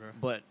 Okay.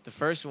 But the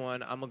first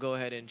one, I'm gonna go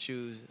ahead and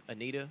choose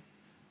Anita.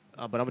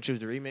 But I'm gonna choose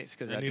the remix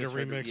because Anita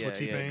remix with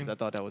T-Pain? because I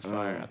thought that was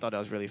fire. I thought that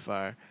was really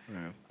fire.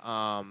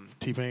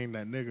 T-Pain,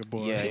 that nigga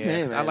boy. Yeah, T-Pain,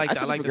 yeah. man. I like I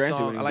took the him for granted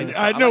song. when he I like was the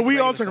in I song. know, like the we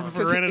all regular took him song. for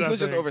Because granted. he I was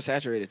just think.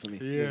 oversaturated for me.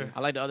 Yeah. I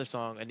like the other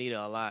song,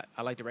 Anita, a lot.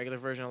 I like the regular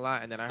version a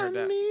lot, and then I heard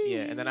that.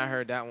 Yeah, and then I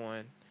heard that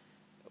one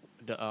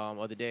the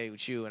other day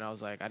with you, and I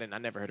was like, I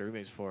never heard a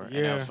remix before, and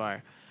that was Yeah.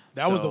 fire.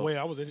 That was the So, way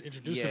I was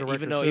introduced yeah, to the record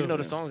even though too.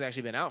 the song's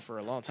actually been out for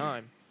a long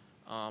time,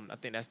 I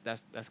think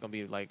that's gonna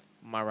be like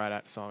my ride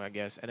out song, I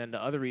guess. And then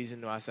the other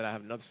reason why I said I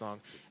have another song,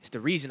 it's the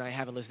reason I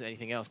haven't listened to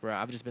anything else, bro.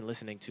 I've just been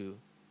listening to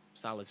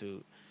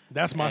Solitude.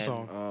 That's my and-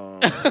 song.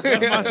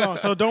 That's my song.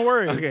 So don't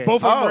worry. Okay.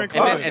 Both of them are And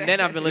included. then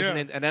I've been Yeah.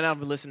 listening, and then I've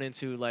been listening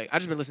to I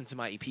just been listening to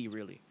my EP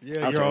really. Yeah,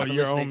 Okay. your I've own, been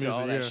your listening own to music.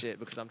 all that Yeah. shit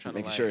because I'm trying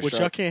Making to like. sure. Which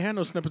y'all can't have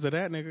no snippets of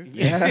that, nigga.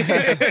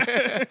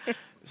 Yeah.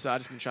 So I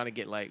just been trying to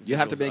get like. You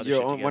have to visuals, make other your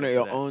shit own together one of for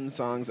your that. own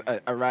songs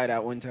a ride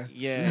out one time.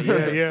 Yeah,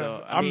 Yeah, yeah.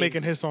 So, I I'm mean,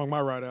 making his song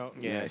my ride out.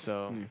 Yeah, Nice.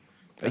 so.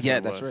 Yeah, what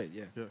it that's was. right.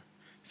 Yeah.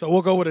 So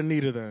we'll go with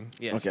Anita then.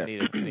 Yes, Okay.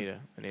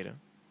 Anita.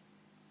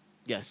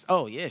 Yes.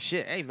 Oh yeah,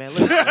 shit. Hey man,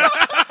 listen.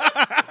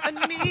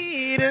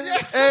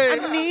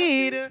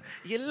 Anita,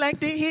 you like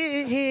to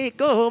hear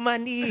go my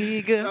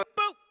nigga.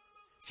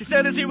 She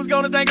said that she was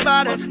gonna think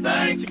about it.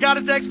 She got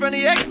a text from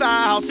the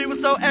X-Files. She was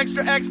so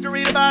extra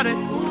read about it.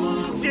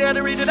 She had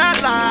to read it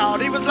out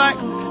loud. He was like,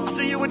 I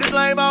see you with this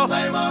lame-o.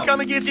 Come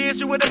and get your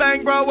issue with the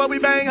bang, bro. Where we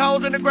bang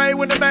holes in the grave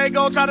when the bag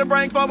go. Try to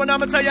bring forward,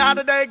 I'ma tell you how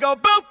the day go.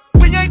 Boop!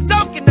 We ain't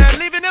talking that,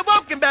 leaving it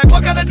walking back.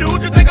 What kind of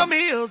dude you think I'm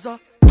heels?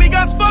 We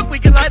got smoke, we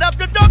can light up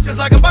the dope just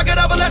like a bucket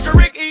of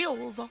electric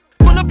eels.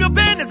 Pull up your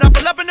business, I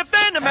pull up in the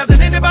phantom. Hasn't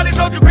anybody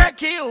told you crack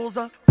kills?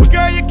 Well,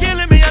 girl, you're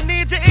killing me, I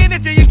need your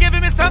energy. You're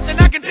giving me something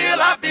I can feel,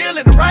 I feel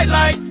in the right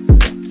light.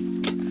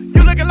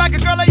 You looking like a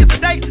girl I used to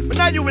date, but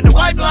now you in the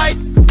white light.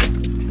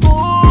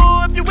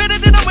 Ooh, if you with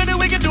it, then I'm with it,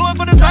 we can do it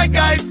for the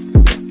zeitgeist.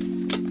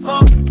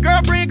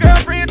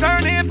 Girlfriend,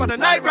 turn in for the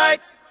night, right?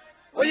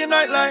 Where your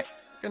night light?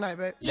 Good night,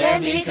 babe.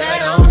 Let me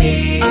cut on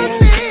it. I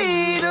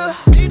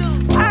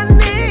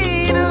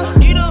need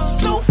her.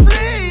 So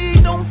flee,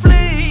 don't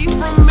flee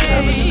from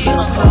me.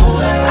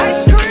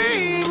 Ice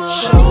cream,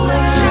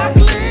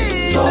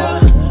 chocolate.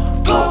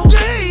 Go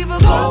Diva,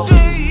 go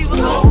Diva,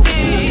 go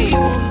Diva.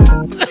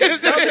 That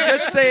was a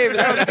good save.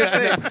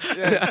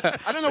 Yeah.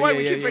 I don't know why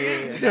we keep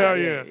forgetting.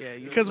 Yeah.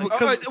 Because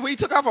We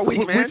took off a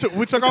week, man.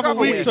 we took off a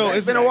week, so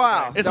it's been a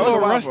while. It's That a was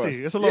little while for us.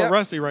 rusty. It's a little Yeah.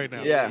 rusty right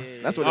now. Yeah,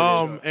 that's what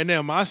it is. And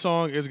then my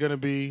song is gonna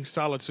be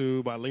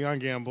 "Solitude" by Leon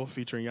Gamble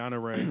featuring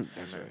Yana Ray.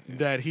 That's right.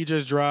 That he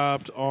just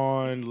dropped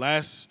on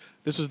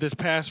this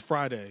past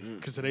Friday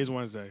because today's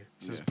Wednesday.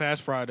 So this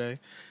past Friday,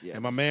 Yeah.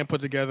 and my man put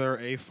together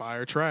a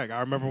fire track. I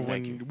remember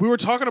when we were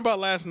talking about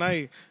last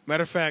night.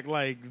 Matter of fact,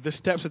 like the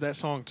steps that that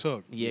song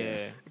took.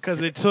 Yeah.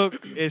 Because it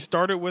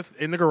started with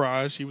in the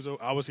garage.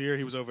 I was here.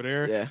 He was over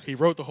there. Yeah. He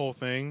wrote the whole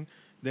thing.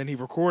 Then he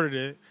recorded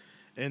it,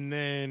 and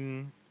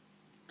then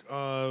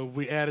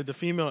we added the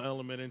female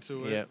element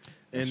into it. Yep.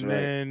 And That's right.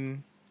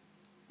 then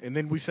and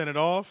then we sent it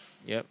off,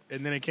 Yep.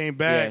 and then it came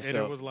back, and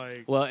so- it was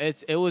like, Well,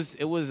 it was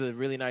a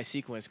really nice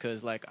sequence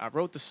because like I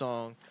wrote the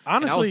song. and I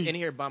Honestly- was in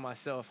here by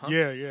myself. Huh?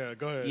 yeah,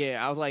 go ahead.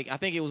 Yeah, I was like, I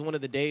think it was one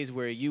of the days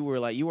where you were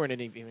like, you weren't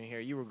even here,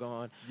 you were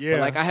gone. Yeah.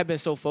 But like, I had been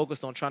so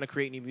focused on trying to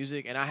create new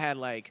music, and I had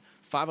like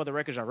 5 other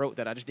records I wrote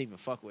that I just didn't even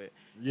fuck with.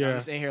 And Yeah. I'm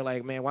just in here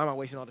like, man, why am I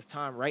wasting all this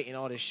time writing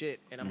all this shit?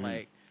 And I'm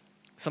like,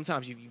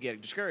 sometimes you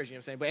get discouraged, you know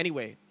what I'm saying? But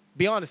anyway,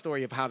 beyond the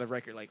story of how the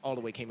record like all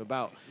the way came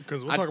about.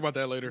 Because we'll I- talk about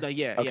that later.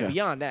 Yeah, Okay.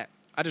 beyond that,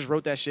 I just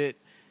wrote that shit,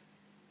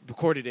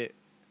 recorded it.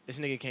 This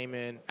nigga came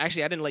in.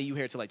 Actually, I didn't let you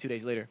hear it till like 2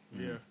 days later.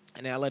 Yeah,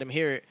 And then I let him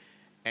hear it,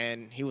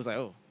 and he was like,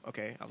 "Oh,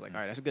 okay." I was like, "All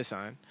right, that's a good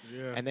sign."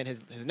 yeah, And then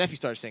his nephew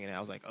started singing it. I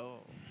was like,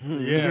 "Oh, yeah.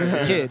 this is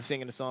a kid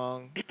singing the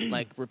song,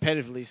 like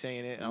repetitively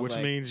saying it." And I was Which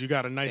like, means you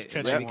got a nice it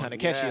catchy might be one. kind of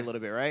catchy Yeah. a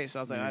little bit, right? So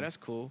I was like, "All right, that's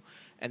cool."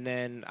 And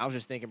then I was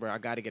just thinking, bro, I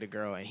got to get a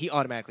girl, and he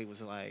automatically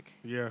was like,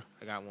 Yeah,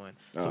 "I got one."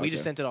 So Oh, we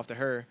just okay. sent it off to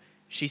her.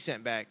 She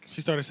sent back, she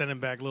started sending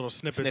back little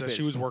snippets that she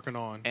Snippets. was working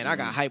on. and I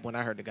got hype when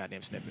I heard the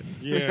goddamn snippet.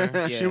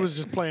 Yeah, she Yeah. was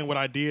just playing with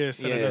ideas,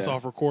 sending Yeah. us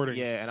off recordings.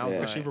 Yeah, and I was Yeah.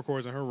 like, she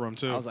records in her room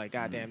too. I was like,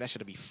 God damn, that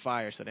should be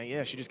fire. So then,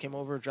 yeah, she just came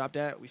over, dropped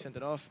that, we sent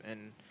it off,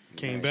 and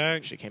Came yeah,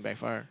 back. She came back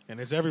fire. And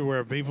it's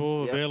everywhere,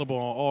 people. Yep. Available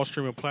on all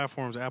streaming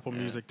platforms: Apple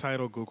Music,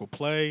 Tidal, Google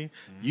Play,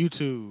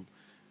 YouTube.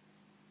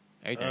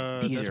 Everything.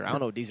 That's Deezer. I don't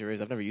know what Deezer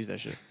is. I've never used that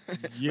shit.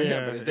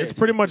 Yeah, but it's it's, there, too.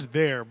 pretty much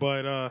there.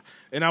 But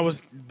when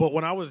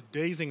I was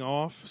dazing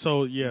off,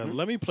 so yeah,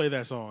 let me play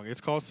that song. It's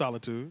called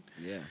Solitude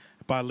Yeah.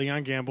 by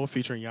Leon Gamble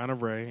featuring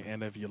Yana Ray.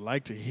 And if you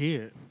like to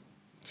hear it,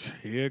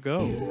 here it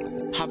goes.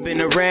 I've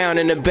been around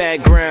in the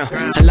background,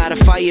 a lot of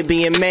fire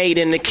being made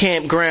in the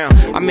campground.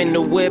 I'm in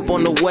the whip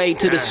on the way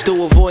to the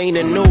stew, avoiding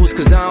the news,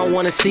 cause I don't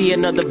wanna see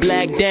another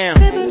black down.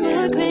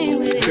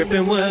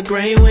 Gripping wood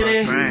grain with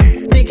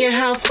it, thinking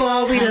how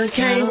far we done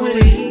came with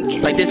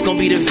it. Like this gon'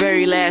 be the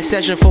very last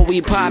session before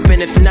we pop,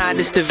 and if not,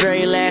 it's the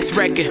very last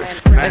record.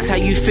 That's how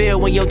you feel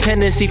when your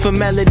tendency for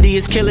melody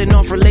is killing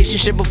off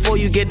relationship before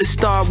you get to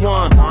start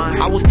one.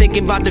 I was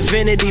thinking about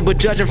divinity, but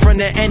judging from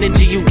the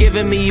energy you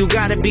giving me, you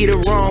gotta be the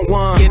wrong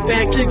one.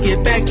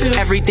 Get back to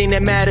everything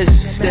that matters.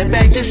 Step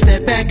back, just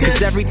step back,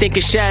 cause everything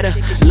can shatter.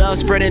 Love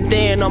spreading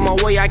thin on my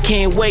way, I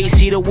can't wait.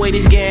 See the weight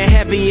is getting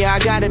heavy, yeah, I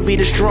gotta be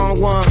the strong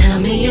one. Tell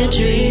me your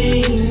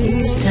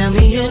dreams, tell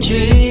me your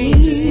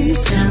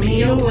dreams, tell me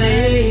your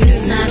ways,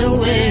 it's not a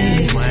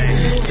waste.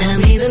 Tell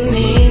me the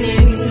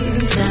meaning,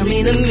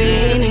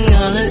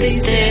 all of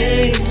these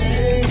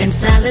days. In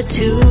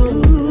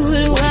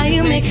solitude, why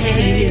you make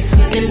haste,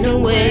 slipping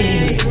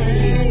away.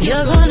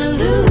 You're gonna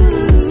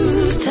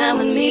lose time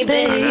with me,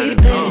 baby.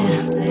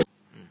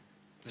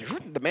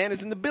 The man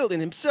is in the building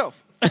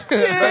himself. Right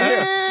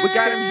here. We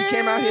got him. He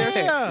came out here.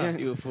 Yeah.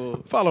 You a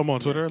fool. Follow him on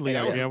Twitter, Hey,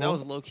 Leon that was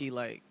Gamble. low key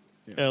like,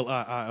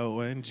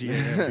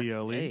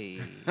 LIIONGAMBLE.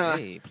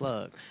 hey,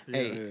 plug.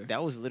 Hey, Yeah.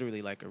 that was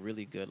literally like a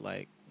really good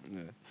like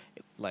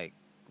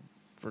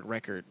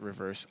record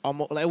reverse.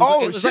 Almost like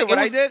Oh, shit, what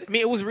I did? I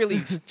mean, it was really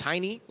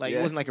tiny. Like Yeah.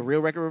 it wasn't like a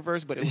real record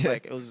reverse, but it was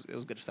like it was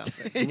good sound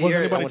effects. Was Yeah,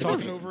 anybody I would've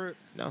talking been- over it?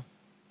 No,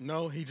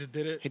 No, he just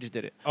did it. he just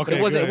did it. Okay, But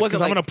it wasn't. good, It wasn't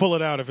 'cause like I'm gonna pull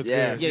it out if it's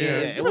Yeah. good.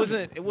 yeah. It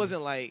wasn't. It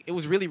wasn't like it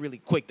was really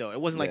quick though. It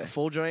wasn't like Yeah. a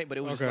full joint, but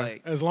it was Okay. just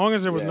like As long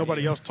as there was Yeah.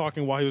 nobody else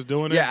talking while he was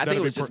doing it. Yeah, I think that'd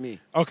it be was just me.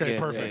 Okay, Yeah.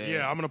 perfect. Yeah.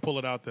 Yeah, I'm gonna pull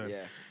it out then.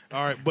 Yeah.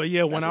 All right, but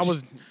yeah, when That's I what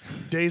was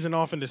dazing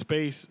off into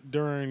space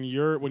when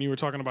you were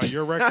talking about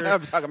your record, I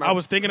was talking about- I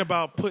was thinking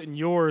about putting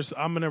yours.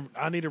 I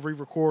need to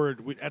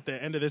re-record at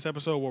the end of this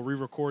episode. We'll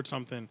re-record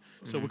something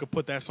so we could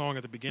put that song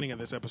at the beginning of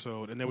this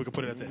episode, and then we could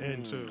put it at the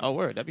end too. oh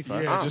word, that'd be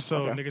fun. yeah, Oh, just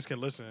so okay. niggas can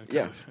listen.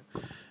 'Cause,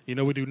 Yeah. you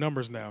know we do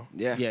numbers now.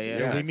 Yeah. Yeah.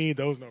 And we need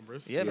those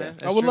numbers. Yeah, man. Yeah.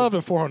 that's I would true. love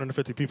if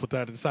 450 people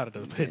decided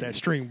to hit that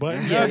stream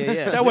button.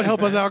 Yeah. That would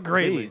help us out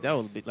greatly. Please,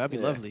 that'd be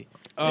Yeah. lovely.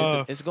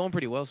 It's going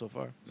pretty well so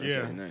far. That's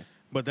Yeah. really nice.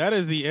 But that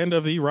is the end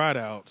of the ride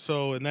out.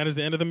 So, and that is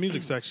the end of the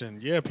music section.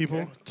 Yeah,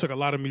 people took a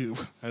lot of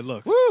music. Hey,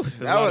 look,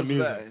 there's a That lot was of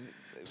music.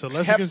 So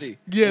let's hefty.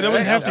 yeah, that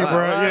was hefty,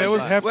 bro. Yeah, it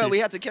was hefty. Well, we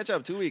had to catch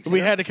up 2 weeks. We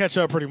you know? had to catch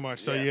up pretty much.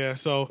 So yeah,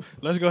 so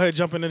let's go ahead and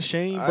jump into the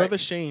Shane All brother right.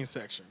 Shane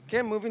section.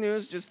 Okay, movie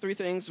news. Just 3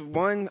 things.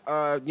 One,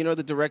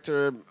 the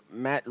director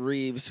Matt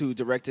Reeves, who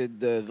directed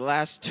the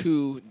last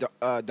 2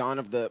 Dawn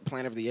of the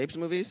Planet of the Apes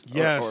movies.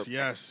 Yes, or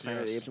yes,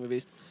 Planet of the yes. Apes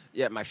movies.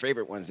 Yeah, my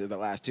favorite ones are the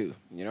last 2.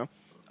 You know.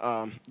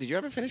 Did you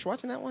ever finish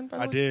watching that one? By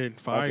the I way? did.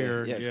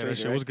 Fire. Okay. Yeah, it's that crazy,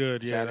 shit right? was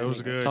good. Yeah, that was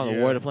Saturday. good. Talking yeah.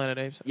 War of the Planet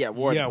of the Apes. Yeah,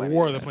 War. Yeah, of the Planet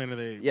War of of the the Planet of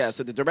the Apes. Yeah,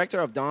 so the director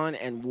of Dawn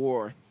and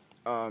War,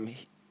 I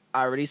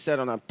already said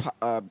on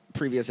a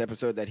previous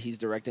episode that he's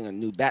directing a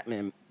new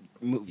Batman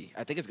movie.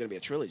 I think it's going to be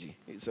a trilogy.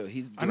 So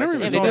he's I never directing.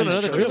 even they saw doing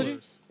these another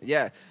trailers.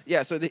 trilogy?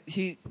 Yeah. So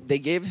they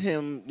gave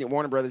him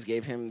Warner Brothers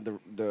gave him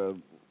the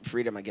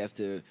freedom, I guess,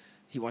 to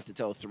he wants to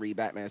tell 3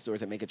 Batman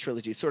stories and make a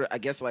trilogy. Sort of, I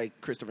guess, like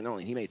Christopher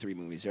Nolan. He made 3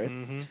 movies, right?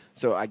 Mm-hmm.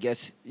 So I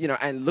guess,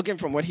 and looking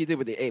from what he did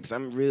with the Apes,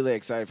 I'm really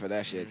excited for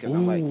that shit. Because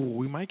I'm like,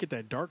 we might get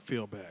that dark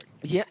feel back.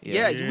 yeah,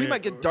 we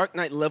might get Dark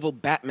Knight level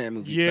Batman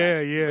movies.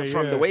 back.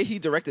 From the way he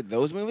directed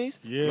those movies.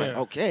 Yeah. I'm like,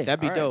 okay, That'd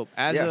be all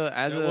right. dope.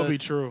 That will be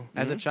true.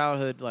 As a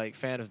childhood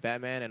fan of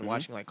Batman and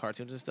watching like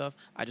cartoons and stuff,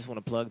 I just want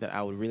to plug that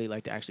I would really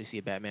like to actually see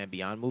a Batman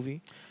Beyond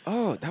movie.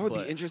 Oh, that would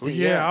But- be interesting.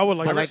 Yeah, I would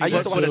like But to see I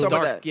used that to watch too. some of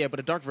dark, that. yeah, but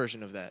a dark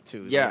version of that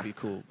too. Yeah. That would be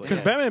cool. But Because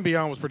yeah. Batman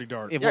Beyond was pretty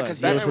dark. It Yeah, was.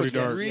 because Yeah, it Batman was was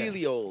pretty dark.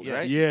 really old, Yeah.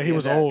 right? Yeah, he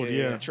was old,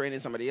 yeah. Training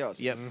somebody else.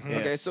 Yep. Yeah.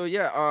 Okay, so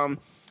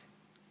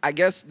I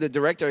guess the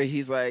director,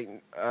 he's like,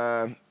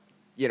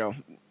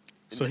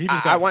 So he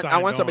just I got want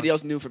signed somebody on.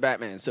 else new for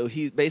Batman. So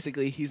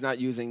he's not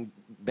using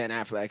Ben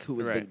Affleck, who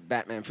has Right. been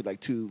Batman for like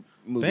 2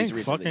 movies Thank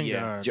recently. fucking Yeah.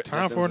 God. Ju-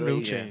 Time Justice for a new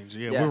League, change.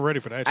 Yeah, Yeah. we're ready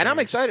for that. And I'm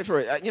change. excited for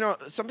it.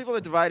 Some people are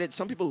divided.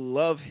 Some people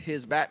love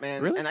his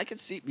Batman, Really? and I can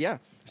see. Yeah,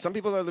 some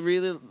people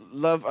really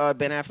love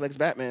Ben Affleck's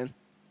Batman.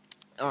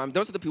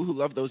 Those are the people who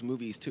love those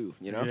movies too.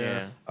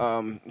 Yeah.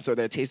 So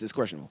their taste is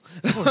questionable.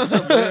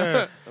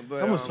 Yeah.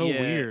 But, That was so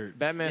Yeah. weird.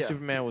 Batman Yeah.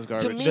 Superman was To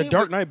garbage. me, The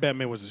Dark Knight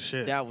Batman was the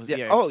shit. That was yeah.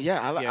 yeah. Oh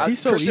yeah, Yeah. He's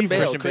so Christian evil.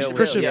 Bale.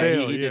 Christian yeah,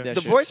 Bale, he yeah. did that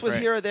The shit. voice was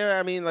Right. here or there.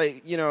 I mean,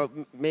 like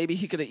maybe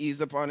he could have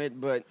eased up on it,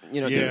 but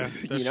Yeah,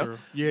 that's true.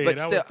 Yeah, But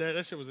that still,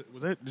 that shit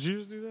was that. Did you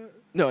just do that?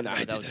 no, No,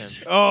 that was him.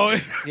 Oh,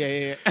 Yeah,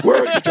 yeah, yeah.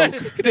 Where's the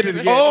joke? did it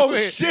again. Oh,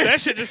 Wait, shit.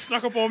 That shit just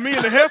snuck up on me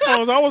in the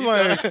headphones. I was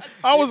like, He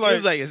was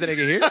like, is that nigga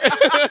here?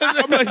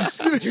 I'm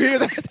like, Did you hear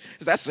that?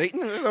 Is that Satan?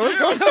 What's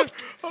going on?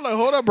 I'm like,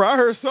 hold up, bro. I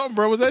heard something,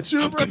 bro. Was that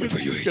you, bro?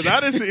 Because I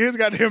didn't see his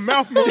goddamn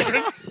mouth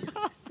moving.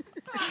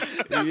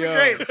 That's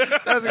great.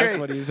 That's That's great.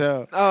 funny as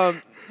hell.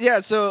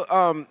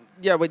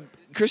 With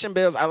Christian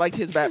Bale's, I liked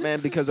his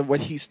Batman because of what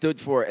he stood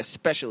for,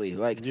 especially.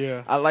 Like,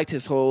 Yeah. I liked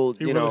his whole,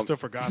 He really stood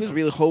for He was Gotham.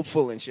 really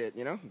hopeful and shit,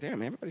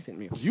 Damn, everybody's hitting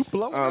me. You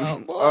blow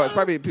out, boy. Oh, it's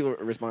probably people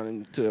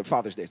responding to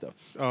Father's Day stuff.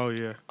 Oh,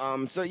 yeah.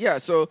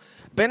 So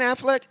Ben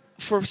Affleck,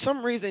 for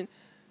some reason,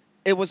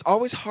 it was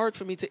always hard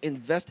for me to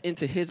invest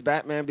into his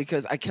Batman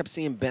because I kept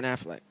seeing Ben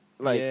Affleck.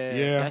 Like,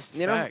 Yeah. That's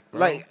you know, fact, bro.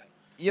 like,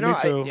 Me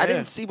too. I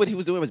didn't see what he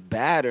was doing was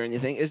bad or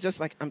anything. It's just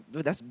like,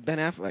 that's Ben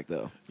Affleck,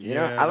 though.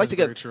 Yeah, I like to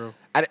that's very get. true.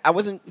 I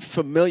wasn't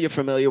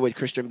familiar with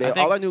Christian Bale. I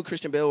think- All I knew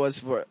Christian Bale was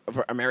for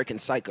American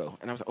Psycho,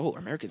 and I was like, oh,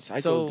 American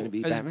Psycho is going to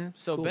be Batman.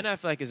 So Cool. Ben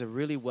Affleck is a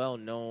really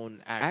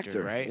well-known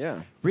actor, right?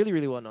 Yeah. Really,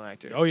 really well-known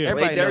actor. Oh, yeah.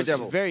 Everybody Played knows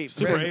Daredevil. he's very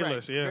Super very,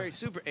 A-list, yeah. Very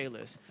super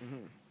A-list.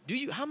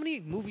 How many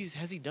movies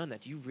has he done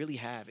that you really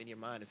have in your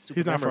mind? It's super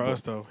He's not for memorable?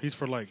 us, though. He's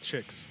for, like,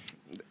 chicks.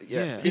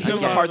 Yeah, Yeah. he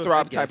was I a guess. heartthrob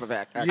I type guess. of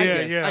actor. I Yeah,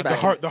 guess. yeah. I The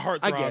guess. heartthrob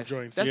I guess.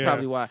 joints. That's yeah.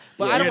 probably why.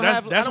 But Yeah. I don't Yeah,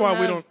 that's- have, that's I don't why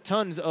we have don't-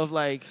 tons of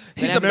like.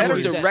 He's Ben a better Affleck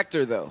movies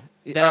director, though.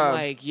 That I'm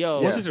like,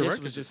 yo, Was he this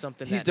directed? was just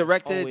something He's that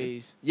directed.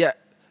 always. Yeah,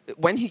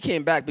 when he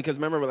came back, because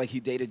remember, like he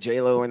dated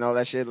J-Lo and all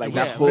that shit. Like He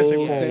was that missing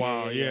whole for a Yeah.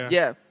 while, yeah.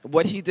 Yeah,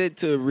 what he did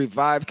to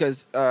revive,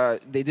 because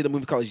they did a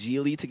movie called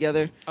Gigli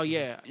together. Oh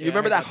yeah. You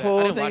remember that I whole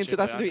didn't thing in watch it,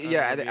 but 2003? I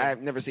Yeah, remember,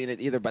 I've never seen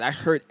it either, but I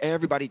heard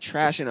everybody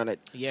trashing on it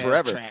Yeah, it was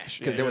forever trash.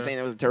 because Yeah. they were saying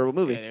it was a terrible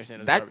movie. Yeah, they were saying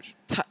it was that garbage.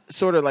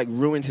 sort of like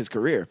ruined his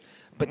career.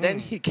 But then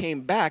he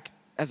came back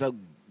as a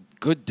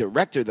good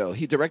director, though.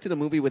 He directed a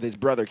movie with his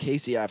brother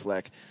Casey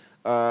Affleck.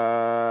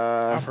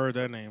 I've heard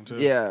that name, too.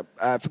 Yeah,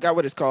 I forgot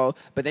what it's called,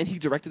 but then he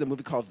directed a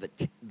movie called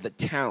The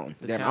Town.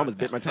 Damn, Town. I almost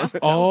bit my tongue.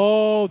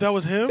 Oh, that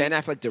was him? Ben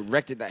Affleck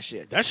directed that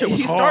shit. That shit was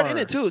He starred in hard.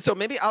 it too, so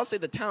maybe I'll say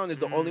The Town is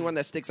the only one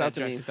that sticks out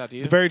to me. Sticks out to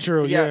you? Very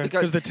true, yeah.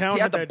 because the town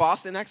he had the that,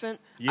 Boston accent.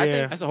 Yeah. I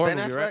think That's a horror Ben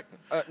movie, Affleck,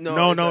 right?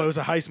 No, it was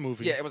a heist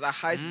movie. Yeah, it was a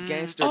heist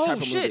gangster Oh, type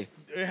of shit. movie.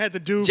 It had the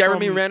dude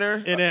Jeremy from-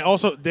 Renner. and then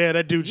also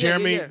that dude Yeah,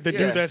 Jeremy, yeah, the yeah.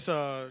 dude that's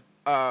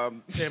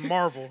Um, in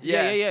Marvel.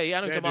 Yeah. Yeah. I know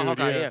you're That talking about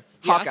dude, Hawkeye. yeah.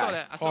 Yeah, I Hawkeye. saw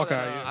that.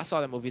 Hawkeye, yeah. I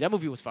saw that movie. That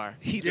movie was fire.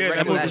 he Yeah, directed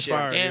that movie that was shit.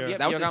 fire. Damn, yeah. yep.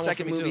 That was You the got one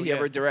second for me movie too, he yeah.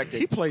 ever directed.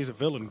 He plays a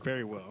villain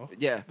very well.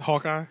 Yeah.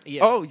 Hawkeye.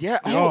 Yeah. Oh yeah.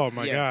 Oh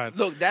my Yeah. god.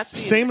 Look, that's the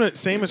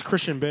Same as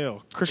Christian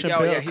Bale. Christian Yeah,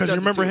 Bale, yeah, he because does you it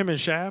remember too. him in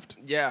Shaft.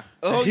 Yeah.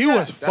 Oh, He yeah,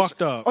 was that's-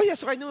 fucked up. Oh yeah,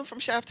 so I knew him from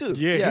Shaft too.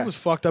 Yeah, he was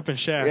fucked up in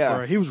Shaft, Yeah.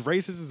 bro. He was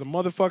racist as a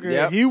motherfucker.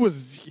 Yep. He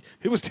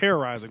was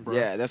terrorizing, bro.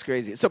 Yeah, that's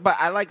crazy. So, but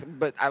I like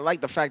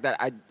the fact that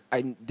I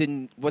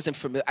wasn't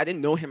familiar. I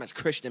didn't know him as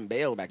Christian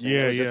Bale back then.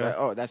 Yeah, it was just yeah. like,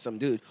 oh, that's some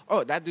dude.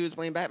 Oh, that dude's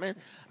playing Batman.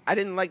 I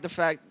didn't like the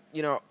fact,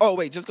 Oh,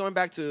 wait, just going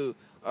back to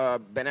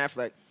Ben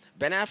Affleck.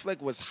 Ben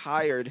Affleck was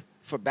hired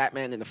for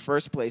Batman in the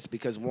first place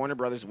because Warner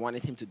Brothers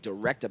wanted him to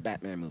direct a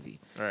Batman movie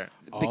Right.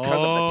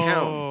 because of The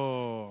Town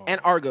Oh. and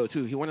Argo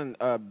too. He won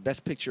a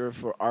Best Picture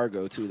for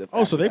Argo too.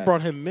 Oh, so they after that.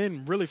 brought him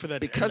in really for that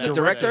because that of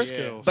director. directing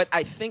skills. But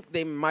I think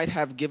they might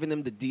have given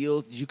him the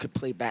deal you could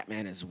play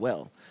Batman as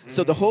well.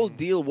 So the whole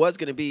deal was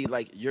going to be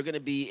like you're going to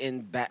be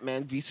in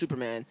Batman v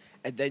Superman,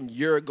 and then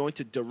you're going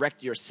to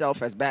direct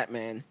yourself as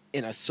Batman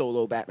in a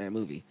solo Batman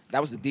movie. That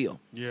was the deal.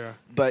 yeah.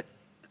 But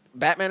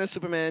Batman and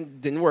Superman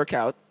didn't work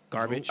out.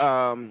 Garbage.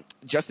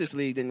 Justice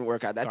League didn't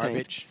work out. That tanked.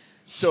 Garbage.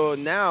 So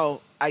now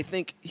I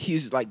think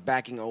he's like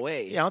backing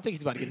away. Yeah, I don't think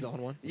he's about to get his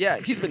own one. Yeah,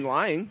 he's been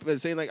lying, but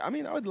saying like, I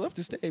mean, I would love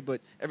to stay, but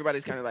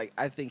everybody's kind of like,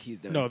 I think he's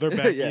done. No, they're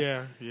back.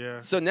 Yeah.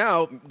 yeah. So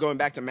now, going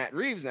back to Matt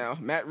Reeves now,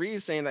 Matt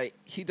Reeves saying like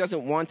he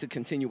doesn't want to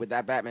continue with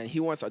that Batman. He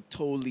wants a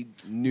totally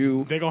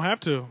new They're going to have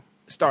to.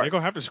 start. They're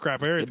going to have to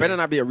scrap everything. It better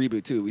not be a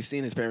reboot too. We've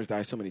seen his parents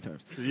die so many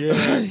times.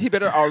 Yeah. He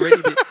better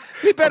already be.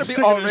 He better I'm be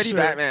sick of this already shit.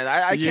 Batman.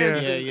 I Yeah.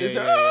 can't. Yeah, it's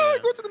yeah, like, yeah, yeah.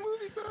 go to the movies.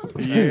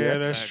 Yeah,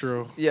 that's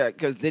true. Yeah,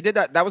 because they did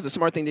that. That was the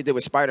smart thing they did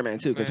with Spider-Man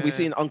too. Because we Man.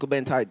 seen Uncle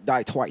Ben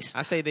die twice.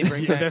 I say they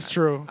bring Yeah, back. that's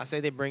true. I say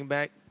they bring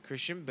back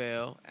Christian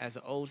Bale as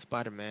an old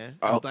Spider-Man.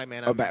 Oh, Black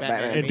Man. oh,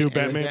 Batman. And do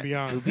Batman Bat-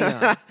 Beyond. do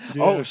Beyond.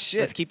 Yeah. Oh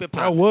shit! Let's keep it That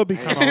popping. would be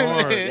kind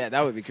of hard. Yeah,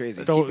 that would be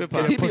crazy. Throw- keep it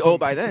Because popping. he'd be put some- old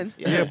by then.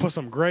 Yeah, put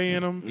some gray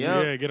in them.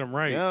 Yeah. Yeah, get them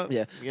right.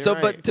 Yeah. You're So,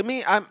 right. but to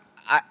me,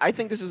 I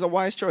think this is a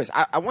wise choice.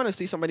 I want to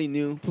see somebody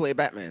new play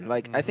Batman.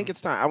 Like, I think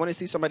it's time. I want to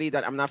see somebody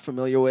that I'm not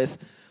familiar with,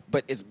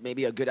 but is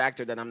maybe a good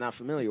actor that I'm not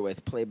familiar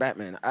with play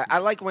Batman. I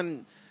like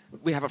when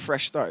we have a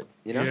fresh start.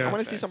 You know, Yeah. I want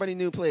to see somebody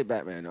new play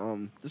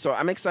Batman. So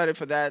I'm excited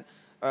for that.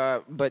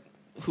 But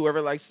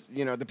whoever likes,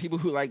 the people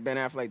who like Ben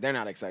Affleck, they're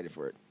not excited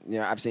for it.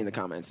 I've seen the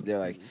comments. They're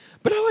like,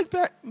 but I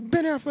like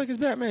Ben Affleck as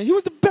Batman. He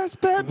was the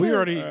best Batman. We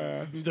already,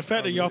 the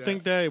fact that y'all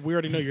think that, we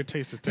already know your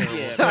taste is terrible.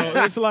 Yeah. So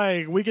it's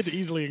like, we get to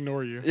easily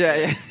ignore you.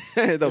 Yeah.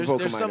 The there's vocal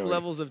some minority.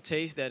 levels of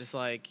taste that it's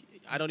like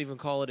I don't even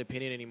call it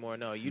opinion anymore.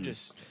 No, you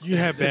just You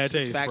have bad it's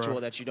taste, factual bro.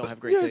 that you don't have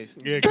great taste.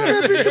 Yeah, Batman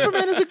exactly. v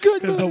Superman is a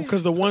good movie.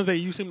 Because the ones that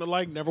you seem to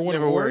like never win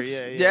Never were. awards.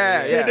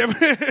 Yeah. Yeah.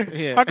 Never-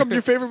 Yeah. How come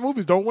your favorite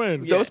movies don't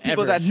win? Yeah. Those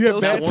people ever. that You have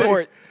still bad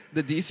support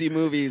the DC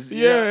movies.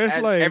 Yeah, it's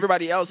and like-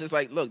 everybody else is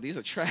like, look, these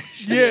are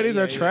trash. Yeah, these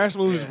are yeah. trash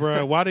movies,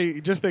 bro. Why do you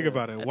just think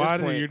about it? At Why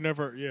this do point, you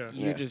never? Yeah,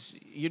 You're just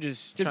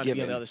Just trying to give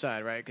be on in. the other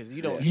side, right? Because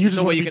you don't. You just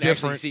no way wanna you be can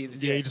different. actually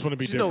see. Yeah, you just wanna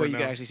be There's no way you different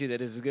can now. actually see that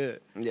this is good.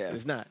 Yeah.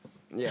 It's not.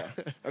 Yeah.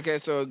 Okay,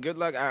 so good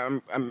luck.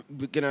 I'm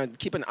gonna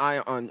keep an eye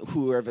on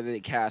whoever they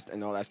cast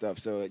and all that stuff.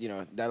 So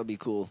that'll be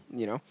cool.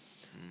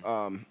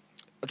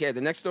 Okay,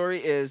 the next story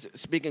is,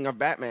 speaking of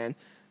Batman,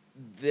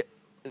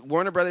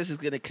 Warner Brothers is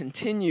gonna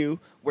continue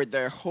with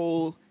their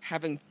whole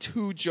having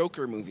 2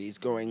 Joker movies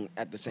going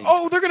at the same time.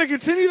 Oh, they're gonna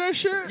continue that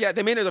shit. Yeah,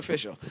 they made it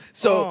official.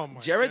 So Oh, my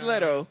Jared God.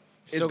 Leto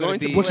is Still gonna going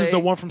to be- play, Which is the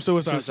one from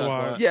Suicide Suicide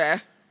Squad. Squad. Yeah,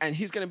 and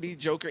he's going to be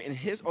Joker in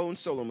his own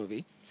solo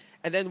movie.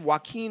 And then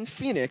Joaquin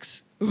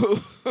Phoenix, who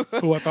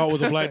Who I thought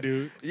was a black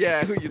dude. who you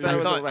thought I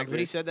was thought a black when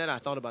he dude. said that, I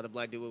thought about the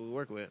black dude we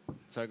work with.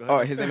 Sorry, go Oh,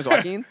 ahead. his name is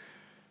Joaquin?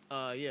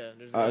 Yeah.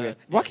 There's Oh, okay. that.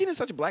 Joaquin is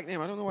such a black name.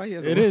 I don't know why he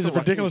has It a is Joaquin.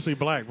 ridiculously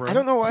black, bro. I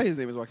don't know why his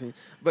name is Joaquin.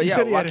 But He yeah,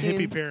 said he Joaquin, had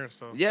hippie parents,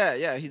 though.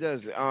 Yeah, he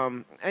does.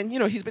 And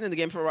he's been in the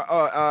game for a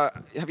while.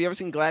 Have you ever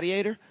seen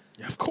Gladiator?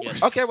 Yeah, of course.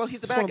 Yes. Okay, well,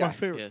 he's the It's bad one of guy. my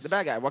favorites. Yes. The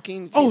bad guy.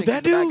 Joaquin Phoenix Oh, that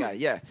is the bad dude? guy.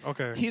 Yeah.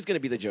 Okay. He's going to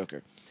be the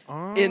Joker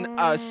in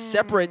a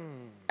separate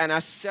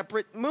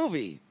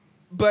movie.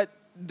 But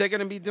they're going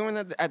to be doing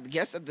it, I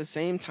guess, at the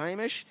same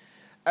time-ish.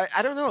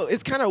 I don't know.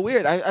 It's kind of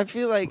weird. I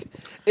feel like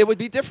it would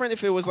be different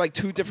if it was like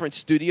 2 different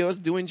studios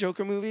doing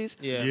Joker movies.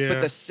 Yeah. Yeah.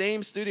 But the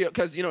same studio,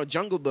 because,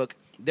 Jungle Book,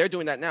 they're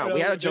doing that now. We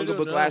had a Jungle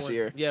Book last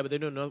year. Yeah, but they're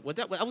doing another.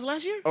 That was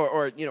last year.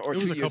 Or 2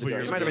 was a years couple ago.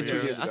 years It might have been ago, 2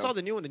 yeah. years ago. I saw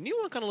the new one. The new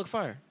one kind of looked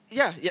fire.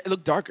 Yeah, it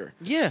looked darker.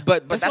 Yeah,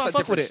 But that's that's why I a fuck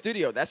with different it.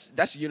 studio.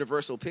 That's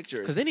Universal Pictures.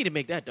 Because they need to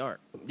make that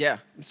dark. Yeah.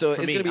 So For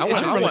it's me, going to be I want-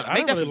 interesting. I I make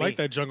don't that really for like me.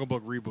 that Jungle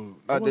Book reboot.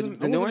 The I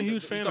wasn't, I new wasn't one? a huge You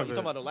fan talking of it.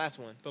 about the last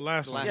one? The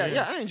last one. Yeah,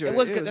 Yeah, I enjoyed It it.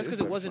 was It good. was- That's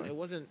because it it was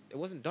wasn't. It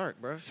wasn't dark,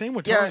 bro. Same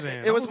with Yeah,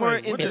 Tarzan. it was more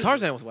like, in- what Yeah, the-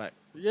 Tarzan was whack.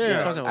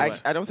 Yeah. Tarzan was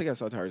whack. I don't think I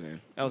saw Tarzan.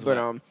 That was but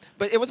whack.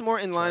 but it was more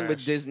in line with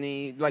Trash.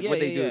 Disney, like Yeah, what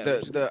they yeah, do.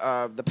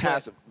 The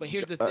past. But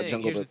here's the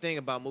thing. Here's the thing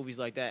about movies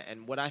like that,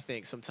 and what I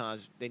think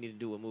sometimes they need to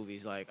do with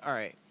movies. Like, all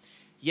right,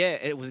 yeah,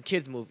 it was a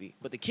kids movie,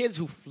 but the kids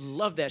who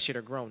love that shit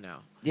are grown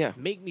now. Yeah.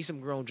 Make me some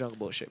grown Jungle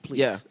Book shit, please.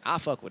 Yeah. I'll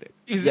fuck with it.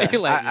 You Yeah, see?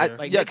 Like, I-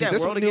 like yeah, make 'cause that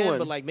this world one new again, one-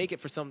 but like make it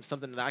for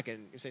something that I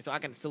can say, so I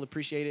can still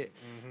appreciate it.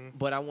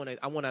 But I want a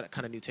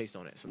kind of new taste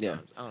on it. Yeah.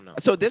 Sometimes I don't know.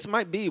 So this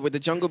might be with the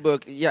Jungle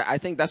Book. Yeah, I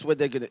think that's what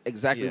they're gonna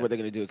Yeah. what they're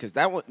gonna do. Because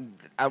that one,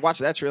 I watched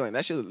that trailer and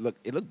that shit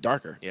looked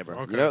darker. Yeah, bro.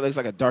 Okay. You know, it looks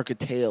like a darker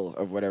tale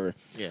of whatever.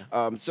 Yeah.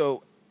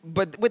 So,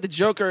 but with the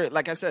Joker,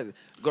 like I said,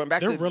 going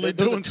back They're to really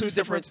those doing are 2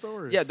 different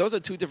stories. Yeah, those are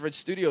 2 different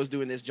studios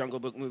doing this Jungle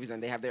Book movies,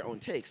 and they have their own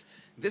takes.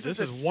 This is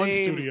the is one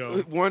same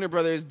studio. Warner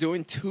Brothers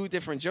doing 2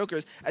 different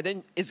Jokers, and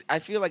then I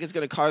feel like it's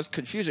going to cause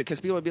confusion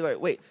because people will be like,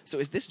 "Wait, so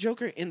is this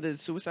Joker in the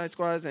Suicide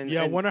Squads?" And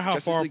Yeah, I and wonder how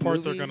Justice far League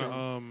apart they're movies going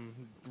and-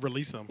 to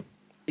release them.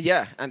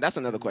 Yeah, and that's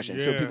another question.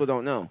 So Yeah. people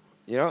don't know.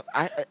 You know,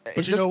 But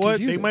it's you know just what?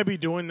 confusing. They might be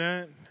doing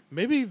that.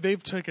 Maybe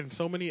they've taken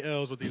so many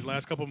L's with these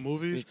last couple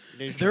movies.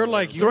 They're They're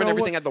like, you throwing know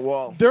everything what? at the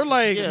wall. They're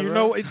like, Yeah, you bro.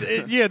 know,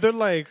 yeah. They're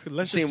like,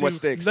 let's Seeing just what see,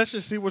 sticks. let's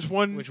just see which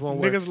one Which one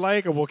niggas works.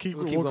 like, and we'll keep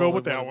go going,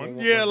 with that we'll one.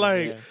 go, Yeah, we'll go,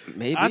 like yeah.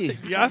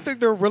 Maybe. I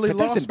think they're really But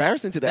that's lost.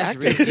 embarrassing to the That's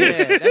actors. really,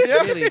 yeah,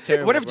 that's really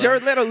terrible. What if bro.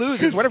 Jared Leto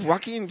loses? What if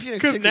Joaquin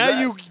Phoenix Because kicks now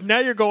his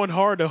ass? you're going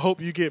hard to hope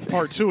you get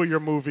part 2 of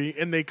your movie,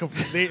 and they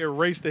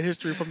erase the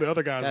history from the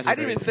other guys. That's I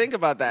didn't even think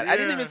about that. I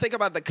didn't Yeah. even think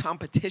about the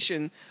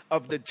competition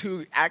of the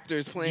 2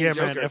 actors playing Yeah,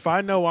 Joker. man. If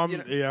I know You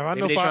know, if I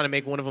Maybe know they're if I, trying to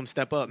make one of them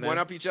step up, man. one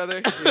up each other,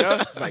 you know?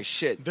 It's like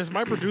shit. this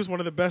might produce one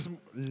of the best.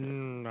 I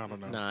don't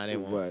know. Nah, they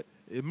won't. What?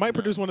 It might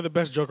produce one of the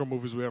best Joker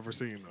movies we've ever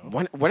seen, though.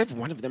 What if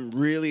one of them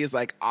really is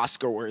like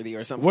Oscar worthy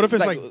or something? What if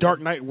it's like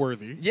Dark Knight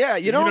worthy? Yeah,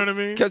 you know what I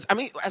mean? Because I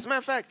mean, as a matter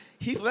of fact,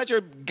 Heath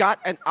Ledger got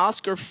an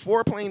Oscar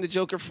for playing the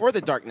Joker for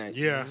The Dark Knight.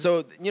 Yeah.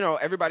 So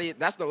everybody,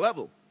 that's the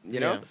level. You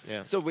know.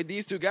 Yeah. So with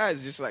these two guys,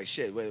 it's just like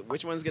shit.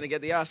 Which one's gonna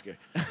get the Oscar?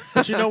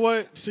 But you know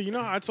what? So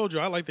I told you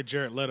I like the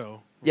Jared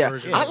Leto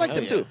version. I liked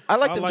him too. I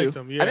liked him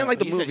too. Yeah. I didn't like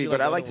the You said movie, you but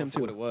liked I the liked other him one for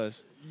too. what it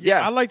was.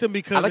 Yeah, I liked him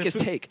because I like his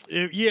take.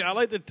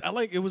 I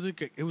like it was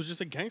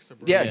just a gangster,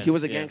 bro. Yeah, he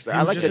was a gangster. He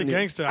I was liked just it. a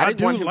gangster. I I didn't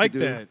do want him to like do-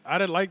 that. I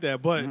didn't like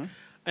that, but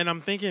and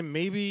I'm thinking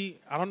maybe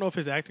I don't know if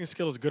his acting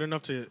skill is good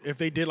enough to if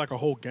they did like a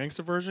whole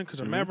gangster version. Because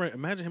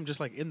imagine him just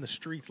like in the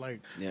streets, like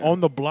on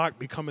the block,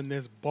 becoming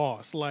this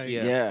boss, like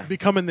Yeah.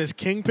 becoming this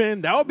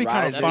kingpin. That would be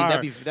kind of Right.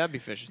 fire. That'd be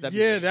fishy. That'd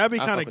be I'll kind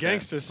fuck of with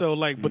gangster. So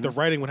like, but the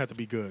writing would have to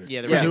be good.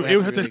 Yeah, the 'Cause writing it would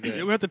would have have to be to good.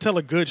 it would have to tell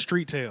a good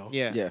street tale.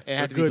 Yeah, Yeah. it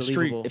had to A be good street.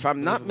 believable. If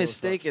I'm not Believable as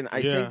fuck. mistaken, I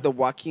Yeah. think the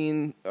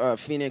Joaquin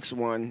Phoenix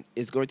one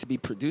is going to be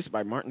produced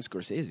by Martin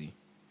Scorsese.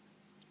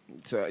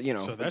 So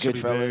So that should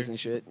be Goodfellas big. and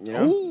shit. You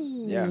know,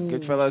 Ooh. yeah,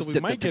 Goodfellas, So we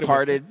The might get it with-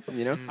 Departed.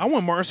 You know, I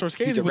want Martin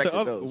He Scorsese with the directed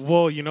other. those.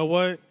 Well, you know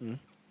what?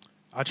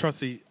 I trust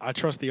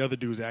the other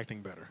dude's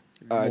acting better.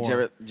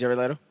 More. Jared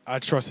Leto. I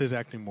trust his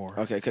acting more.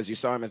 Okay, because you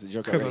saw him as the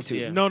Joker Because already too.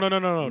 Yeah. no,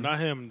 not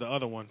him. The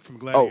other one from Oh,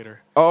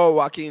 Gladiator.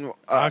 Joaquin.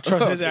 I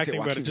trust I his was gonna say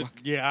acting better.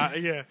 Joaquin.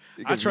 I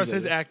Because trust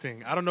he's his a-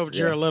 acting. I don't know if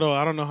Jared Leto.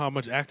 I don't know how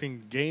much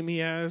acting game he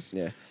has.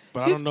 Yeah.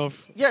 but I don't know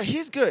if. Yeah,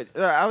 he's good.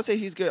 I would say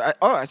he's good. As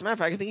a matter of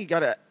fact, I think he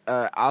got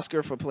an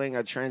Oscar for playing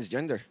a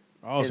transgender.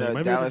 Oh, in so a maybe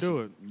we Dallas can do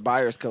it.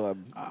 Buyers Club.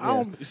 I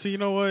don't see. You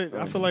know what?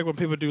 I feel like when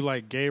people do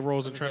like gay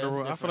roles and trend That's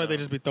roles, I feel like they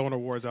just be throwing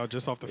awards out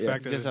just off the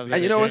fact that Just it's off the-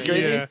 And you know what's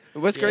crazy? Yeah.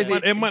 What's Yeah. crazy?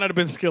 It might not have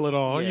been skill at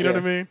all. You know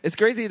what I mean? It's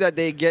crazy that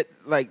they get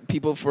like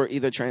people for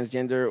either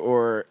transgender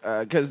or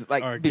because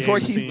like Or before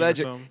game scene or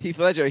something. Heath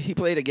Ledger, he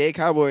played a gay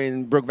cowboy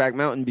in Brokeback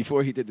Mountain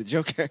before he did the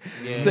Joker.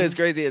 Yeah. So it's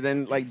crazy. And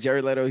then like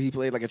Jared Leto, he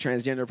played like a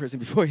transgender person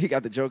before he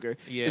got the Joker.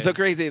 Yeah. It's so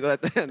crazy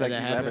that keeps happened.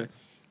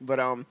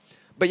 happening.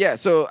 But yeah,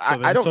 so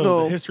I don't so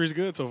know. The history's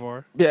good so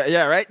far.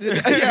 Yeah, right.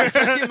 Yeah,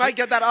 so he might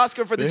get that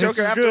Oscar for the Joker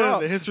history's after good. all.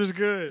 The history's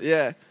good.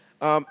 Yeah.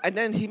 And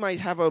then he might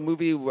have a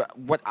movie.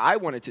 What I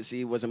wanted to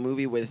see was a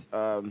movie with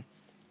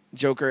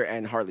Joker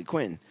and Harley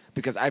Quinn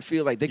because I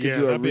feel like they could Yeah,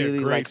 do a that'd be a really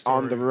great like story.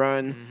 on the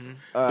run, And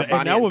Bonnie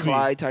that and would be-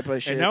 Clyde type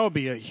of shit. And that would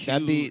be a huge.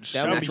 that would be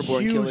Natural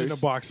Born huge in Killers.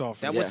 the box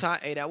office.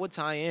 That would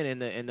tie in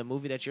the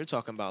movie that you're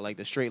talking about, like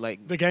the straight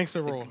like the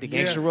gangster role. the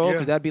gangster Yeah, role, yeah.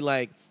 because that'd be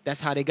like that's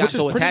how they got Which is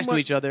so pretty attached to much-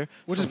 each other.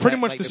 which is from pretty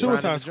that, much like, the grind of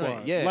Suicide the joint.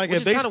 Squad. Yeah, Like, which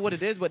if is they kind s- of what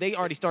it is, but they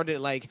already started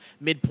like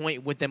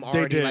midpoint with them They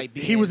already did. like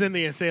being, He was in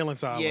the insane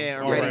asylum.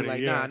 yeah already.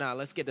 like yeah. nah,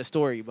 let's get the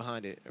story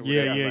behind it. or Yeah,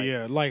 whatever, yeah, like,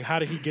 yeah. Like, how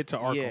did he get to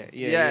Arkham?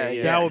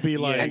 Yeah. That would be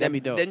like- yeah, and that'd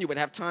be dope. then you would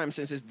have time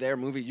since it's their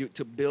movie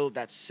to build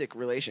that sick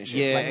relationship.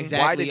 Yeah, Like,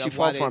 exactly, Why did she of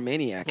fall why for a they-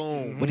 maniac?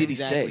 Boom, What did he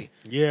exactly. say?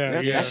 Yeah,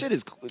 yeah. That shit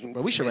is.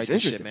 Bro, we should it's write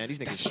this shit, interesting. man. These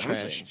niggas That's is what I'm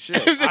trash.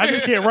 saying. Shit. I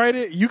just can't write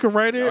it. You can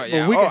write it, Oh,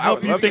 yeah. but we Oh, can I help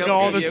would you love think to of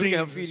all help the you. Yeah, we scenes.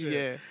 can feed you,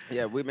 yeah.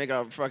 Yeah, we make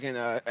a fucking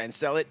and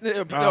sell it.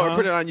 Or Uh-huh.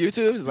 put it on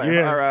YouTube. It's like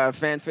Yeah. our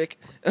fanfic.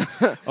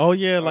 Oh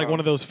yeah, like one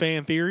of those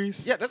fan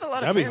theories. Yeah, there's a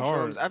lot That'd of be fan hard.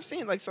 films. I've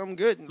seen like some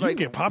good, You like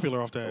can get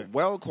popular off that.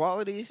 well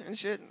quality and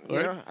shit. You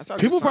Right? know, I saw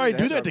People Sonic probably the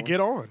do that Hedgehog to one. get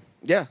on.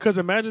 Yeah, Because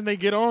imagine they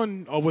get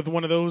on with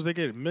one of those, they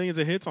get millions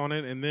of hits on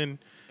it, and then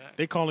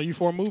they calling you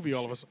for a movie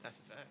all of a sudden. That's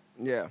a fact.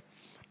 yeah.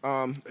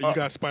 You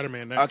got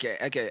Spider-Man next.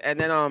 Okay, and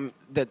then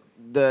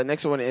the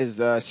next one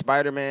is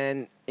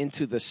Spider-Man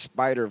Into the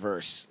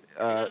Spider-Verse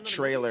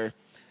trailer.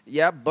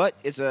 Yeah, but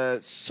it's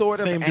a sort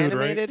of Same dude,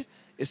 right? animated.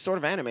 It's sort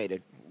of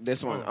animated.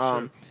 This one,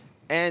 Oh, shit.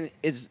 and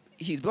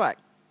he's black.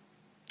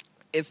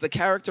 It's the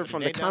character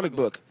from the name comic comic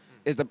book.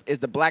 Is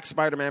the black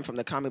Spider-Man from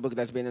the comic book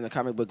that's been in the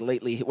comic book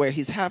lately, where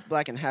he's half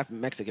black and half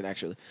Mexican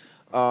actually.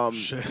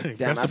 Shit, Damn,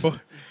 that's the boy.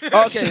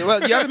 Okay,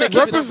 well you have to make keep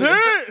it up with-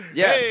 Represent.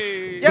 Yeah.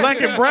 Yeah. Black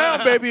and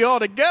brown, baby,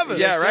 all together.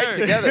 Yeah, right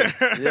sir. together.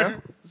 Yeah.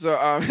 So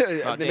damn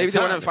maybe they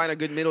want time. to find a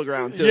good middle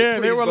ground too. Yeah,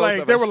 they Please, were both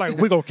like, of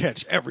us. we gonna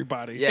catch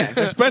everybody. Yeah.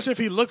 especially if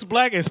he looks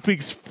black and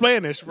speaks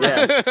Spanish, bro.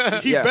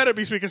 Yeah. He Yeah. better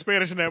be speaking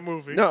Spanish in that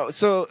movie. No,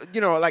 so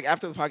like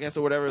after the podcast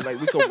or whatever,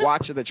 like we could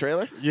watch the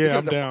trailer. Yeah,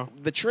 Because I'm down.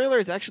 The trailer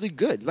is actually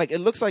good. Like it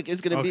looks like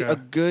it's gonna be Okay. a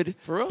good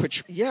For real?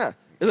 Yeah,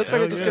 it looks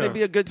like Hell it's yeah. gonna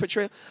be a good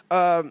portrayal.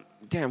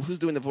 Damn, who's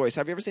doing the voice?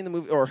 Have you ever seen the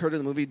movie or heard of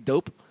the movie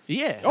Dope?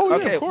 Yeah. Oh, yeah,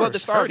 Okay, of well the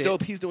course. star of Heard it.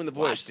 Dope, he's doing the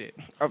voice. Watched it.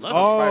 Of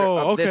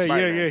Oh, this okay,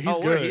 Spider-Man. yeah, he's oh,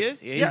 word, good. he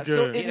is? Yeah, Yeah, he's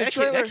so Yeah, good. in the that,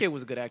 trailer, kid, that kid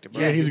was a good actor,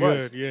 bro. Yeah, he he's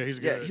was. good. Yeah, he's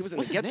Yeah, good. he was in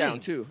What's the his Get Down name?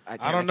 too. I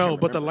damn, don't know, can't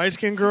but the remember. light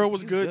skinned girl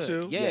was He's good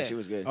too. Yeah, she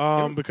was good.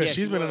 Because Yeah, she's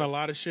she been in a was.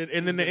 lot of shit.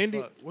 And then the Good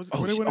indie.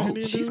 fuck. She's one of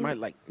my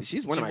She's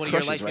crushes one of your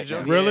right light-skinned now.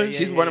 girls. Really? Yeah,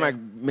 She's yeah, one of yeah. my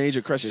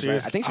major crushes. She Right?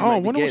 is. I think she I might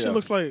be wonder gay what she though.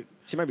 looks like.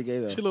 She might be gay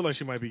though. She looked like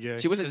she might be gay.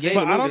 She was a Is gay they-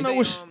 But in the I don't movie. know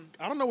what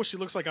I don't know what she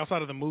looks like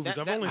outside of the movies.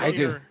 That- I've only that- seen I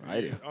do. her.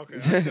 I do.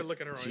 Okay, I did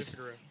look at her on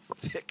Instagram.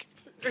 Thick.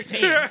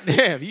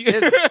 Damn. You, Hey,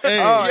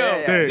 Oh, yeah,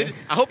 yeah. hey.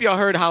 I hope y'all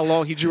heard how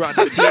long he drew out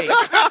the TH.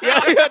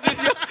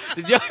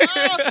 Did y'all?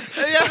 No.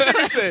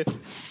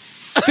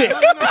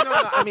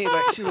 I mean,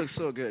 like, she looks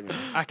so good, man.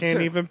 I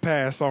can't even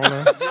pass on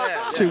her.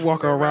 Yeah, She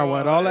walking around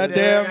with all that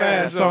damn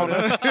ass on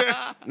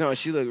her. No,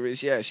 she looked really.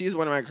 Yeah, she's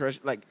one of my crush,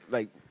 like I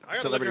gotta look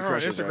celebrity at her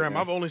on crushes. Instagram. right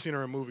now. I've only seen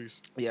her in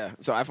movies. Yeah,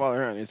 so I follow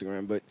her on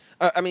Instagram, but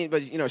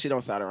but you know, she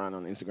don't thot around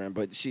on Instagram,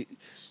 but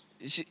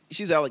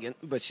she's elegant,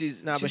 but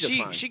she's Nah, she's but just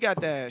she fine. she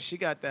got that. She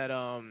got that.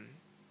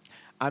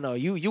 I know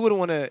you wouldn't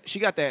want to. She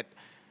got that.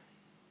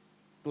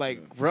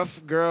 Like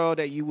rough girl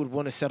that you would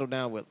want to settle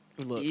down with.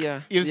 Look, Yeah. you know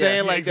what I'm Yeah,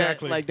 saying, like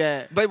exactly. that, like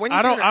that. But when you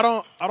I see don't. her- I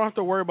don't. I don't have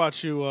to worry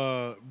about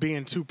you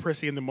being too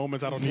prissy in the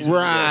moments. I don't need you.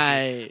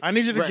 Right. I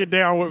need you to Right. get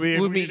down with me. If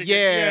With we me, need to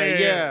get-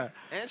 yeah.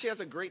 and she has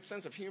a great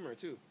sense of humor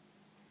too.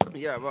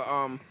 Yeah, but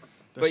That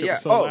but shit yeah.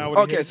 was so loud when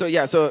he Okay.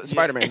 hit So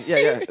Spider-Man.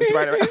 Yeah,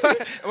 Spider-Man.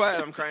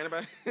 What? I'm crying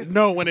about it.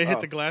 No, when it hit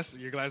Oh. the glass,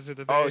 your glasses hit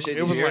the thing. Oh, shit, It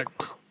did was you hear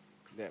like,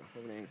 Damn,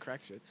 hopefully I ain't crack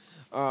shit.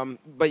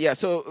 But yeah,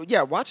 so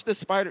yeah, watch this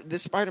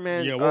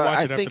Spider-Man. yeah, we'll watch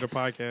I it after think the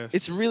podcast.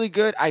 it's really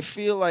good. I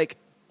feel like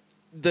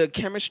the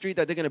chemistry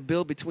that they're gonna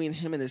build between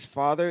him and his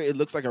father, it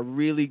looks like a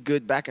really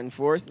good back and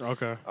forth.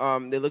 okay.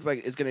 It looks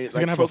like it's gonna Is like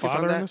he gonna have a focus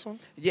father on that. in this one?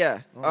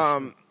 Yeah.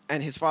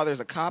 And his father's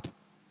a cop,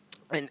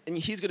 and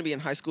he's gonna be in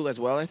high school as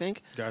well, I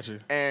think. Gotcha.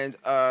 And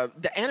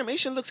the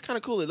animation looks kind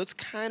of cool. It looks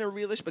kind of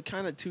realish, but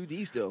kind of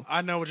 2D still.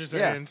 I know what you're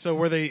Yeah. saying. So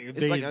where like a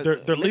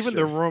they're leaving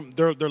the mixture. room.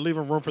 They're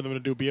leaving room for them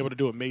to be able to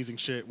do amazing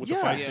shit with the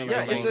fight yeah, scenes. Yeah,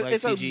 like- it's a, like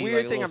it's a CG, weird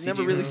like a thing little I've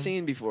never CG really room.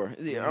 seen before.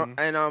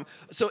 Yeah,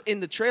 so in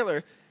the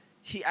trailer,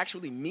 he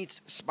actually meets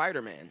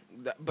Spider-Man,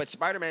 but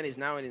Spider-Man is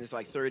now in his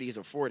like 30s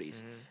or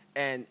 40s,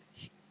 and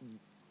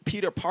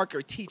Peter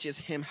Parker teaches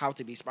him how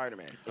to be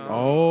Spider-Man.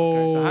 Oh,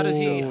 Okay, so how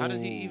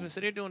does he even?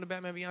 So they're doing the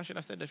Batman Beyond shit. I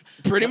said that.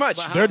 Pretty much,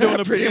 But how- They're doing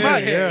it pretty yeah,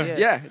 much. Yeah.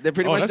 Yeah, they're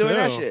pretty Oh, much that's doing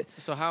that ill. shit.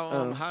 So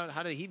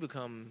how did he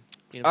become?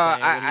 You know what I'm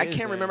saying? What I he is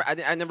can't then? remember.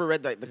 I never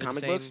read like the Is it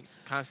comic same books.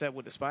 concept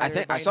with the spider. I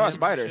think I biting saw him a and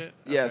spider. shit?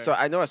 Yeah, Okay. so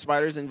I know a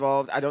spider's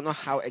involved. I don't know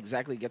how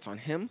exactly it gets on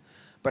him,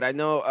 but I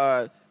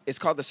know it's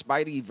called the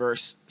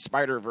Spideyverse,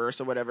 Spider-Verse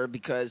or whatever,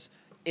 because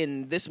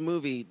in this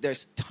movie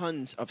there's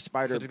tons of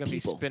spider So there's gonna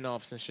people. be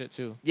spin-offs and shit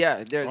too.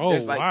 Yeah,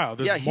 there's like wow,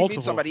 there's yeah, he multiple.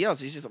 meets somebody else.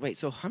 He's just like, wait,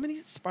 so how many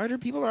spider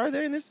people are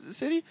there in this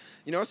city?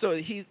 You know, so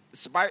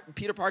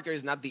Peter Parker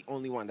is not the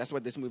only one. That's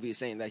what this movie is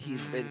saying, that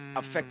he's been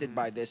affected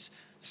by this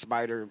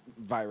spider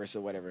virus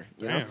or whatever.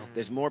 You know, Damn.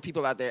 there's more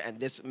people out there, and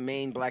this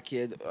main black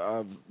kid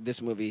of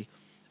this movie,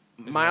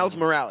 Miles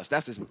Morales,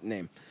 that's his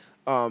name.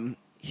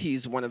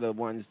 He's one of the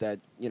ones that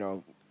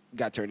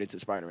got turned into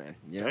Spider-Man.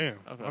 You know? Damn.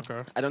 Okay.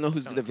 Okay. I don't know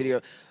who's the video.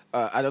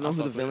 I don't know I'll who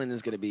the fuck with villain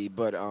is going to be,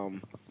 but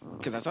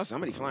because I saw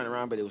somebody flying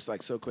around, but it was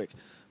like so quick.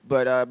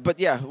 But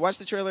yeah, watch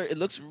the trailer. It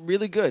looks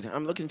really good.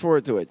 I'm looking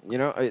forward to it.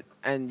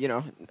 And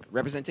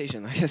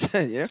representation, like I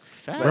said.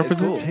 It's like, it's cool.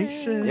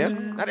 Representation. Yeah,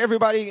 not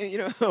everybody.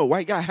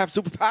 White guy have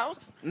superpowers.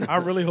 I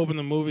really hope in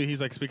the movie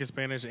he's like speaking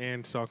Spanish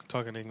and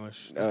talking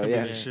English. It's gonna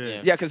yeah. be the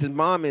shit. Yeah, because his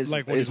mom is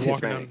Like when is he's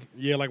walking down, Hispanic.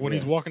 yeah, like when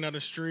he's Yeah. walking down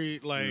the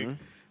street, like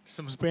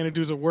some Hispanic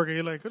dudes are working.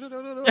 He's like,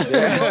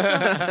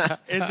 and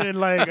then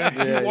like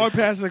he walk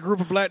past a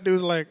group of black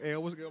dudes, like, hey,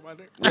 what's good, my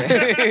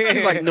nigga?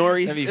 He's like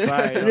Nori. That'd be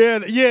fire. Yeah,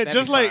 That'd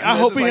just be like fire. I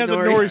hope Just he like has a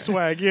Nori. Nori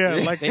swag. Yeah,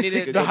 like They need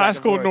to the go high back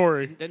school and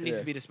forth. Nori. That needs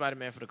to be the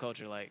Spider-Man for the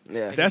culture. Like,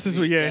 Yeah. That's his.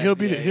 Yeah, he'll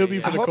be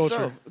for I the hope culture.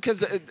 so,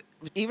 because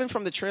even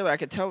from the trailer, I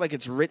could tell like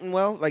it's written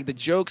well. Like the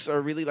jokes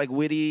are really like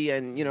witty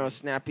and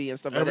snappy and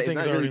stuff like that. It's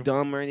Everything's not really already-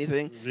 dumb or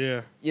anything.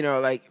 Yeah.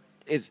 Like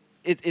it's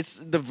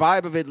the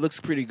vibe of it looks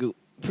pretty good.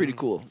 Pretty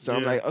cool. So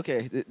I'm Yeah. like,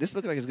 okay, this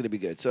looks like it's gonna be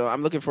good. So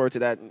I'm looking forward to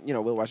that.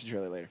 We'll watch the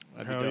trailer later.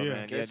 That'd be Hell dope, yeah.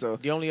 man. Okay, Yeah, so-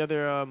 the only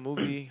other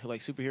movie, like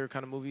superhero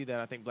kind of movie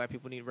that I think black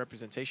people need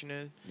representation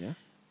in, Yeah.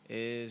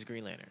 is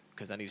Green Lantern,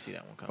 because I need to see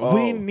that one come. Oh.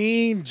 We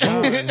need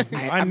John.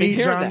 I I've been need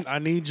hearing John. that. I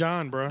need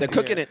John, bro. They're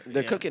cooking it.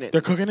 They're Yeah. cooking it. They're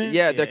cooking it.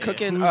 Yeah, they're Yeah,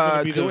 cooking. Who's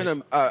gonna be Doing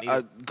the-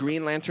 a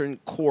Green Lantern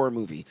core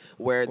movie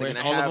where they're Whereas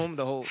gonna all of have them,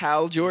 the whole-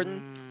 Hal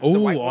Jordan, the Oh,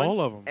 white one,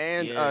 all of them.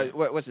 and Yeah.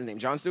 what's his name?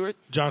 John Stewart.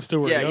 John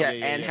Stewart. Yeah, yep. yeah,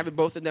 yeah, and yeah. having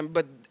both of them.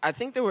 But I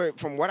think they were,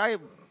 from what I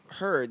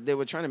heard, they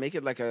were trying to make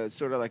it like a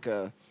sort of like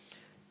a,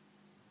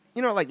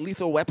 like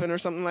Lethal Weapon or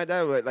something like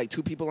that, with like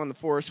two people on the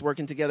force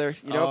working together.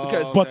 Oh,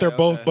 Because But they're Okay,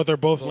 both. okay. But they're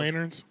both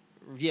lanterns.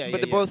 Yeah,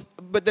 but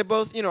they're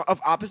both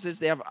of opposites.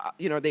 They have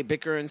they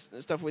bicker and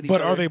stuff with each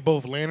But other. are they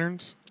both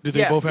lanterns? Do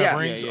they Yeah, both have yeah.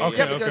 rings? Yeah, yeah, Okay,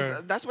 Yeah, because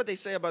okay. that's what they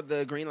say about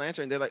the Green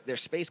Lantern. They're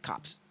space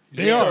cops.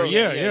 They Yeah, are. yeah,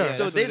 Yeah, yeah, yeah. yeah.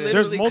 So That's they what it is. literally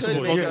There's could multiple,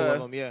 make multiple yeah. of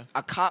them, yeah.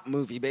 a cop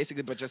movie,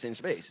 basically, but just in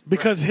space.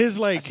 Because his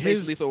A like space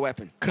his lethal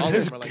weapon. because All of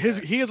his them are like his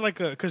that. he is like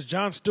a because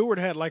John Stewart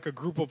had like a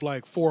group of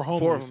like four homies.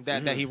 Four of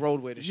them that he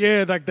rode with. And shit.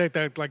 Yeah,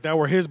 that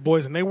were his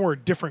boys, and they were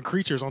different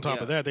creatures. On top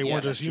Yeah. of that, they Yeah,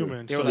 weren't just that's true.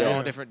 humans. They were So, like yeah.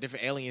 all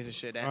different aliens and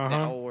shit. That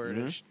Uh-huh. whole word,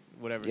 and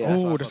whatever. Yeah, So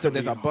that's Ooh, why I this fuck So with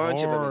gonna there's a be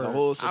bunch of them. There's a hard.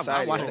 whole it. I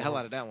society. watched the hell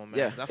out of that one, man.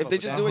 Yeah, 'cause I if fuck they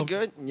with just that. do it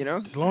good,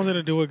 As long as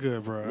they do it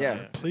good, bro.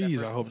 Yeah.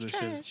 Please, That I first hope one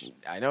this was shit.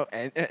 I know,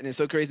 and it's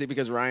so crazy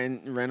because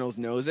Ryan Reynolds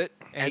knows it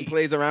and he-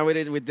 plays around with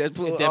it with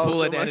Deadpool. Deadpool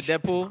so and much. the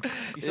Deadpool.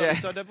 You Yeah.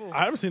 saw Deadpool?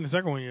 I haven't seen the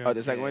second one yet. Oh,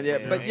 the second one, yeah,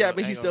 Yeah, but yeah, yeah, ain't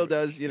but he gonna- still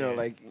does,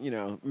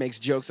 yeah. makes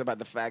jokes about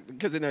the fact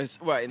because in the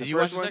Did the you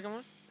watch first the one, second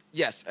one?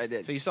 yes, I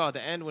did. So you saw at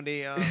the end when they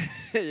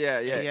yeah,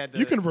 he had the,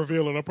 You can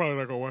reveal it. I'm probably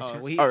not gonna watch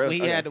it. when he, Oh, really? when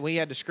he Okay. had when he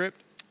had the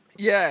script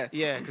Yeah.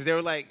 Yeah, because they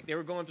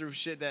were going through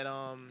shit that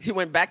He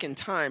went back in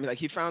time. Like,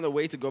 he found a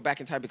way to go back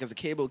in time because the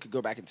Cable could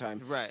go back in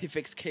time. Right. He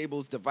fixed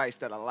Cable's device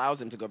that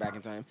allows him to go back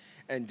in time.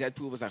 And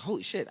Deadpool was like,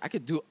 holy shit, I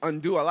could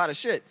undo a lot of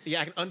shit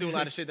I can undo a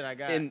lot of shit that I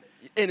got. in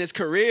his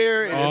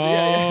career. In his,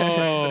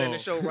 So then they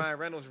show Ryan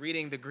Reynolds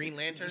reading the Green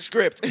Lantern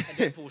script. and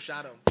Deadpool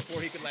shot him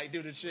before he could like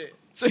do the shit.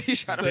 So he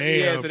shot So him.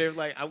 Damn. so they were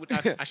like,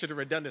 I should have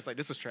redone this. Like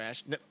this was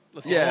trash.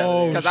 Let's go. Yeah,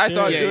 Oh, because I shit.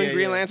 thought Yeah, doing yeah,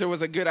 Green yeah. Lantern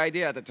was a good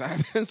idea at the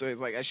time. So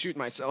he's like, I shoot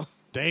myself.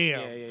 Damn, Yeah,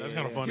 that's yeah, kind of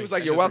yeah. funny. He was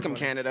like, That you're shit's welcome,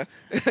 pretty Canada.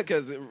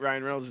 Because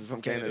Ryan Reynolds is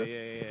from Canada.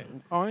 Yeah.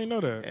 oh, I didn't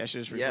know that. That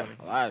shit's pretty Yeah, funny.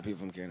 a lot of people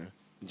from Canada.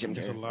 Jim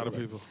It's a Carrey. lot of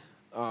people.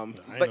 I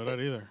didn't But know that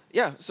either.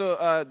 yeah,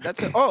 so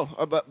that's it.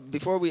 But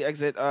before we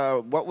exit,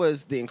 what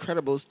was The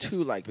Incredibles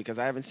 2 like? Because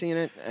I haven't seen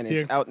it, and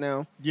it's Yeah. out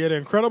now. Yeah,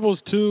 The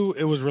Incredibles 2,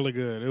 it was really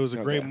good. It was a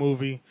Okay. great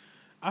movie.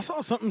 I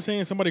saw something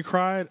saying somebody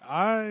cried.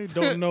 I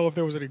don't know if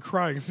there was any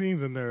crying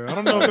scenes in there. I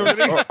don't know if there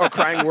was any. Or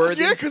crying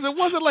worthy. Yeah, because it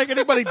wasn't like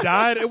anybody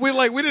died. We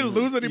didn't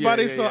lose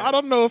anybody, yeah, so yeah. I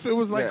don't know if it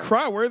was like Yeah.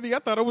 cry worthy. I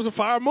thought it was a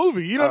fire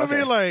movie. You know what I Okay,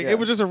 mean? Like yeah. it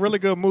was just a really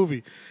good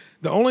movie.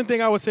 The only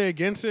thing I would say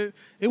against it,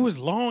 it was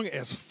long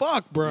as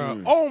fuck,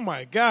 bro. Oh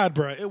my god,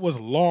 bro, it was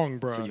long,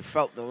 bro. So you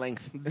felt the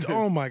length.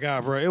 Oh my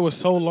god, bro, it was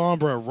so long,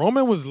 bro.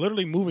 Roman was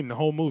literally moving the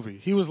whole movie.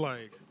 He was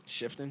like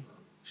Shifting.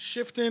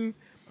 shifting.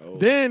 Oh.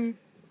 Then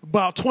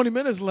about 20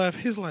 minutes left.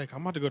 He's like,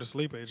 "I'm about to go to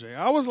sleep, AJ."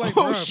 I was like,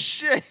 Oh, "Bro,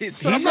 shit.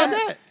 so I'm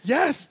not-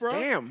 Yes, bro.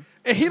 Damn.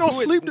 And he don't Who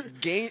is sleep.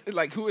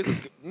 who is,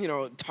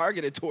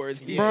 targeted towards.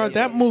 Bro,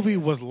 that movie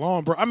was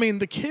long, bro. I mean,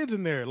 the kids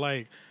in there,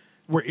 like,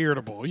 were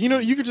irritable. You know,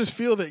 you could just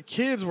feel that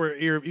kids were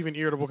even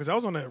irritable because I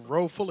was on a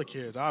row full of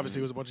kids. Obviously,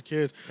 it was a bunch of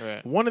kids.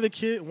 Right. One of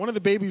the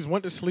babies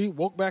went to sleep,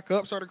 woke back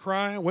up, started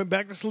crying, went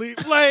back to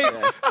sleep. Like,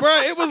 bro,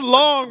 it was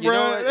long, You bro.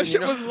 know what? That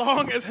shit was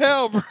long as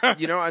hell, bro.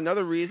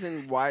 Another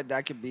reason why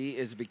that could be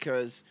is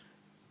because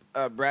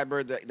Brad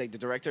Bird, the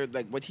director,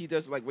 like what he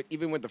does, like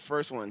even with the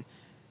first one,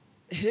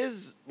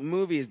 his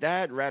movies,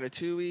 that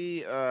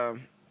Ratatouille.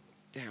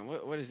 Damn,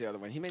 what is the other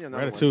one? He made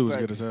another one. Ratatouille was but-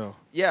 good as hell.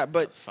 Yeah,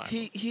 but That's fine.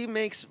 he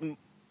makes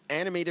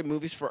animated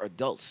movies for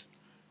adults.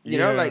 You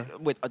Yeah. know, like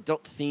with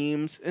adult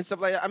themes and stuff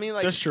like that. I mean,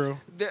 like That's true.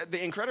 The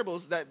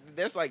Incredibles, that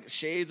there's like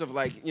shades of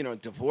like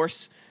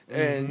divorce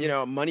and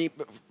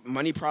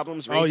money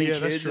problems, Oh, raising yeah,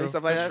 that's kids true. and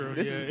stuff like That's that. true.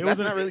 This Yeah, is it that's was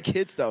not really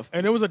kid stuff.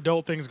 And there was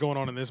adult things going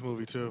on in this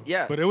movie too.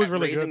 Yeah, but it was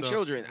really raising good. Though.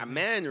 children, a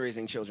man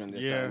raising children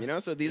this Yeah, time.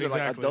 So these are like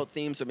exactly. adult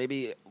themes. So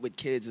maybe with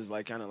kids is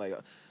like kind of like,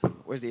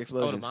 where's the Oh, the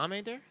explosions? mom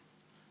ain't there?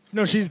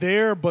 No, she's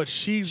there, but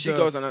she's She the-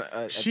 goes on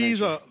a she's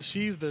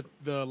adventure.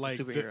 the like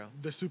Superhero.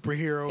 the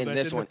superhero In that's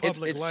this in one. the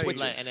public It light.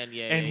 switches. Like, and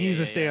then And he's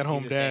a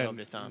stay-at-home He's dad.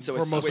 this time. So for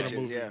it most of the switches.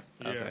 movie. Yeah.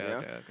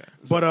 Okay.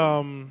 But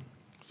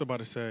what's I about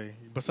to say?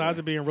 Besides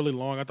it being really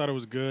long, I thought it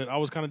was good. I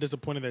was kind of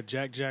disappointed that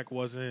Jack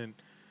wasn't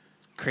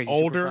Crazy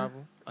older. Super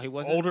Fraggle? Oh, he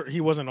wasn't. older.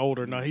 He wasn't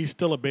older. No, he's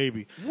still a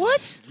baby.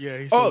 What? Yeah,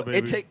 he's still Oh, a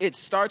baby. it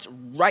starts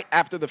right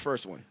after the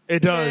first one.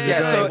 It does. Yeah,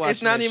 it so does.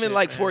 it's not that even shit,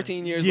 like man.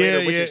 14 years yeah, later,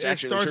 which yeah, is it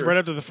actually starts true. right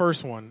after the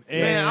first one.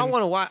 And, Man, I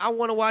want to watch. I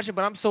want to watch it,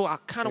 but I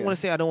kind of Yeah. want to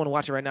say I don't want to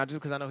watch it right now just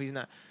because I know he's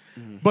not.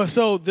 But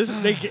so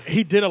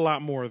he did a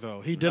lot more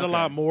though. He did a Okay.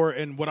 lot more,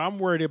 and what I'm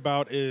worried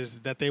about is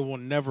that they will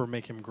never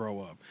make him grow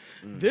up.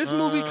 This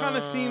movie kind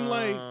of seemed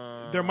like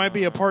there might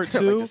be a part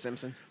like two, The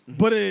Simpsons.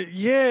 but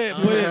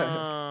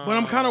but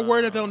I'm kind of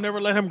worried that they'll never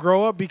let him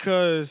grow up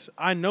because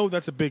I know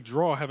that's a big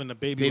draw having a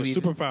baby with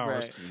Baby, superpowers.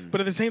 right.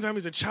 But at the same time,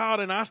 he's a child,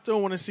 and I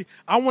still want to see.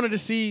 I wanted to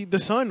see the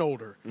son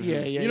older.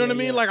 Yeah, You know what I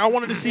mean? Like I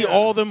wanted to see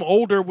all them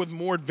older with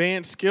more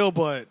advanced skill,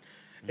 but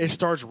it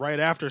starts right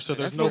after, so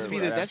there's That's no. supposed to be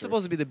Right that's after.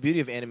 supposed to be the beauty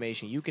of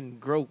animation. You can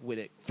grow with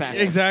it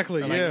faster.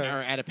 Exactly, Or yeah.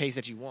 or at a pace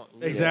that you want.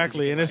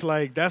 Exactly, and it's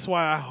like that's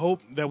why I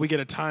hope that we get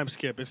a time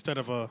skip instead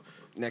of a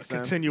Next time.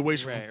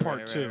 continuation Right, from part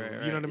right, two. right,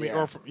 You know what I mean? yeah.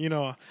 Or from,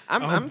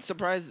 I'm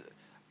surprised.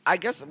 I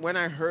guess when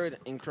I heard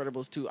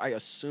Incredibles 2, I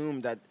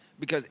assumed that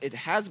because it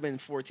has been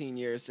 14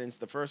 years since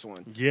the first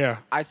one. yeah,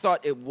 I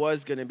thought it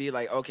was going to be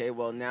like, okay,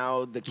 well,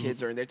 now the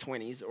kids are in their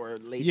 20s or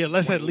late yeah.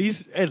 Let's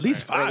 20s. at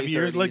least 5 Early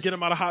years. Let's 30s. get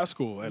them out of high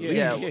school at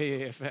Yeah, least.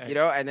 yeah, facts.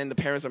 And then the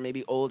parents are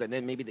maybe old, and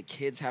then maybe the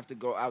kids have to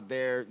go out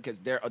there because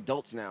they're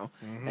adults now,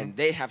 Mm-hmm. and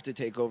they have to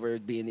take over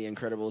being the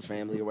Incredibles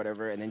family or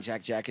whatever. And then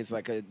Jack is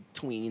like a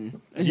tween.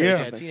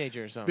 Yeah. a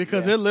teenager or something.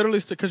 Because Yeah. it literally,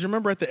 because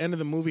remember at the end of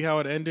the movie how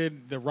it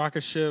ended, the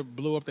rocket ship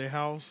blew up their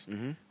house,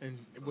 and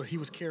he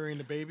was carrying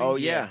the baby. Oh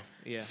yeah.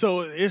 yeah.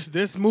 So it's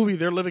this movie.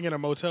 They're living in a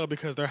motel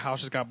because their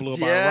house just got blew up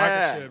by a Yeah,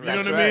 rocket ship. You know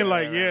that's what I mean? right,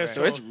 Like, right, yeah. right.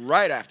 So it's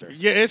right after.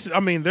 yeah. It's. I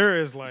mean, there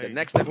is like The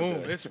next boom,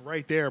 episode. it's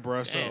right there,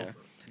 bro. So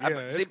Damn. yeah,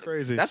 it's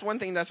crazy. That's one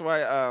thing. That's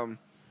why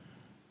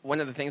one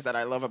of the things that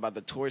I love about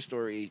the Toy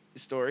Story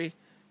story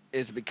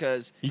is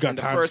because You got in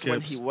the time first one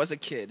skips. he was a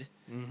kid.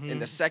 In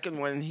the second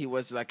one he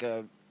was like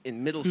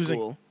in middle He was a-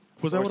 school.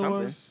 was that or what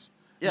something. it was?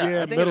 Yeah, I think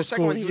in middle the second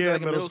school. one he was yeah,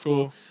 like in middle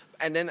school.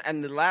 And then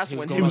the last He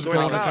was one He was going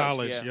going to to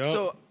college. college. Yeah. Yup.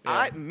 So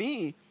Yeah.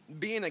 me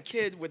being a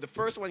kid when the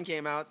first one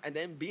came out, and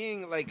then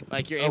being like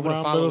Like you're able to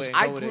Around follow middle it. and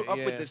I go with grew it, up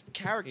yeah. with this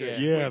character. Yeah.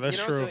 Yeah, that's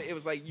So true. it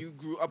was like you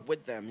grew up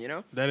with them.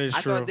 That is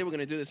I true. thought they were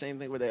gonna do the same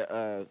thing with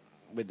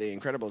with the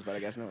Incredibles, but I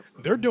guess not.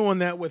 They're doing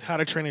that with How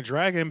to Train a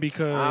Dragon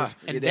because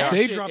And that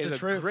they shit dropped is the a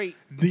trailer. great-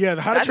 Yeah,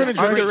 the How to That's Train a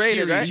Dragon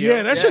underrated, right?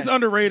 Yeah, that shit's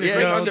underrated.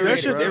 Yeah, bro. it's underrated. That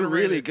shit's They're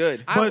underrated. really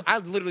good. But I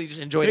literally just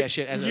enjoy that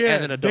shit as yeah,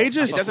 an adult. they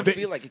just It doesn't they-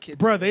 feel like a kid.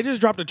 Bro, they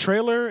just dropped a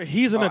trailer.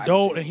 He's an Oh, I didn't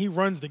adult see and he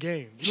runs the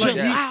game. Chill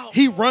Like, out.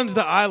 he runs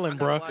the island,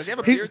 bro. Does he have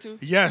a beard too?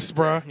 Yes,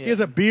 bro. Yeah. He has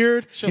a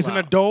beard. Chill He's an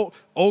out. adult.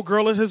 Old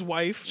girl is his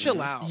wife.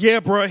 Chill out.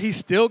 Yeah, bro. He's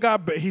still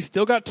got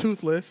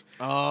Toothless.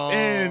 Oh,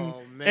 and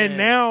man.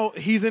 now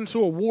he's into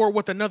a war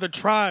with another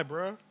tribe,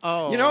 bro.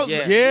 Oh, You know,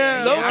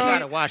 Yeah, I low-key.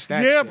 gotta watch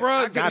that. Yeah, shit. bro.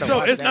 I gotta So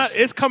watch it's that not.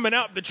 shit. It's coming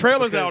out. The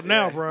trailer's out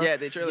now, bro. Yeah,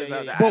 the trailer's Yeah,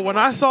 out. yeah, I But when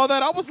I haven't saw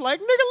that, I was like,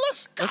 nigga,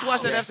 let's go. Let's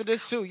watch that after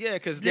this too. Yeah,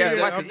 because Yeah,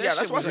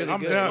 let's watch was it. really I'm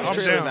good. down. The I'm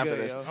trailer's down. after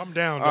good, this. yo. I'm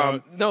down,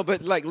 dog. No,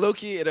 but like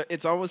low-key,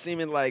 it's almost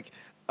seeming like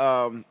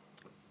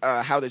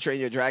How to Train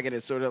Your Dragon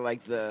is sort of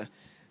like the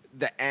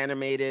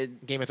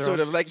animated Game of sort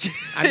Thrones? of like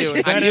I knew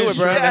it. I That knew is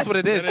it, bro. true. That's what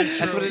it is. That is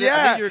That's what it is. I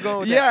Yeah. think you were going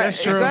with Yeah, that.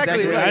 That's true.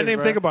 exactly. I Like- didn't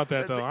even think about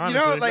that though.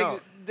 Honestly. you know,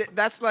 like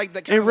that's like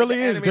the kind It of really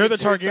like is. They're the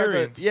animated series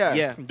Targaryens. of yeah.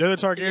 Yeah. They're the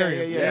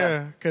Targaryens. Yeah.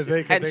 Yeah, because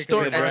they And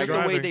story, and they're just the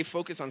way driving. they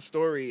focus on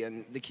story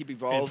and they keep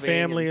evolving and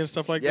family and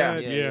stuff like Yeah.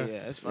 that. Yeah, Yeah,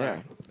 that's fine. Yeah.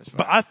 That's fine.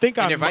 But I think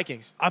And I they're mi-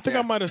 Vikings. I think I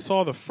Yeah. might have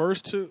saw the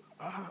first two.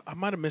 I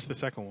might have missed the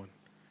second one.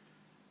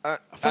 I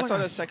feel like saw I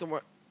the s- second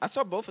one. I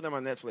saw both of them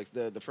on Netflix.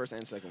 The first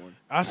and second one.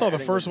 I saw the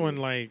didn't first go see one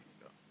it. like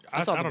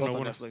I saw I them don't both know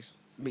on when. Netflix.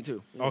 Me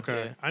too.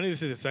 Okay, Yeah. I need to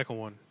see the second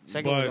one.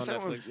 Second but, one's on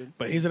Second one's Netflix. good.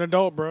 but he's an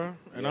adult, bro,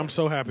 and Yeah. I'm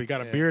so happy.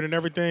 Got a Yeah. beard and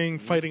everything,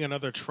 fighting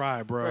another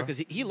tribe, bro.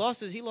 Because he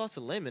lost a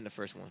limb in the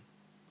first one,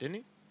 didn't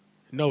he?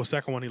 No,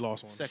 second one he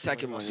lost one.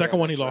 Second one. Second yeah,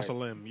 one he that's lost right. a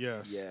limb.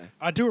 Yes. Yeah.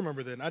 I do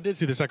remember that. I did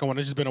see the second one.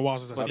 It's just been a while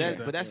since I But seen that,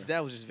 that. but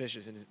that was just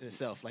vicious in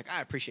itself. Like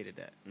I appreciated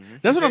that.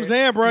 That's what I'm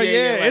saying, bro. Yeah,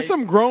 Yeah, yeah, like- it's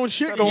some grown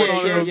shit going Yeah,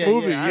 on in yeah, those yeah,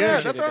 movies. yeah. I Yeah, Yeah,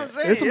 appreciated that's what I'm that.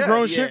 saying. There's some yeah.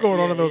 grown yeah, shit going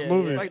on yeah, in those yeah.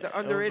 movies. It's like the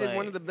underrated, like-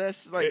 one of the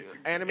best like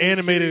animated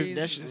animated- series,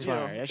 That shit's you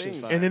know, fire. That shit's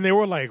things. fire. And then they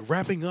were like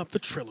wrapping up the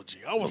trilogy.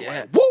 I was Yeah.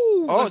 like, woo!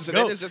 Oh, let's so go.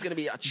 then there's just gonna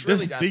be a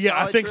trilogy. This, yeah,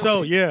 I think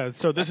so. Yeah.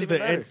 So this That's is even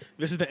the end. better.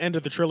 This is the end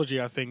of the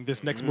trilogy. I think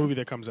this next movie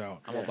that comes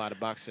out I'm gonna buy the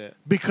box set.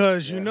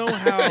 because you know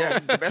how Yeah,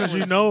 the best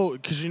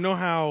because you know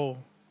how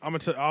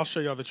I'll show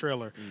y'all the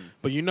trailer,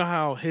 but you know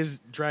how his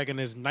dragon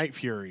is Night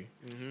Fury.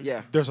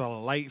 Yeah. There's a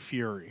Light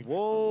Fury,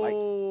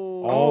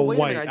 Whoa! all wait a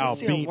white, minute, I did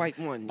see a albeit white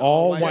one.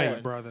 all white white,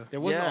 one. brother. There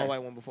was Yeah. no all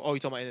white one before. Oh, you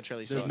talking about in the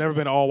trailer? You There's saw never it.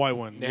 been an all white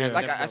one. There Yeah. has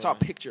Like never I saw a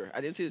been. picture.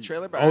 I didn't see the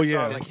trailer, but Oh, I saw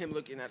yeah. like him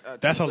looking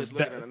at that's a Toothless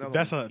looking at another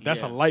that's one. a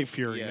that's a Light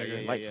Fury, Yeah, nigga. yeah,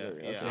 yeah, Light yeah,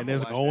 Fury, yeah. okay. I'ma And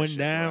it's watch that going shit,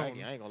 bro. down. I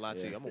ain't gonna lie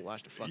to you. I'm gonna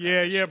watch the fuck. out Yeah, of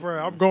that yeah, shit,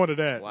 bro. I'm going to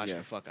that. Watch Yeah.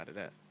 the fuck out of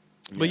that.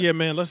 But yeah,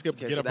 man, let's get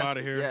Okay, get so up that's- out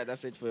of here. Yeah,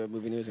 that's it for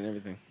movie news and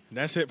everything.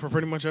 That's it for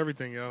pretty much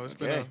everything, yo. It's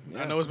been Okay, I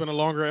yeah. know it's been a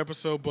longer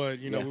episode, but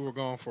you know Yeah. we were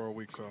gone for a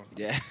week, so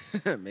Yeah,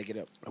 make it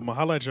up. I'm gonna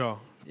holla at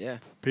y'all. Yeah.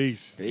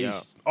 Peace. Peace.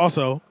 Yeah.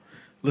 Also,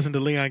 listen to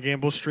Leon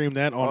Gamble. Stream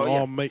that on Oh, yeah.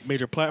 all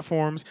major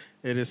platforms.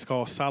 It is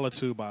called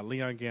Solitude by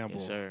Leon Gamble.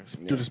 Yes, sir.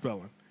 Do the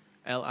spelling.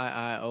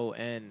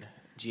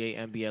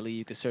 LIIONGAMBLE.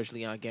 You can search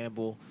Leon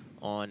Gamble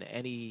on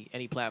any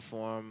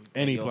platform.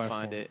 and Any you'll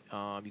platform. find it.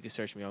 You can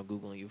search me on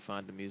Google and you'll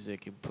find the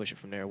music. You push it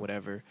from there,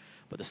 whatever.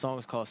 But the song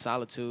is called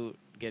Solitude.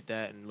 Get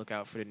that and look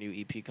out for the new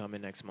EP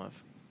coming next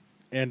month.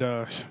 And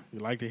you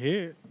like to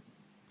hear it?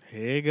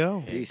 Here you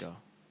go. There you Peace. go.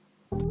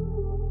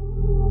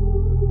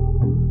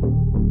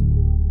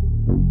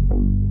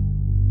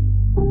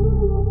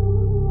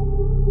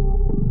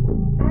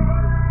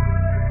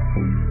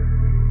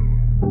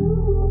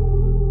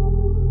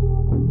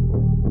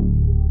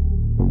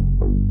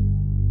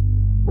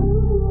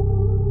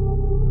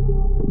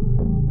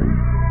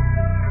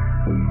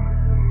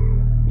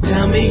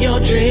 Tell me your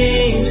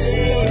dreams,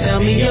 tell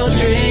me your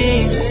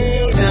dreams,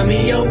 tell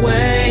me your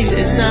ways,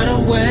 it's not a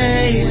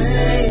waste.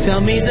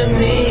 Tell me the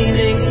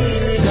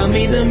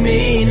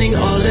meaning,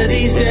 all of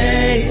these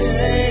days.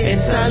 In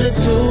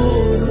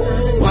solitude,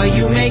 while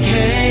you make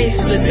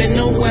haste, slipping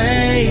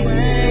away,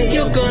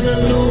 you're gonna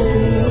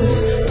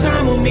lose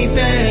time with me,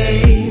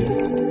 babe.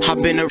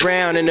 I've been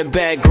around in the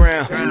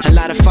background, a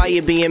lot of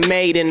fire being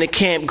made in the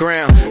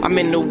campground. I'm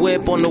in the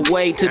whip on the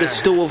way to the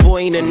stew,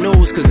 avoiding the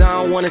news, cause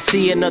I don't wanna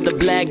see another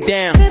black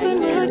down.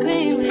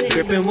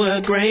 Gripping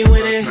wood grain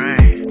with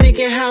it,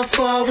 thinking how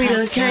far we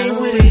done came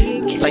with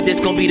it. Like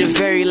this gon' be the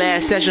very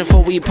last session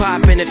before we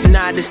pop, and if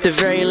not, it's the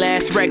very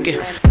last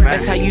record.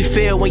 That's how you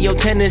feel when your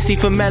tendency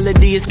for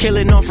melody is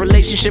killing off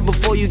relationship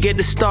before you get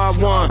to star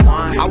one.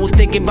 I was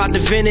thinking about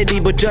divinity,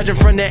 but judging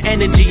from the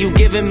energy you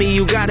giving me,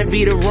 you gotta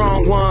be the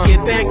wrong one.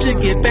 Get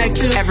back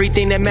to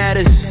everything that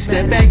matters.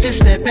 Step back, just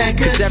step back,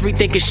 cause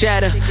everything can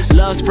shatter.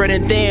 Love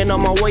spreading thin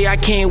on my way, I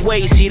can't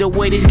wait. See the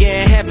weight is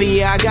getting heavy,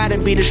 yeah, I gotta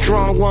be the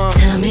strong one.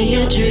 Tell me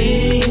your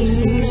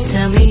dreams,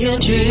 tell me your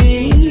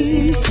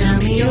dreams, tell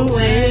me your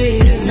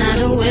ways, it's not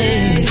a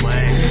waste.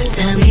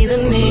 Tell me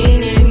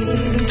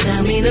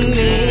the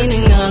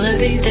meaning, all of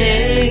these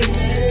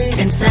days.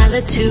 In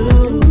solitude,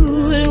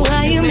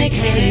 why you make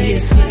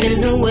haste,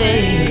 slipping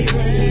away.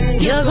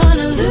 You're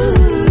gonna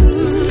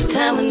lose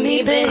time with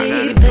me,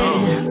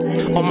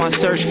 baby. On my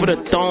search for the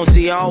throne,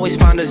 see I always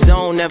find a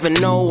zone, never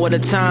know where the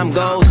time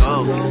goes.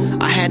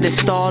 I had to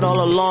start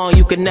all along,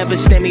 you could never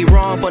stand me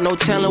wrong, but no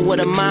telling where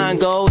the mind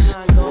goes.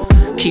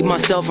 Keep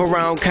myself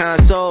around kind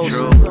souls.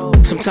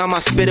 Sometimes I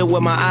spit it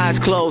with my eyes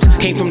closed.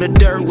 Came from the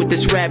dirt with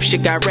this rap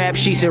shit. Got rap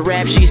sheets and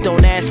rap sheets.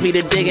 Don't ask me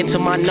to dig into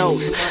my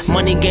notes.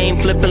 Money game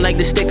flipping like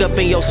the stick up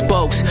in your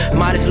spokes.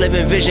 Modest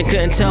living vision,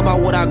 couldn't tell by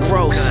what I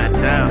gross.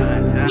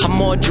 I'm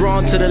more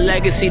drawn to the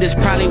legacy. That's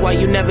probably why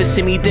you never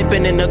see me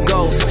dipping in the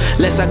ghost.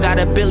 Less I got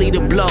a Billy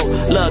to blow.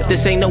 Look,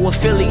 this ain't no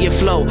affiliate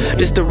flow.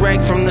 This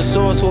direct from the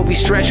source where we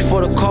stretch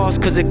for the cause.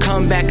 Cause it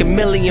come back a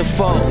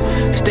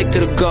millionfold. Stick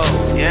to the goal.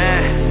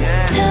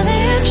 Tell me